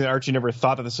interesting that Archie never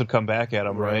thought that this would come back at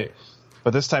him, right?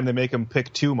 But this time they make him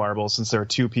pick 2 marbles since there are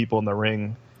 2 people in the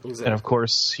ring. Exactly. And, of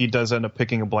course, he does end up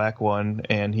picking a black one,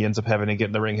 and he ends up having to get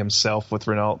in the ring himself with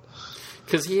Renault.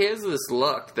 Because he has this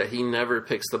luck that he never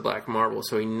picks the black marble,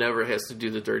 so he never has to do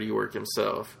the dirty work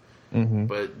himself. Mm-hmm.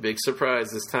 But big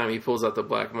surprise, this time he pulls out the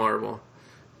black marble.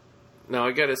 Now,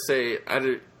 I gotta say,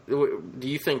 do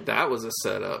you think that was a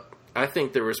setup? I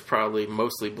think there was probably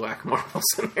mostly black marbles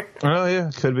in there. Oh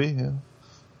yeah, could be. Yeah.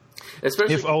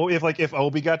 Especially if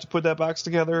Obi got to put that box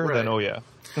together, right. Then oh yeah.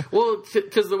 Well,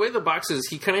 because the way the box is,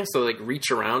 he kind of has to like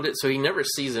reach around it, so he never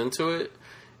sees into it.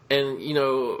 And you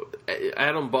know,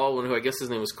 Adam Baldwin, who I guess his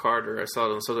name was Carter, I saw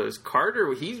it on Sotheby's.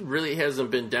 Carter, he really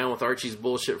hasn't been down with Archie's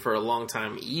bullshit for a long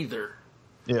time either.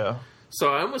 Yeah.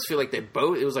 So I almost feel like it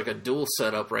was like a dual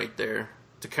setup right there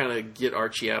to kind of get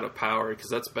Archie out of power, because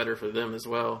that's better for them as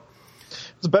well.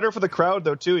 It's better for the crowd,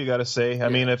 though, too, you got to say. I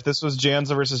mean, if this was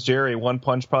Janza versus Jerry, one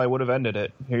punch probably would have ended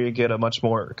it. Here you get a much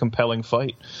more compelling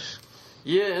fight.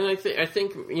 Yeah, and I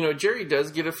think you know, Jerry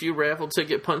does get a few raffle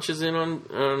ticket punches in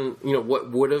on you know, what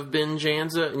would have been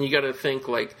Janza, and you got to think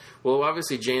like, well,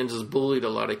 obviously Janza's bullied a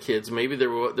lot of kids. Maybe there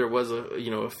was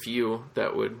a few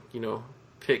that would, you know,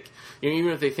 pick, you know,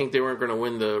 even if they think they weren't going to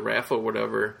win the raffle or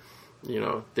whatever, you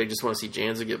know, they just want to see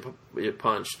Janza get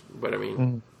punched. But I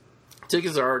mean,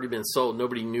 tickets have already been sold.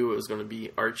 Nobody knew it was going to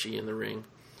be Archie in the ring.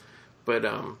 But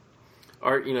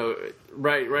Art, you know,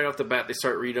 right off the bat, they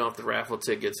start reading off the raffle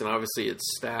tickets, and obviously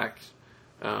it's stacked.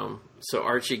 So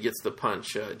Archie gets to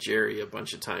punch Jerry a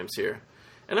bunch of times here.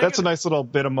 And that's a nice little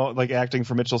bit of like acting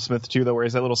for Mitchell Smith too, though, where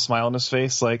he's that little smile on his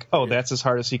face, like, "Oh, that's as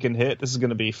hard as he can hit. This is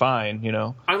going to be fine," you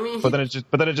know. I mean, but then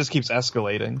it just keeps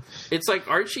escalating. It's like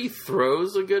Archie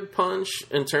throws a good punch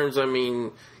in terms. I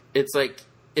mean, it's like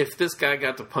if this guy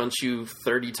got to punch you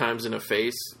 30 times in the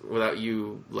face without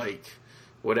you like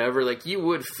whatever, like you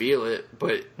would feel it,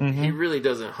 but he really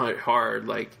doesn't hit hard.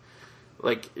 Like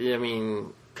I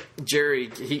mean, Jerry,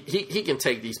 he can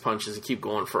take these punches and keep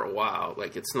going for a while.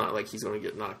 Like, it's not like he's going to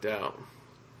get knocked out.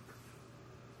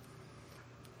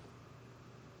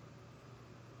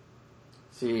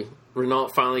 See, Renault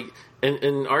finally,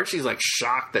 and Archie's like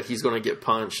shocked that he's going to get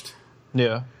punched.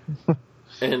 Yeah.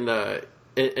 and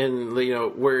you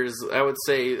know, whereas I would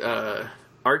say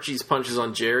Archie's punches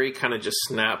on Jerry kind of just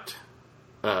snapped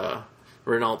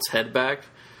Renault's head back.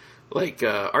 Like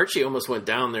Archie almost went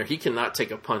down there. He cannot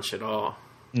take a punch at all.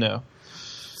 No.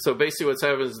 So basically what's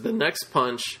happening is the next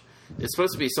punch is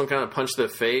supposed to be some kind of punch to the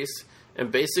face, and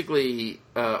basically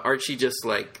Archie just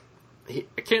like,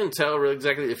 I can't tell really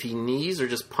exactly if he knees or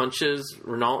just punches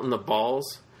Renault in the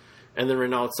balls, and then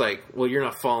Renault's like, well, you're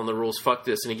not following the rules, fuck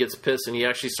this, and he gets pissed and he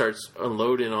actually starts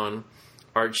unloading on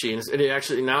Archie, and it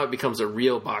actually, now it becomes a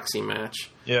real boxing match.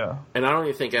 Yeah. And I don't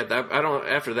even think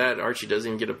after that, Archie doesn't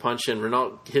even get a punch in.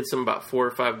 Renault hits him about 4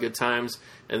 or 5 good times,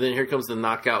 and then here comes the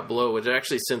knockout blow, which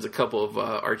actually sends a couple of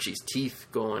Archie's teeth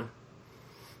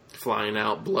flying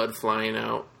out, blood flying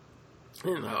out,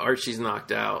 and Archie's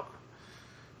knocked out.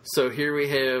 So here we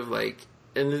have, like,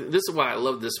 and this is why I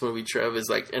love this movie, Trev, is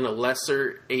like in a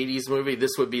lesser 80s movie,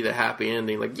 this would be the happy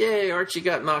ending. Like, yay, Archie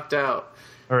got knocked out.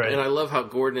 Right. And I love how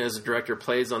Gordon, as a director,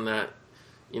 plays on that.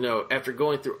 You know, after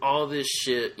going through all this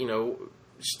shit, you know,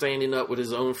 standing up with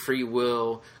his own free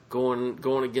will, going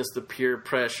against the peer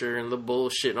pressure and the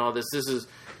bullshit and all this.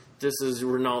 This is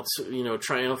Renault's, you know,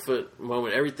 triumphant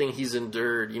moment. Everything he's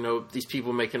endured. You know, these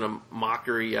people making a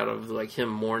mockery out of like him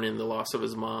mourning the loss of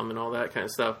his mom and all that kind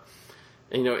of stuff.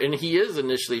 And, you know, and he is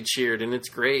initially cheered, and it's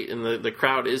great, and the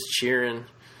crowd is cheering,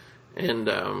 and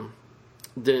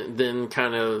then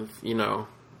kind of, you know,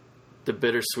 the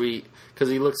bittersweet, because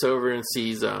he looks over and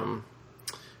sees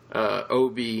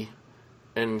Obi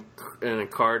and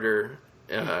Carter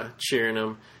cheering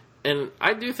him, and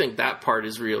I do think that part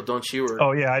is real, don't you?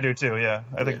 Oh yeah, I do too. Yeah,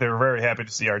 I think they're very happy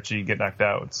to see Archie get knocked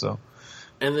out. So,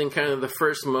 and then kind of the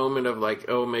first moment of like,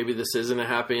 oh, maybe this isn't a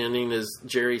happy ending, is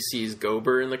Jerry sees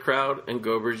Gober in the crowd, and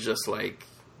Gober's just like,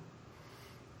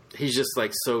 he's just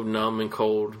like so numb and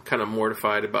cold, kind of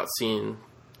mortified about seeing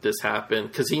this happen,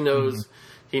 because he knows.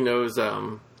 He knows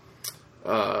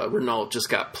Renault just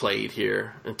got played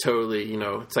here, and totally, you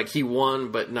know, it's like he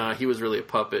won, but nah, he was really a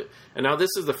puppet. And now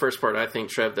this is the first part, I think,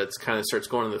 Trev, that's kind of starts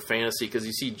going into the fantasy, because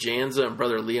you see Janza and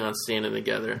Brother Leon standing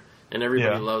together, and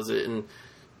everybody loves it. And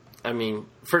I mean,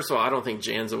 first of all, I don't think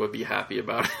Janza would be happy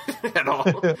about it at all,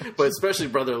 but especially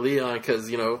Brother Leon,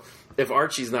 because, you know, if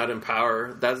Archie's not in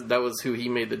power, that was who he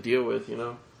made the deal with, you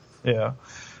know? Yeah.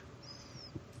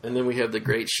 And then we have the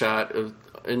great shot of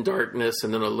in darkness,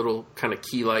 and then a little kind of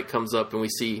key light comes up, and we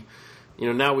see, you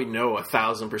know, now we know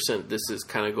 1,000% this is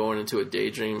kind of going into a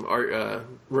daydream.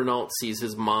 Renault sees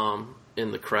his mom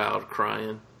in the crowd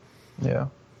crying. Yeah.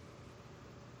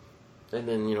 And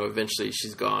then, you know, eventually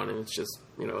she's gone, and it's just,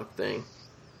 you know, a thing.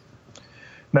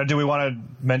 Now, do we want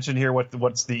to mention here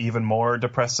what's the even more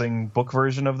depressing book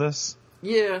version of this?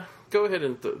 Yeah, go ahead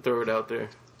and throw it out there.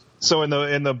 So in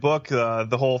the book,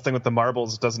 the whole thing with the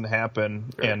marbles doesn't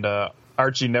happen, right. And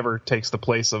Archie never takes the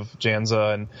place of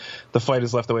Janza, and the fight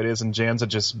is left the way it is, and Janza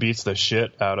just beats the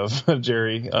shit out of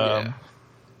Jerry.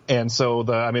 And so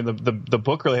the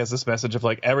book really has this message of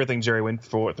like everything Jerry went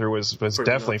through was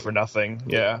definitely for nothing.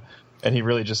 Yeah. And he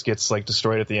really just gets like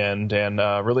destroyed at the end, and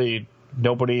really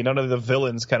none of the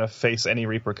villains kind of face any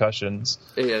repercussions.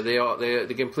 Yeah,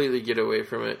 they completely get away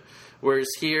from it. Whereas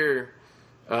here,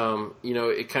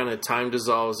 it kind of time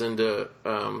dissolves into,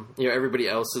 everybody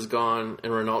else is gone,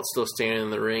 and Renault's still standing in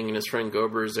the ring, and his friend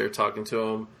Gober is there talking to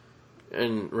him.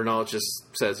 And Renault just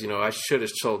says, I should have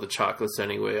sold the chocolates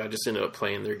anyway. I just ended up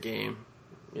playing their game,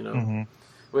 Mm-hmm.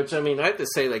 Which, I have to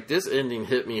say, like, this ending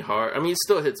hit me hard. It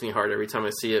still hits me hard every time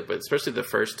I see it, but especially the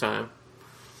first time.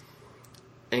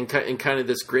 And kind of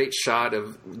this great shot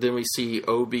of, then we see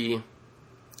Obi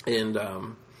and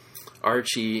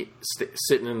Archie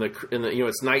sitting in the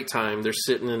it's nighttime. They're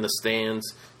sitting in the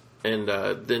stands, and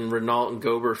then Renault and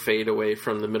Gober fade away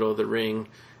from the middle of the ring,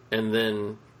 and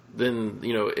then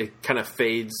it kind of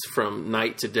fades from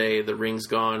night to day. The ring's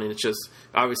gone, and it's just,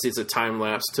 obviously it's a time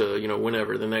lapse to,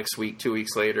 whenever, the next week, 2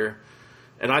 weeks later.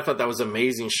 And I thought that was an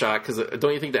amazing shot, because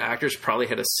don't you think the actors probably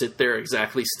had to sit there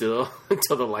exactly still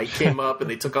until the light came up and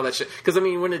they took all that shit? Because,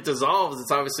 when it dissolves,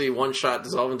 it's obviously one shot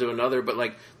dissolve into another, but,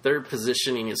 like, their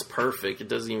positioning is perfect. It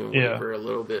doesn't even waver a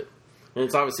little bit. And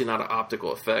it's obviously not an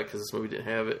optical effect, because this movie didn't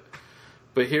have it.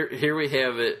 But here we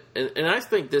have it, and I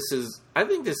think this is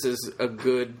a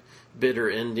good, bitter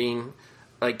ending.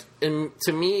 Like, and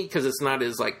to me, because it's not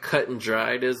as like cut and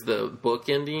dried as the book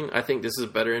ending, I think this is a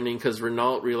better ending, because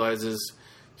Renault realizes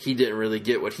he didn't really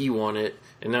get what he wanted,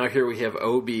 and now here we have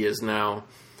Obi is now,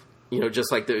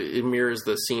 just like it mirrors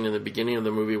the scene in the beginning of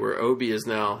the movie where Obi is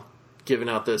now giving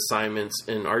out the assignments,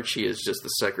 and Archie is just the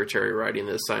secretary writing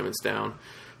the assignments down.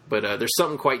 But there's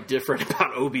something quite different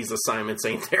about Obi's assignments,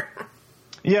 ain't there?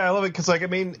 Yeah, I love it because,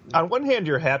 on one hand,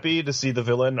 you're happy to see the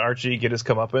villain, Archie, get his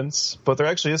comeuppance, but there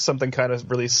actually is something kind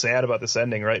of really sad about this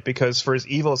ending, right? Because for as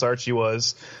evil as Archie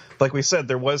was, like we said,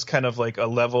 there was kind of like a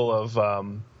level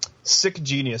of sick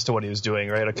genius to what he was doing,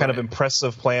 right? A kind of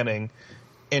impressive planning,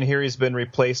 and here he's been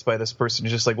replaced by this person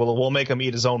who's just like, well, we'll make him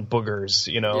eat his own boogers,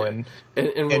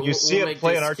 and you see it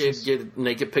play in Archie's... get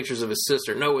naked pictures of his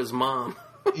sister. No, his mom.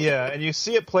 Yeah, and you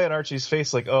see it play in Archie's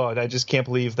face like, oh, I just can't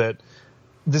believe that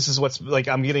this is what's like,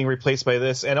 I'm getting replaced by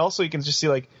this. And also you can just see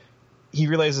like he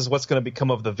realizes what's going to become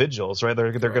of the Vigils, right?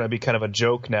 They're going to be kind of a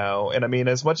joke now. And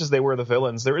as much as they were the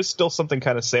villains, there is still something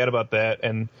kind of sad about that,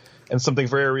 and something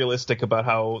very realistic about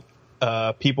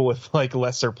how people with like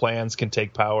lesser plans can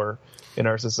take power in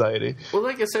our society. Well,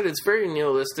 like I said, it's very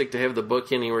nihilistic to have the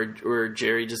book ending where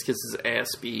Jerry just gets his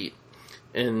ass beat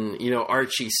and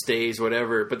Archie stays,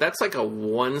 whatever. But that's like a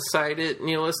one-sided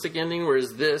nihilistic ending,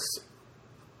 whereas this,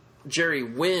 Jerry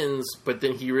wins, but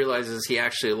then he realizes he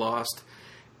actually lost.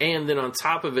 And then on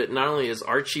top of it, not only is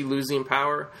Archie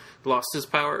lost his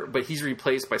power, but he's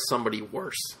replaced by somebody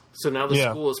worse. So now the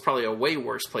school is probably a way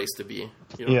worse place to be.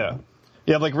 Yeah.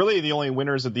 Yeah, like really the only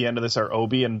winners at the end of this are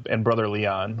Obi and Brother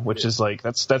Leon, which is like,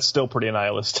 that's still pretty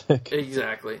nihilistic.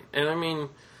 Exactly. And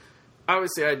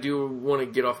obviously I do want to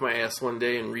get off my ass one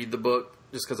day and read the book,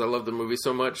 just because I love the movie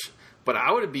so much. But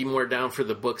I would be more down for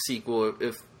the book sequel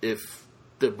if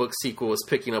the book sequel was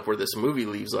picking up where this movie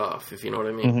leaves off, if you know what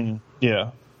I mean. Mm-hmm.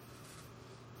 Yeah.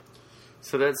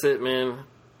 So that's it, man.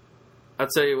 I'll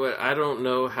tell you what, I don't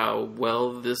know how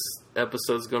well this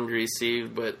episode's going to be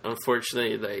received, but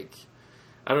unfortunately,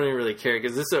 I don't even really care,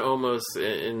 because this is almost,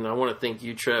 and I want to thank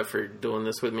you, Trev, for doing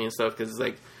this with me and stuff, because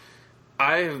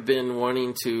I've been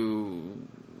wanting to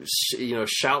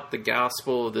shout the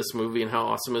gospel of this movie and how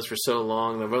awesome it is for so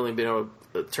long. I've only been able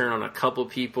to turn on a couple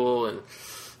people, and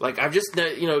I've just, kind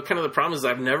of the problem is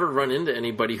I've never run into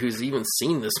anybody who's even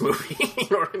seen this movie. You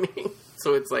know what I mean?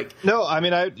 So it's like... No, I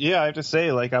have to say,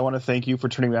 I want to thank you for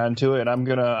turning me on to it.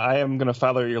 I am gonna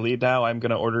follow your lead now. I'm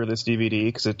gonna order this DVD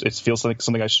because it feels like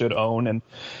something I should own. And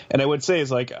I would say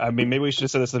is maybe we should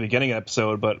have said this at the beginning of the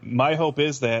episode, but my hope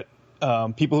is that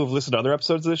people who've listened to other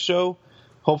episodes of this show,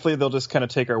 hopefully they'll just kind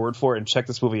of take our word for it and check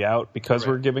this movie out, because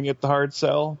we're giving it the hard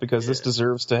sell, because this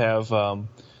deserves to have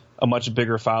a much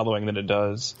bigger following than it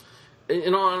does.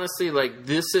 In all honesty,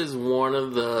 this is one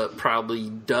of the probably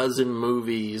dozen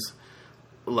movies,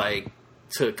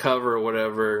 to cover or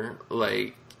whatever,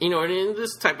 and in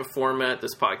this type of format,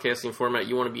 this podcasting format,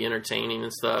 you want to be entertaining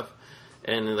and stuff,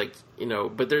 and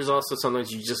but there's also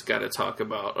sometimes you just got to talk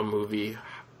about a movie,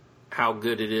 how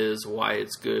good it is, why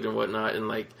it's good and whatnot, and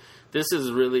this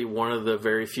is really one of the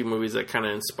very few movies that kind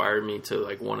of inspired me to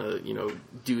like want to, you know,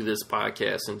 do this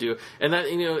podcast and do, and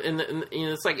that, you know, and you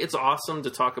know, it's like, it's awesome to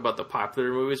talk about the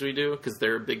popular movies we do because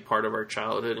they're a big part of our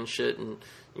childhood and shit, and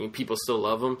you know, people still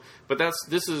love them. But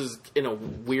this is in a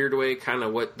weird way kind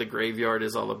of what The Graveyard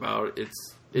is all about.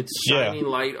 It's shining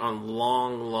light on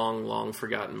long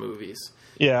forgotten movies.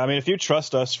 Yeah, I mean, if you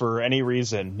trust us for any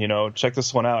reason, you know, check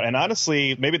this one out. And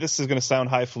honestly, maybe this is going to sound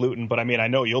highfalutin, but I mean, I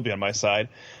know you'll be on my side.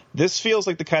 This feels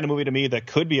like the kind of movie to me that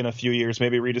could be in a few years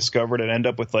maybe rediscovered and end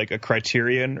up with like a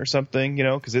Criterion or something, you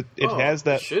know, because it has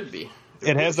that. It should be.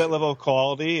 It has that level of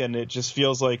quality, and it just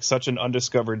feels like such an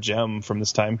undiscovered gem from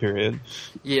this time period.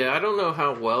 Yeah, I don't know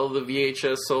how well the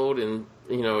VHS sold, and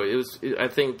you know, I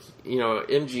think, you know,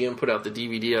 MGM put out the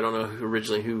DVD. I don't know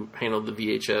who handled the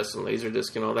VHS and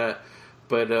Laserdisc and all that,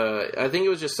 but I think it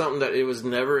was just something that it was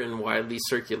never in widely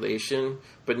circulation.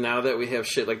 But now that we have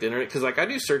shit like the internet, because like I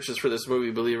do searches for this movie,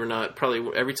 believe it or not,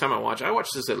 probably every time I watch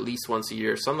this at least once a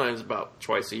year, sometimes about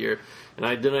twice a year, and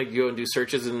I go and do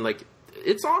searches, and like,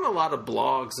 it's on a lot of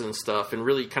blogs and stuff, and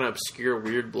really kind of obscure,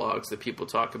 weird blogs that people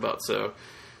talk about. So,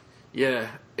 yeah,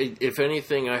 if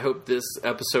anything, I hope this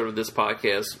episode of this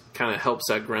podcast kind of helps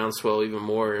that groundswell even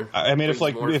more. I mean, if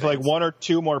like one or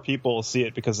two more people see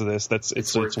it because of this,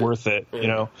 it's worth it, yeah. You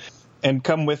know. And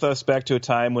come with us back to a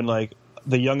time when like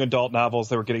the young adult novels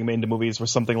that were getting made into movies were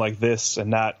something like this, and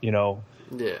not, you know,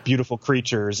 beautiful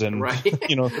creatures and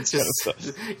you know, that kind of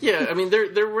stuff. Yeah, I mean,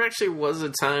 there actually was a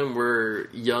time where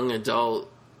young adult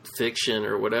fiction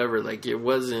or whatever, like it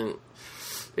wasn't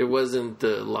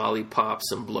the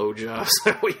lollipops and blowjobs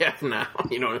that we have now.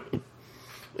 You know what I mean?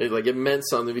 It meant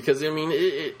something because, I mean,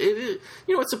 it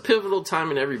you know, it's a pivotal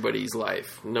time in everybody's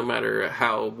life, no matter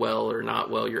how well or not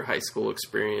well your high school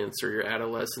experience or your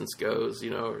adolescence goes.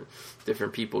 You know,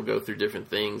 different people go through different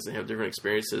things and have different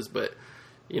experiences, but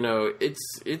you know,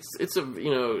 it's a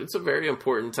very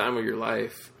important time of your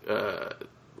life,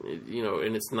 you know,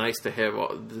 and it's nice to have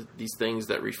all these things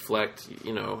that reflect,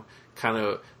 you know, kind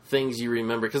of things you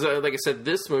remember. Because, like I said,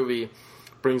 this movie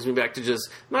brings me back to just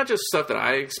not just stuff that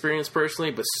I experienced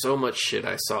personally, but so much shit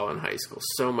I saw in high school,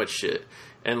 so much shit.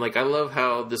 And like, I love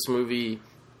how this movie,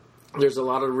 there's a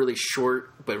lot of really short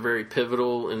but very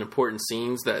pivotal and important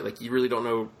scenes that like you really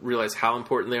don't realize how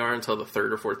important they are until the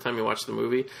third or fourth time you watch the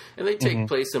movie. And they take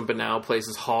place in banal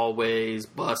places, hallways,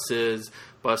 buses,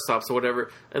 bus stops, or whatever.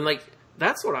 And like,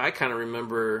 that's what I kind of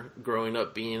remember growing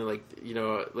up being like, you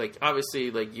know, like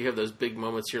obviously like you have those big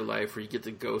moments in your life where you get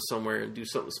to go somewhere and do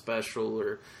something special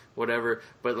or whatever.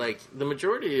 But like the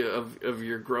majority of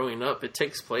your growing up, it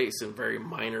takes place in very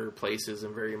minor places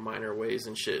and very minor ways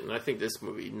and shit. And I think this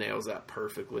movie nails that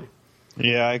perfectly.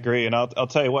 Yeah, I agree. And I'll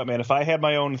tell you what, man, if I had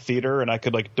my own theater and I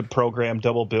could like program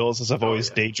double bills as I've always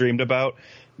daydreamed about,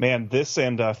 man, this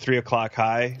and 3 O'Clock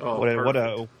High,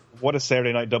 what a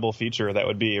Saturday night double feature that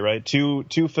would be, right? Two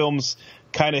films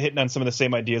kind of hitting on some of the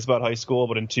same ideas about high school,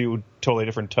 but in two totally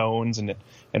different tones and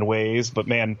ways. But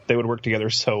man, they would work together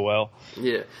so well.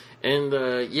 Yeah. And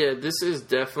this is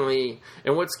definitely,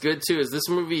 and what's good too is this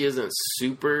movie isn't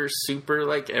super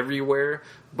like everywhere,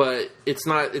 but it's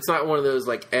not one of those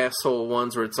like asshole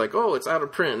ones where it's like, oh, it's out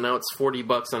of print, now it's $40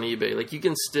 on eBay. Like you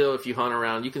can still, if you hunt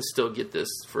around, you can still get this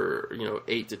for, you know,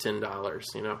 $8 to $10,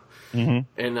 you know.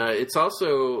 And it's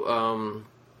also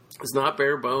it's not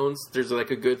bare bones. There's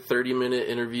like a good 30-minute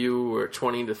interview or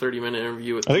 20 to 30-minute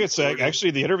interview with, I think it's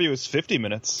actually the interview is 50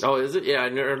 minutes. Oh, is it? Yeah, I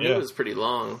knew it was pretty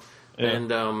long. Yeah.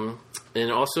 And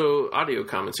also audio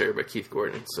commentary by Keith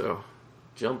Gordon. So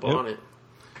jump on it.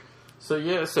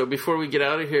 So before we get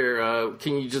out of here,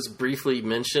 can you just briefly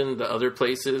mention the other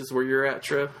places where you're at,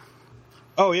 Trev?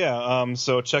 Oh yeah.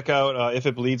 So check out If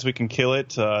It Bleeds, We Can Kill It.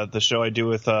 The show I do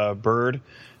with Bird.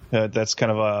 That's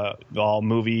kind of all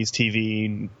movies,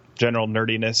 TV, general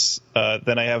nerdiness.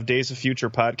 Then I have Days of Future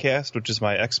podcast, which is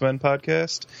my X-Men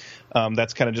podcast.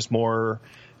 That's kind of just more,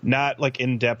 not like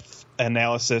in-depth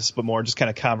analysis, but more just kind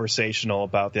of conversational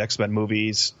about the X-Men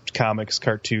movies, comics,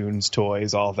 cartoons,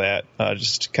 toys, all that.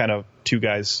 Just kind of two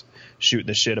guys shooting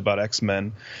the shit about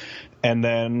X-Men. And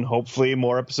then hopefully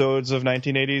more episodes of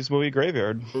 1980s movie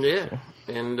Graveyard. Yeah,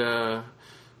 and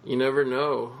you never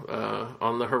know.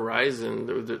 On the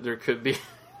horizon, there could be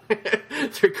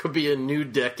there could be a new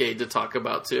decade to talk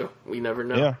about too. We never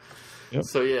know. Yeah. Yep.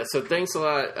 So thanks a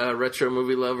lot, retro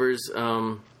movie lovers.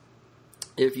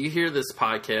 If you hear this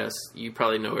podcast, you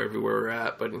probably know everywhere we're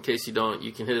at, but in case you don't,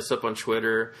 you can hit us up on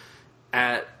Twitter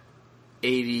at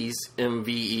 80s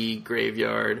MVE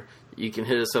Graveyard. You can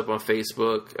hit us up on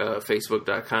Facebook,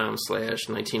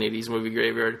 facebook.com/1980s Movie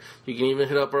Graveyard. You can even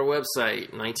hit up our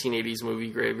website,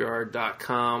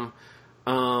 1980smoviegraveyard.com.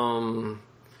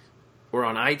 We're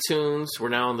on iTunes. We're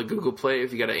now on the Google Play.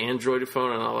 If you got an Android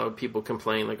phone, and a lot of people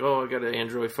complain like, "Oh, I got an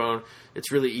Android phone."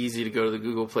 It's really easy to go to the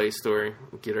Google Play Store and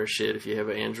get our shit if you have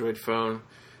an Android phone.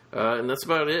 And that's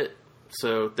about it.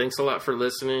 So thanks a lot for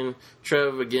listening,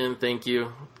 Trev. Again, thank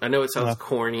you. I know it sounds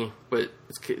corny, but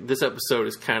this episode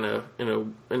is kind of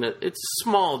it's a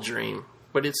small dream,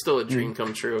 but it's still a dream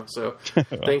come true. So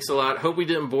thanks a lot. Hope we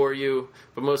didn't bore you,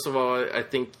 but most of all, I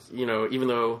think even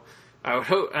though I would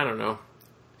hope, I don't know.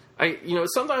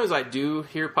 Sometimes I do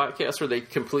hear podcasts where they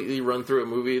completely run through a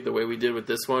movie the way we did with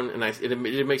this one, and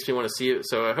it makes me want to see it.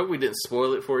 So I hope we didn't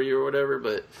spoil it for you or whatever,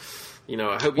 but.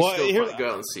 I hope you still go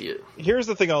out and see it. Here's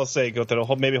the thing I'll say, Goat, that'll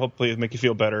hopefully make you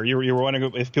feel better. You were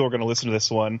wondering if people are going to listen to this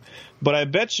one, but I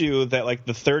bet you that like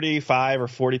the 35 or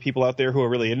 40 people out there who are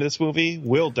really into this movie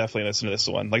will definitely listen to this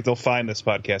one. Like they'll find this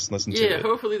podcast and listen to it. Yeah,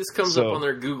 hopefully this comes up on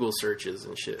their Google searches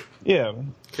and shit. Yeah.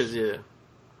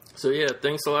 So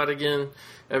thanks a lot again,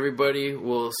 everybody.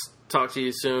 We'll talk to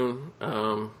you soon.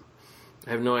 I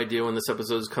have no idea when this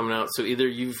episode is coming out, so either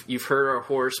you've heard our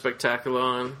horror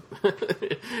spectacular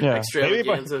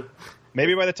extravaganza.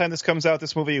 Maybe by the time this comes out,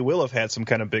 this movie will have had some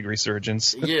kind of big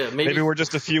resurgence. Yeah, maybe we're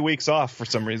just a few weeks off for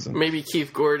some reason. Maybe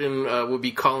Keith Gordon will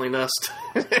be calling us.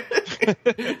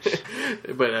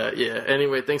 But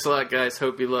anyway, thanks a lot, guys.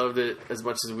 Hope you loved it as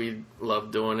much as we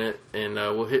loved doing it, and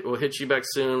we'll hit you back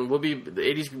soon. We'll be the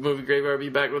 80s Movie Graveyard will be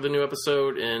back with a new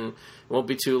episode, and it won't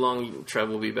be too long. Trev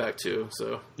will be back too.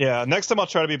 So next time I'll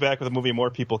try to be back with a movie more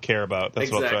people care about.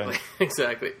 That's what I'll try.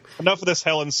 Exactly. Enough of this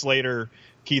Helen Slater,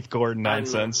 Keith Gordon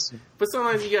nonsense. But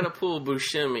sometimes you got to pull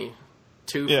Buscemi.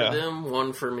 2 for them,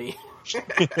 1 for me.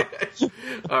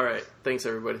 All right. Thanks,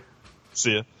 everybody.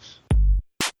 See ya.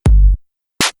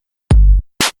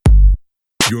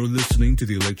 You're listening to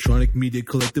the Electronic Media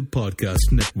Collective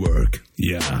Podcast Network.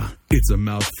 Yeah, it's a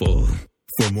mouthful.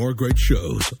 For more great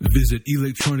shows, visit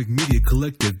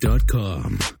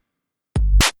electronicmediacollective.com.